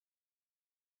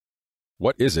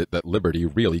 What is it that liberty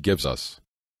really gives us?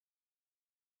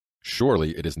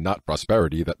 Surely it is not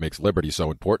prosperity that makes liberty so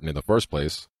important in the first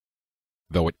place,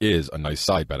 though it is a nice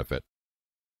side benefit.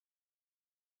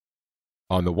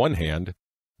 On the one hand,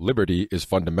 liberty is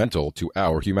fundamental to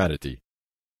our humanity.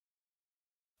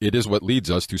 It is what leads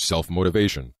us to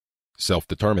self-motivation,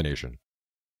 self-determination,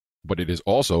 but it is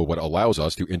also what allows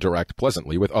us to interact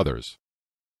pleasantly with others.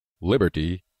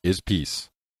 Liberty is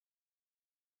peace.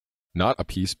 Not a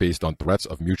peace based on threats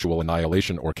of mutual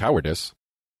annihilation or cowardice,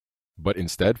 but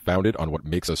instead founded on what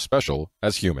makes us special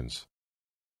as humans.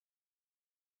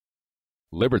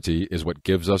 Liberty is what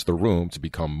gives us the room to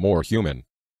become more human,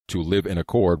 to live in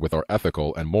accord with our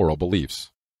ethical and moral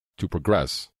beliefs, to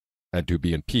progress, and to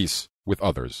be in peace with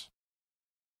others.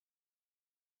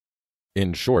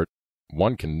 In short,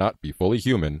 one cannot be fully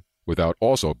human without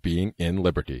also being in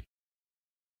liberty.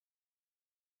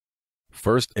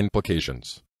 First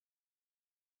implications.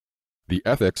 The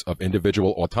ethics of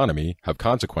individual autonomy have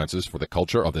consequences for the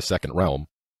culture of the second realm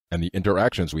and the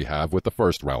interactions we have with the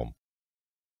first realm.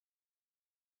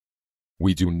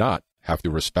 We do not have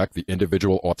to respect the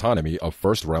individual autonomy of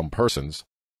first realm persons,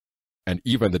 and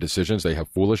even the decisions they have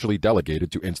foolishly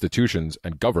delegated to institutions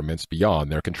and governments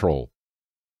beyond their control.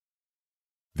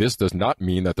 This does not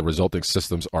mean that the resulting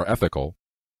systems are ethical,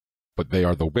 but they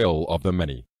are the will of the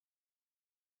many.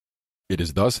 It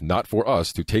is thus not for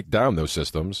us to take down those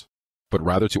systems, but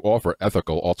rather to offer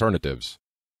ethical alternatives,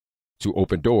 to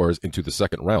open doors into the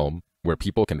second realm where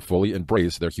people can fully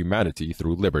embrace their humanity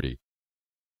through liberty.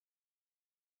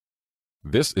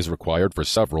 This is required for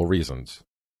several reasons.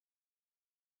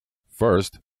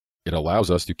 First, it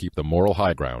allows us to keep the moral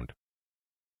high ground.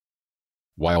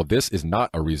 While this is not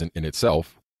a reason in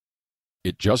itself,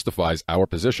 it justifies our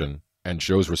position and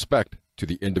shows respect to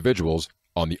the individuals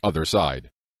on the other side,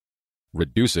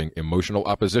 reducing emotional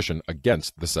opposition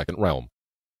against the second realm.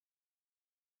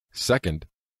 Second,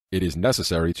 it is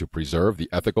necessary to preserve the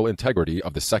ethical integrity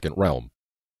of the second realm.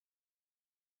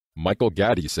 Michael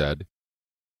Gaddy said,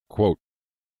 quote,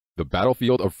 "The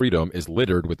battlefield of freedom is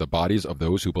littered with the bodies of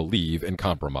those who believe in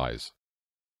compromise."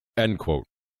 End quote.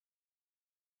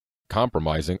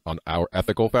 Compromising on our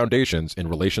ethical foundations in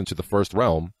relation to the first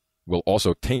realm will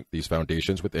also taint these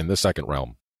foundations within the second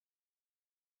realm.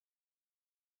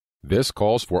 This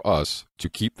calls for us to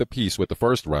keep the peace with the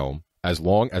first realm as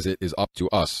long as it is up to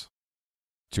us,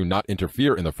 to not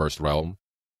interfere in the first realm,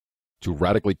 to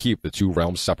radically keep the two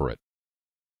realms separate.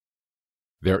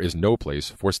 There is no place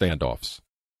for standoffs.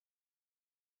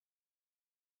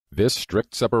 This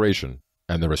strict separation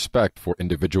and the respect for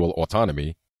individual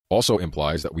autonomy also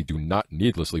implies that we do not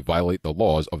needlessly violate the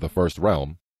laws of the first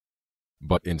realm,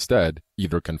 but instead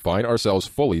either confine ourselves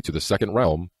fully to the second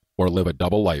realm or live a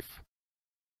double life,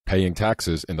 paying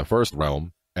taxes in the first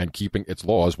realm and keeping its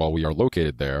laws while we are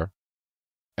located there,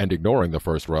 and ignoring the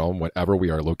first realm whenever we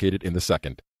are located in the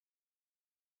second.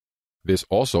 This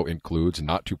also includes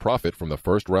not to profit from the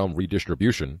first realm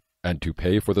redistribution and to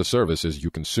pay for the services you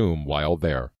consume while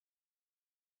there.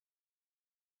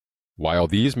 While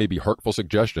these may be hurtful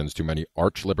suggestions to many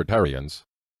arch-libertarians,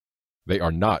 they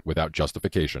are not without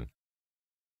justification.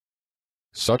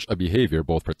 Such a behavior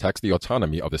both protects the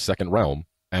autonomy of the second realm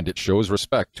and it shows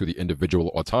respect to the individual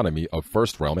autonomy of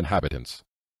first realm inhabitants,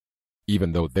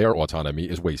 even though their autonomy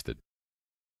is wasted.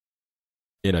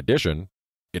 In addition,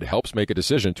 it helps make a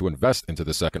decision to invest into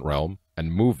the second realm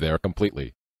and move there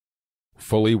completely,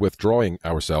 fully withdrawing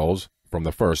ourselves from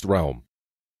the first realm.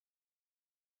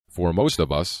 For most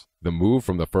of us, the move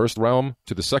from the first realm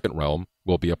to the second realm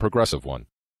will be a progressive one,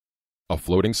 a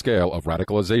floating scale of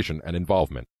radicalization and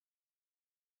involvement.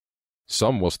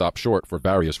 Some will stop short for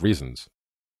various reasons,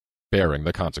 bearing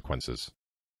the consequences.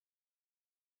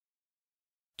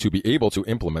 To be able to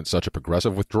implement such a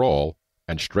progressive withdrawal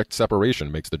and strict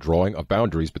separation makes the drawing of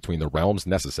boundaries between the realms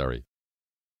necessary.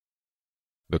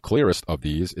 The clearest of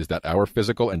these is that our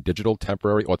physical and digital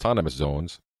temporary autonomous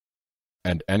zones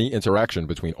and any interaction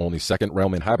between only second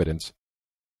realm inhabitants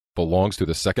belongs to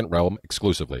the second realm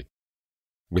exclusively,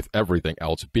 with everything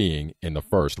else being in the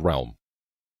first realm.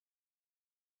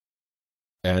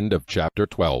 End of Chapter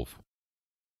 12.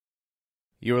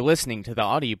 You are listening to the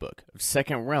audiobook of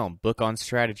Second Realm Book on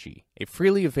Strategy, a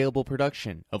freely available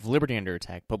production of Liberty Under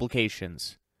Attack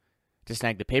Publications. To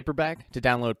snag the paperback, to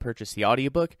download purchase the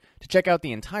audiobook, to check out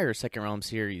the entire Second Realm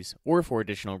series, or for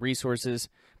additional resources,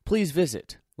 please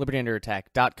visit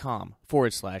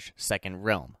libertyunderattack.com/Second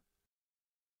Realm.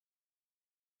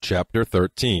 Chapter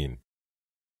 13.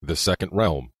 The Second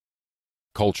Realm.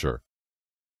 Culture.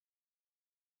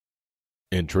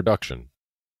 Introduction.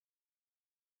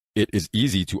 It is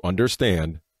easy to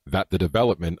understand that the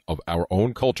development of our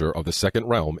own culture of the second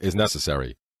realm is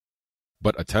necessary,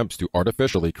 but attempts to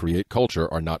artificially create culture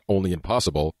are not only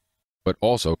impossible, but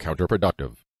also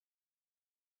counterproductive.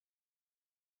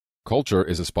 Culture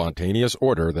is a spontaneous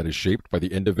order that is shaped by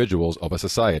the individuals of a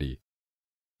society,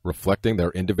 reflecting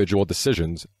their individual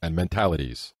decisions and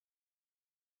mentalities.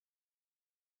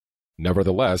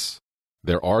 Nevertheless,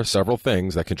 there are several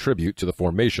things that contribute to the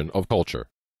formation of culture.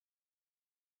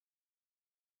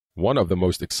 One of the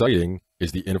most exciting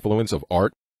is the influence of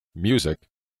art, music,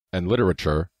 and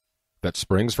literature that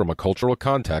springs from a cultural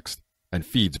context and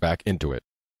feeds back into it.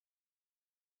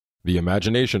 The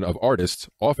imagination of artists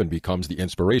often becomes the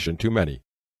inspiration to many.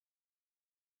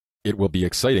 It will be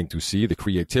exciting to see the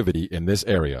creativity in this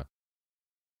area.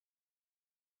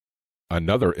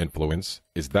 Another influence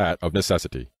is that of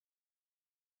necessity.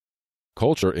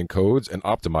 Culture encodes and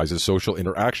optimizes social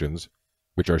interactions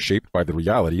which are shaped by the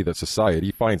reality that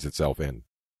society finds itself in.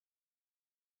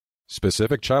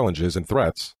 Specific challenges and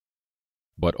threats,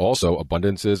 but also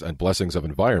abundances and blessings of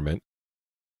environment,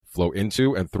 flow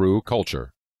into and through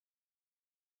culture.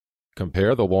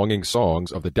 Compare the longing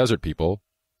songs of the desert people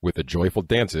with the joyful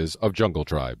dances of jungle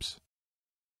tribes.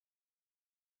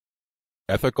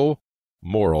 Ethical,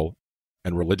 moral,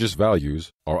 and religious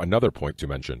values are another point to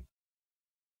mention.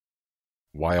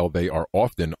 While they are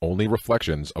often only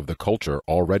reflections of the culture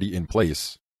already in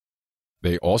place,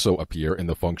 they also appear in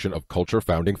the function of culture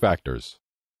founding factors.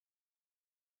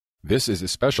 This is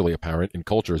especially apparent in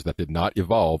cultures that did not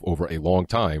evolve over a long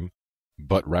time,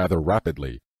 but rather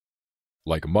rapidly,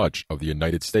 like much of the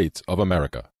United States of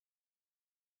America.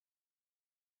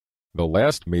 The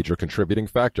last major contributing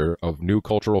factor of new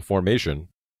cultural formation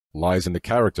lies in the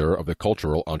character of the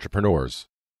cultural entrepreneurs.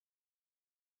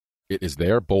 It is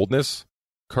their boldness,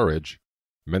 courage,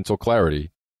 mental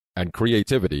clarity, and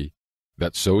creativity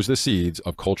that sows the seeds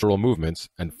of cultural movements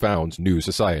and founds new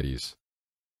societies.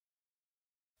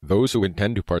 Those who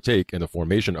intend to partake in the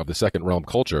formation of the second realm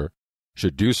culture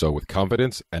should do so with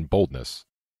confidence and boldness,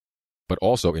 but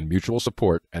also in mutual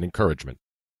support and encouragement.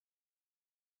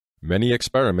 Many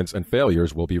experiments and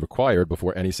failures will be required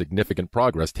before any significant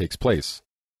progress takes place,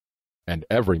 and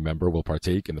every member will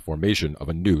partake in the formation of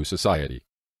a new society.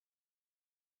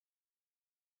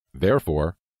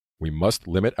 Therefore, we must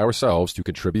limit ourselves to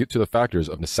contribute to the factors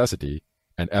of necessity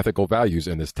and ethical values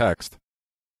in this text,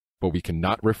 but we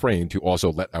cannot refrain to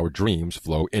also let our dreams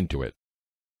flow into it.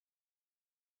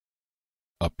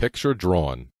 A picture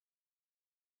drawn.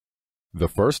 The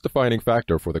first defining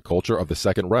factor for the culture of the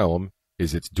second realm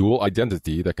is its dual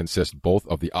identity that consists both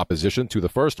of the opposition to the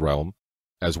first realm,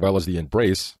 as well as the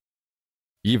embrace,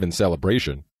 even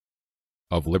celebration,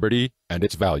 of liberty and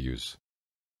its values.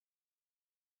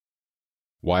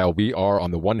 While we are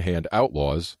on the one hand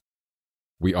outlaws,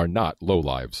 we are not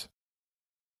lowlives.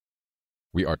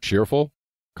 We are cheerful,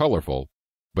 colorful,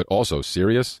 but also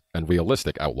serious and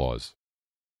realistic outlaws.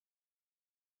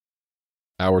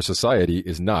 Our society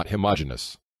is not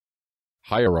homogeneous.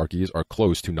 Hierarchies are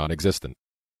close to non-existent.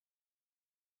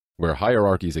 Where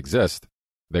hierarchies exist,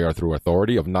 they are through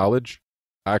authority of knowledge,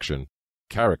 action,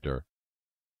 character,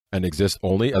 and exist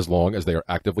only as long as they are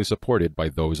actively supported by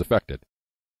those affected,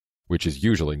 which is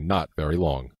usually not very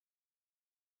long.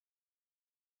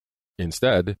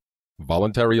 Instead,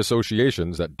 voluntary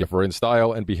associations that differ in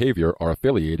style and behavior are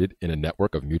affiliated in a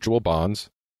network of mutual bonds,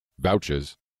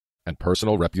 vouches, and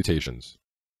personal reputations.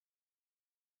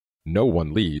 No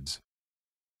one leads,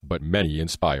 but many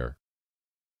inspire.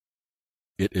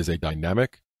 It is a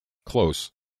dynamic,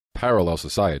 close, parallel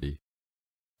society,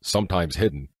 sometimes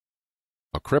hidden,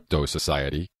 a crypto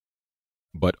society,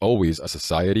 but always a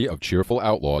society of cheerful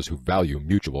outlaws who value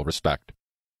mutual respect.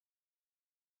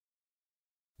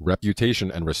 Reputation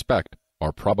and respect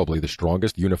are probably the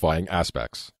strongest unifying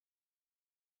aspects.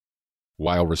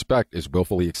 While respect is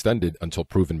willfully extended until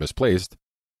proven misplaced,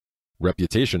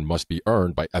 reputation must be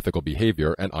earned by ethical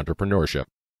behavior and entrepreneurship.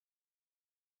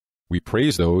 We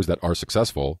praise those that are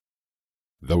successful,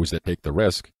 those that take the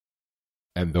risk,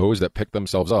 and those that pick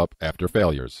themselves up after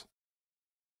failures.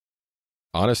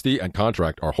 Honesty and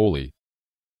contract are holy,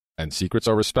 and secrets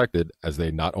are respected as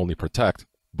they not only protect,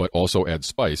 but also add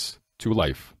spice to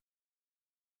life.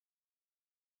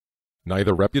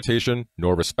 Neither reputation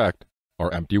nor respect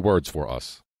are empty words for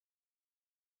us.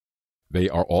 They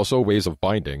are also ways of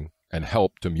binding and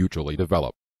help to mutually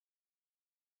develop.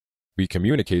 We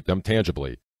communicate them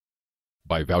tangibly,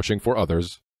 by vouching for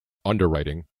others,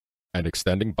 underwriting, and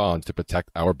extending bonds to protect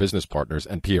our business partners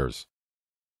and peers.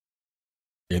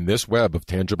 In this web of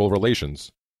tangible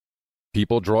relations,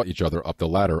 people draw each other up the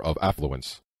ladder of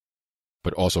affluence,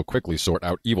 but also quickly sort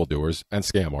out evildoers and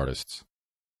scam artists.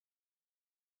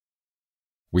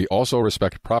 We also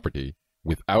respect property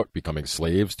without becoming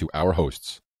slaves to our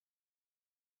hosts.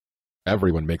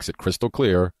 Everyone makes it crystal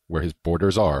clear where his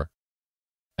borders are,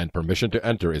 and permission to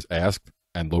enter is asked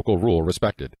and local rule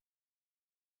respected.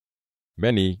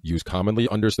 Many use commonly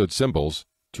understood symbols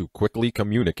to quickly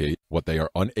communicate what they are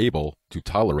unable to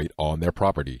tolerate on their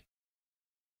property.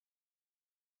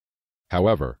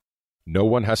 However, no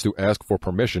one has to ask for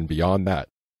permission beyond that,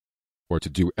 or to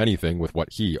do anything with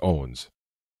what he owns.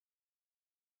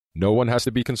 No one has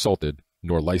to be consulted,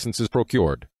 nor licenses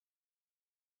procured.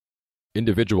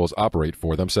 Individuals operate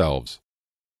for themselves,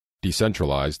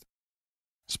 decentralized,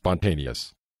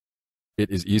 spontaneous. It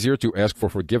is easier to ask for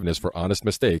forgiveness for honest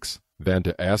mistakes than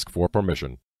to ask for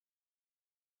permission.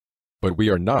 But we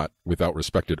are not without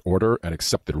respected order and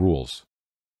accepted rules.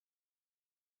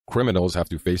 Criminals have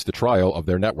to face the trial of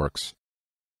their networks,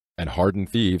 and hardened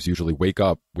thieves usually wake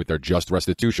up with their just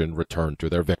restitution returned to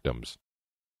their victims.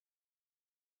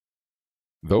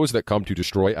 Those that come to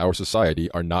destroy our society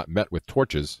are not met with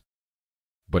torches,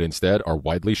 but instead are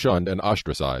widely shunned and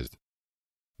ostracized,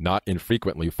 not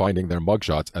infrequently finding their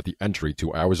mugshots at the entry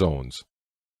to our zones,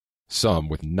 some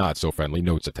with not-so-friendly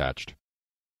notes attached.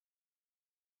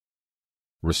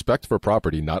 Respect for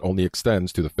property not only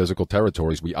extends to the physical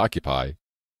territories we occupy,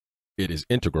 it is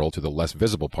integral to the less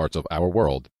visible parts of our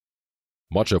world,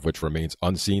 much of which remains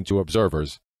unseen to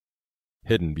observers,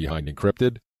 hidden behind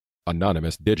encrypted,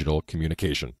 anonymous digital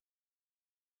communication.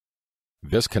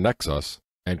 This connects us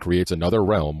and creates another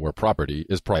realm where property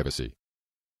is privacy.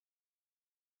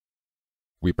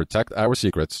 We protect our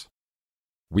secrets.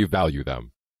 We value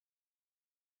them.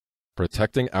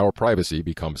 Protecting our privacy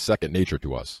becomes second nature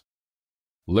to us,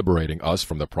 liberating us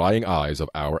from the prying eyes of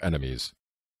our enemies.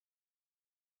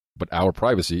 But our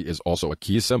privacy is also a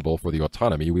key symbol for the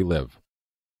autonomy we live.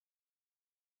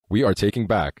 We are taking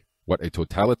back what a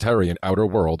totalitarian outer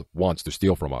world wants to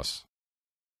steal from us.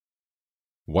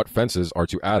 What fences are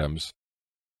to atoms,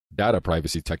 data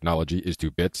privacy technology is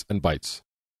to bits and bytes.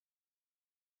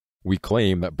 We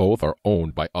claim that both are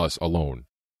owned by us alone.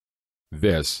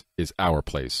 This is our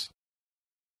place.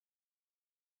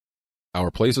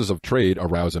 Our places of trade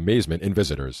arouse amazement in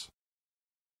visitors.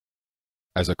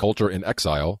 As a culture in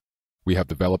exile, we have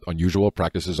developed unusual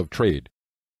practices of trade,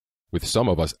 with some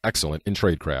of us excellent in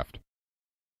tradecraft.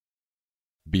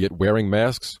 Be it wearing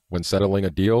masks when settling a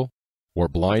deal, or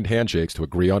blind handshakes to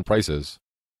agree on prices,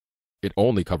 it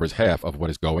only covers half of what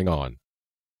is going on.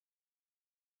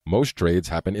 Most trades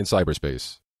happen in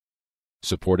cyberspace,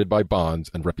 supported by bonds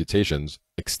and reputations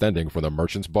extending from the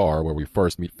merchant's bar where we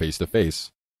first meet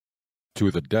face-to-face,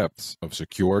 to the depths of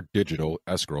secure digital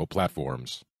escrow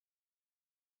platforms.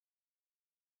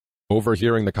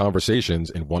 Overhearing the conversations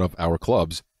in one of our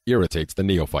clubs irritates the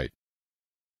neophyte.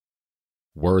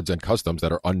 Words and customs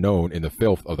that are unknown in the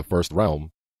filth of the first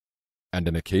realm, and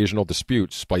an occasional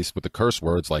dispute spiced with the curse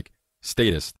words like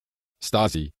statist,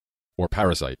 Stasi, or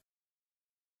parasite.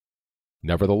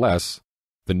 Nevertheless,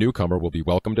 the newcomer will be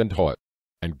welcomed and taught,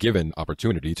 and given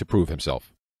opportunity to prove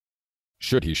himself,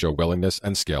 should he show willingness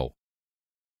and skill.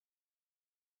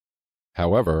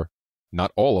 However,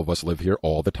 not all of us live here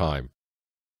all the time.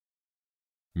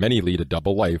 Many lead a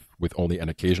double life with only an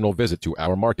occasional visit to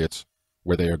our markets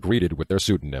where they are greeted with their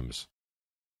pseudonyms.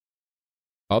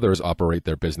 Others operate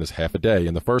their business half a day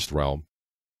in the first realm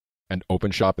and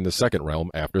open shop in the second realm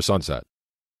after sunset.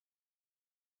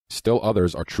 Still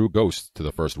others are true ghosts to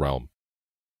the first realm,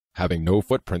 having no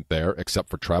footprint there except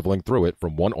for traveling through it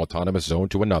from one autonomous zone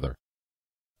to another,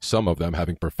 some of them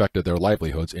having perfected their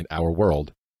livelihoods in our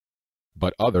world,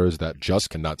 but others that just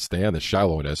cannot stand the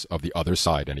shallowness of the other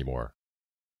side anymore.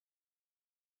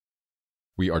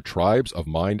 We are tribes of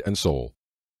mind and soul,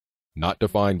 not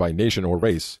defined by nation or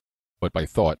race, but by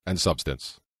thought and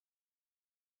substance.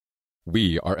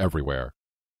 We are everywhere,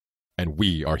 and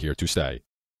we are here to stay.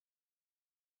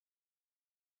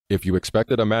 If you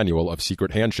expected a manual of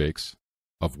secret handshakes,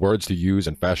 of words to use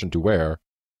and fashion to wear,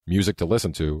 music to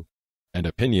listen to, and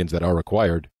opinions that are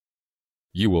required,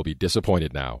 you will be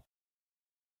disappointed now.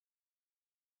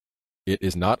 It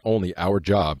is not only our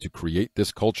job to create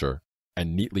this culture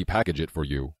and neatly package it for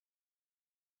you.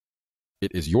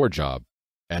 It is your job,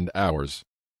 and ours,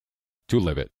 to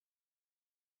live it.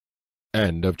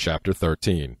 End of Chapter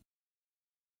 13.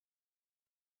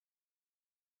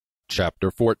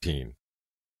 Chapter 14.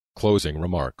 Closing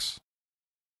Remarks.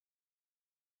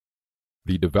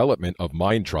 The development of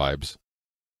mind tribes,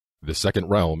 the second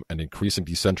realm, and increasing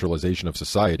decentralization of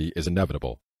society is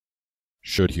inevitable,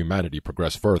 should humanity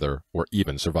progress further or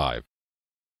even survive.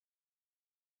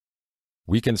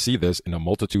 We can see this in a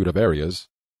multitude of areas,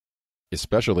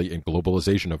 especially in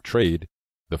globalization of trade,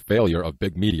 the failure of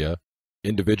big media,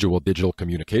 individual digital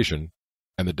communication,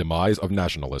 and the demise of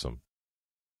nationalism.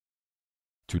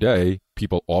 Today,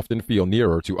 people often feel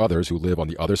nearer to others who live on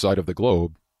the other side of the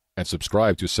globe and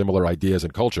subscribe to similar ideas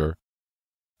and culture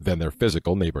than their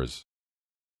physical neighbors.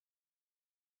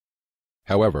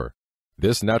 However,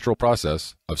 this natural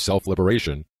process of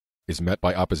self-liberation is met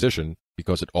by opposition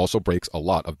because it also breaks a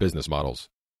lot of business models,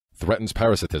 threatens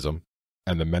parasitism,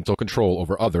 and the mental control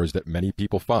over others that many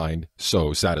people find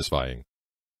so satisfying.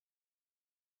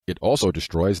 It also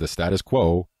destroys the status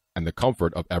quo and the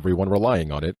comfort of everyone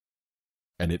relying on it,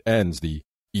 and it ends the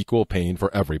equal pain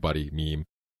for everybody meme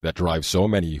that drives so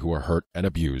many who are hurt and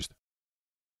abused.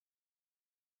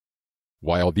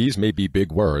 While these may be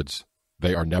big words,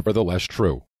 they are nevertheless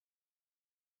true.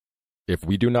 If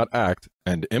we do not act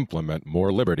and implement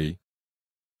more liberty,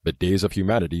 the days of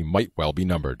humanity might well be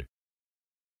numbered.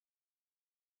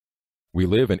 We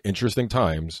live in interesting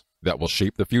times that will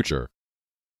shape the future,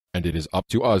 and it is up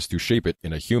to us to shape it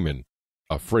in a human,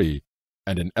 a free,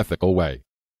 and an ethical way.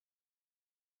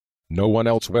 No one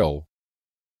else will,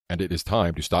 and it is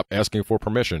time to stop asking for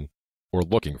permission or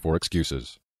looking for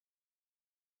excuses.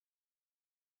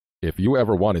 If you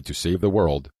ever wanted to save the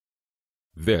world,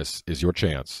 this is your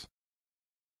chance.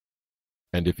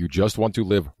 And if you just want to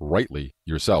live rightly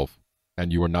yourself,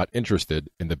 and you are not interested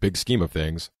in the big scheme of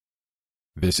things,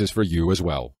 this is for you as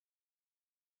well.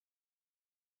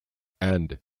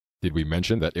 And did we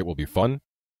mention that it will be fun?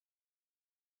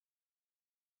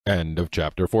 End of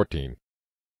Chapter 14.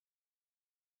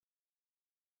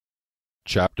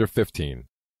 Chapter 15.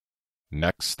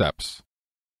 Next Steps.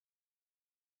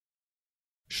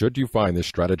 Should you find this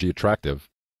strategy attractive,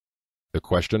 the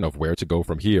question of where to go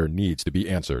from here needs to be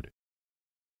answered.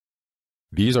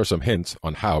 These are some hints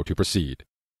on how to proceed.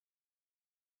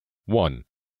 1.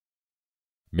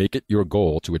 Make it your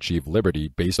goal to achieve liberty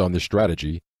based on this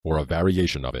strategy or a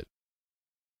variation of it.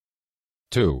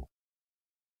 2.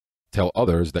 Tell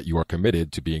others that you are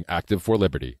committed to being active for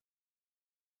liberty.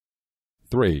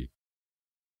 3.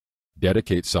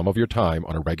 Dedicate some of your time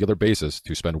on a regular basis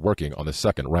to spend working on the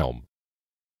second realm.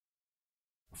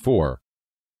 4.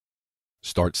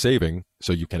 Start saving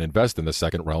so you can invest in the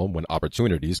second realm when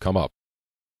opportunities come up.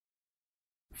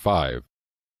 5.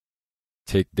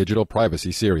 Take digital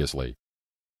privacy seriously.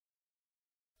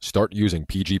 Start using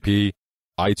PGP,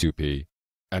 I2P,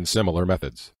 and similar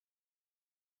methods.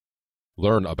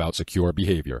 Learn about secure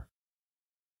behavior.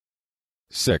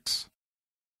 6.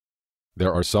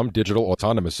 There are some digital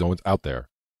autonomous zones out there.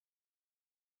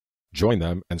 Join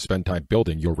them and spend time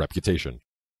building your reputation.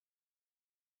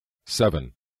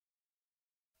 7.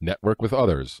 Network with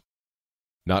others,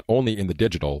 not only in the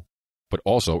digital, but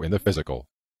also in the physical.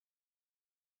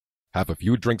 Have a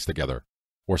few drinks together,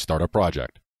 or start a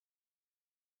project.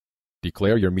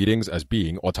 Declare your meetings as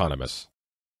being autonomous.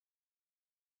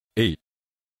 8.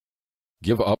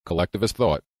 Give up collectivist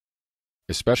thought,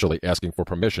 especially asking for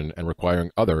permission and requiring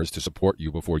others to support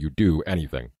you before you do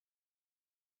anything.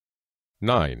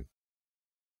 9.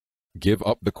 Give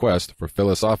up the quest for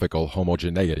philosophical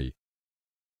homogeneity.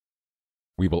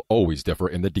 We will always differ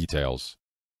in the details.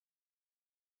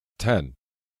 10.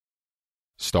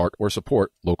 Start or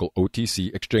support local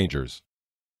OTC exchangers.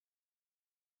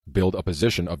 Build a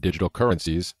position of digital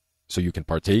currencies so you can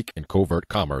partake in covert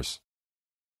commerce.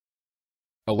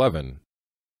 11.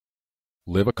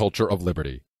 Live a culture of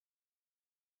liberty.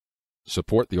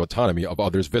 Support the autonomy of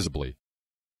others visibly.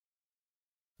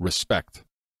 Respect.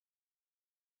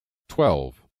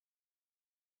 12.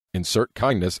 Insert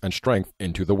kindness and strength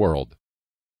into the world.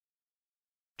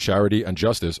 Charity and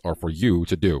justice are for you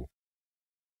to do.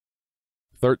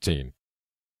 13.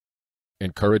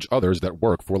 Encourage others that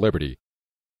work for liberty,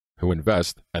 who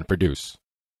invest and produce.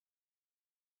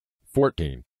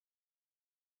 14.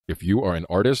 If you are an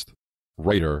artist,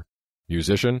 writer,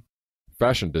 musician,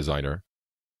 fashion designer,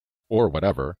 or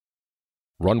whatever,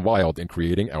 run wild in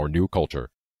creating our new culture.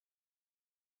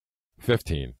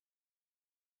 15.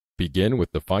 Begin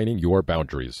with defining your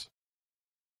boundaries.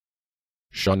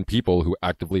 Shun people who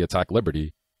actively attack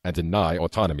liberty and deny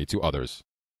autonomy to others.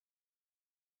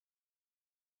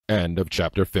 End of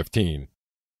Chapter 15.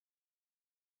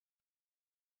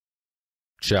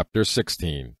 Chapter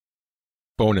 16.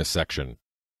 Bonus section.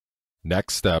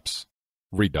 Next Steps,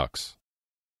 Redux.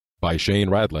 By Shane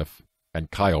Radliff and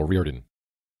Kyle Reardon.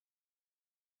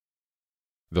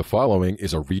 The following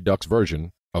is a Redux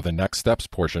version of the Next Steps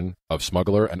portion of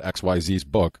Smuggler and XYZ's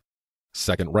book,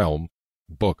 Second Realm,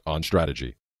 Book on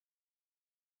Strategy.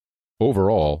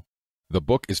 Overall, the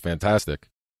book is fantastic,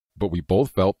 but we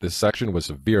both felt this section was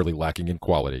severely lacking in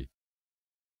quality.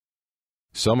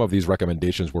 Some of these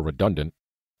recommendations were redundant,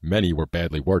 many were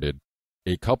badly worded,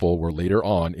 a couple were later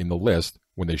on in the list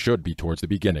when they should be towards the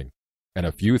beginning, and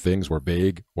a few things were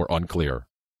vague or unclear.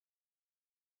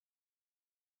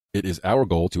 It is our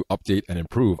goal to update and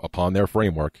improve upon their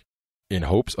framework in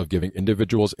hopes of giving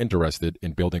individuals interested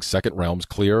in building Second Realms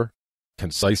clear,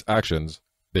 concise actions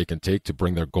they can take to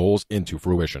bring their goals into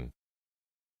fruition.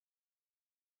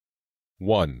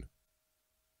 1.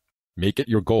 Make it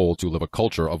your goal to live a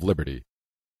culture of liberty.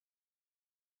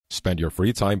 Spend your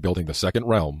free time building the Second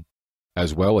Realm,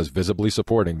 as well as visibly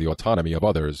supporting the autonomy of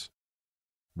others,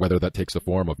 whether that takes the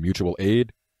form of mutual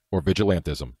aid or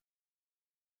vigilantism.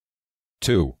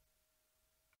 2.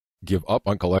 Give up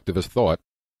on collectivist thought,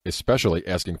 especially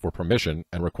asking for permission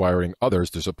and requiring others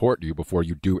to support you before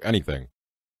you do anything.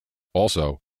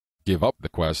 Also, give up the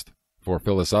quest for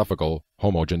philosophical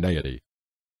homogeneity.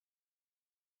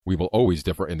 We will always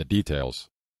differ in the details.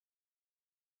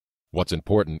 What's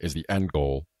important is the end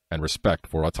goal and respect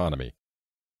for autonomy.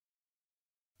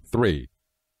 3.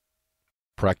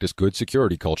 Practice good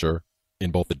security culture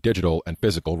in both the digital and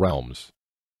physical realms.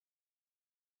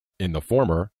 In the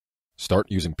former, start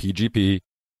using PGP,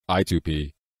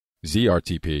 I2P,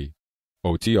 ZRTP,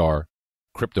 OTR,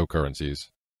 cryptocurrencies,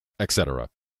 etc.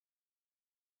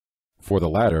 For the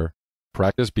latter,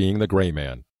 practice being the gray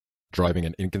man, driving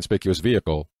an inconspicuous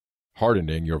vehicle,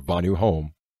 hardening your Vonu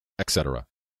home, etc.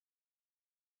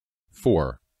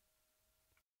 4.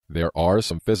 There are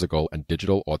some physical and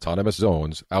digital autonomous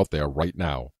zones out there right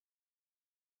now.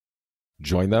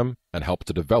 Join them and help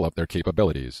to develop their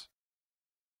capabilities.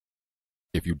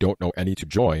 If you don't know any to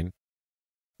join,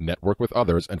 network with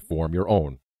others and form your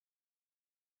own.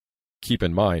 Keep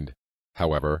in mind,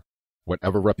 however,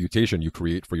 whatever reputation you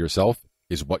create for yourself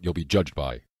is what you'll be judged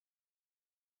by.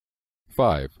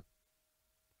 5.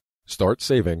 Start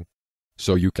saving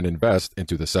so you can invest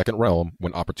into the second realm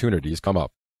when opportunities come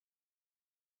up.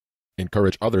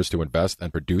 Encourage others to invest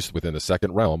and produce within the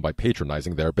second realm by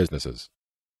patronizing their businesses.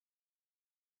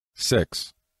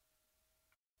 6.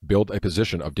 Build a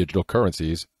position of digital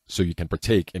currencies so you can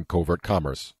partake in covert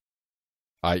commerce,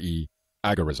 i.e.,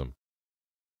 agorism.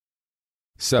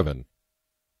 7.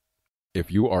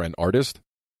 If you are an artist,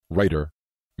 writer,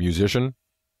 musician,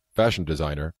 fashion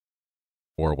designer,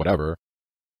 or whatever,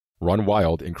 run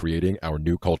wild in creating our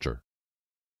new culture.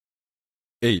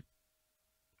 8.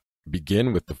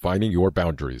 Begin with defining your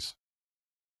boundaries.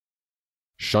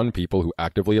 Shun people who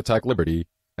actively attack liberty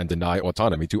and deny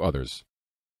autonomy to others.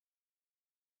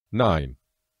 9.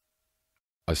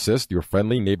 Assist your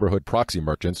friendly neighborhood proxy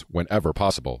merchants whenever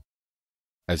possible,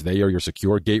 as they are your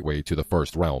secure gateway to the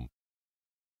first realm.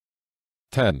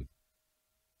 10.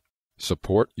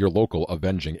 Support your local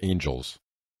avenging angels.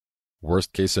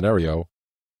 Worst case scenario,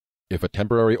 if a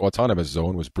temporary autonomous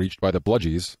zone was breached by the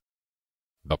bludgies,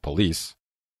 the police,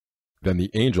 then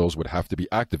the angels would have to be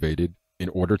activated in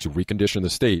order to recondition the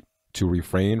state to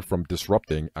refrain from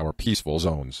disrupting our peaceful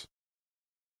zones.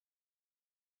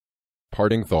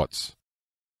 Parting thoughts.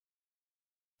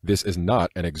 This is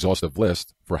not an exhaustive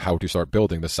list for how to start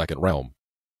building the second realm.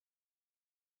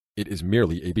 It is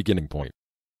merely a beginning point.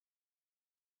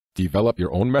 Develop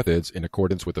your own methods in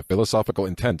accordance with the philosophical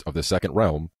intent of the second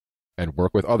realm, and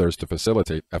work with others to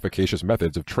facilitate efficacious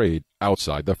methods of trade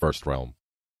outside the first realm.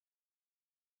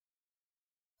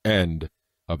 End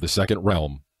of the Second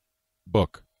Realm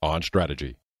Book on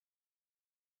Strategy.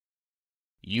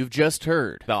 You've just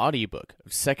heard the audiobook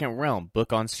of Second Realm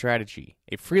Book on Strategy,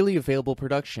 a freely available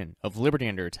production of Liberty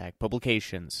Under Attack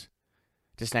Publications.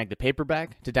 To snag the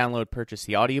paperback, to download purchase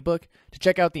the audiobook, to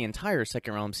check out the entire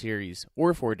Second Realm series,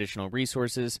 or for additional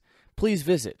resources, please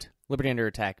visit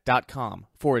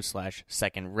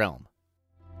libertyunderattack.com/Second Realm.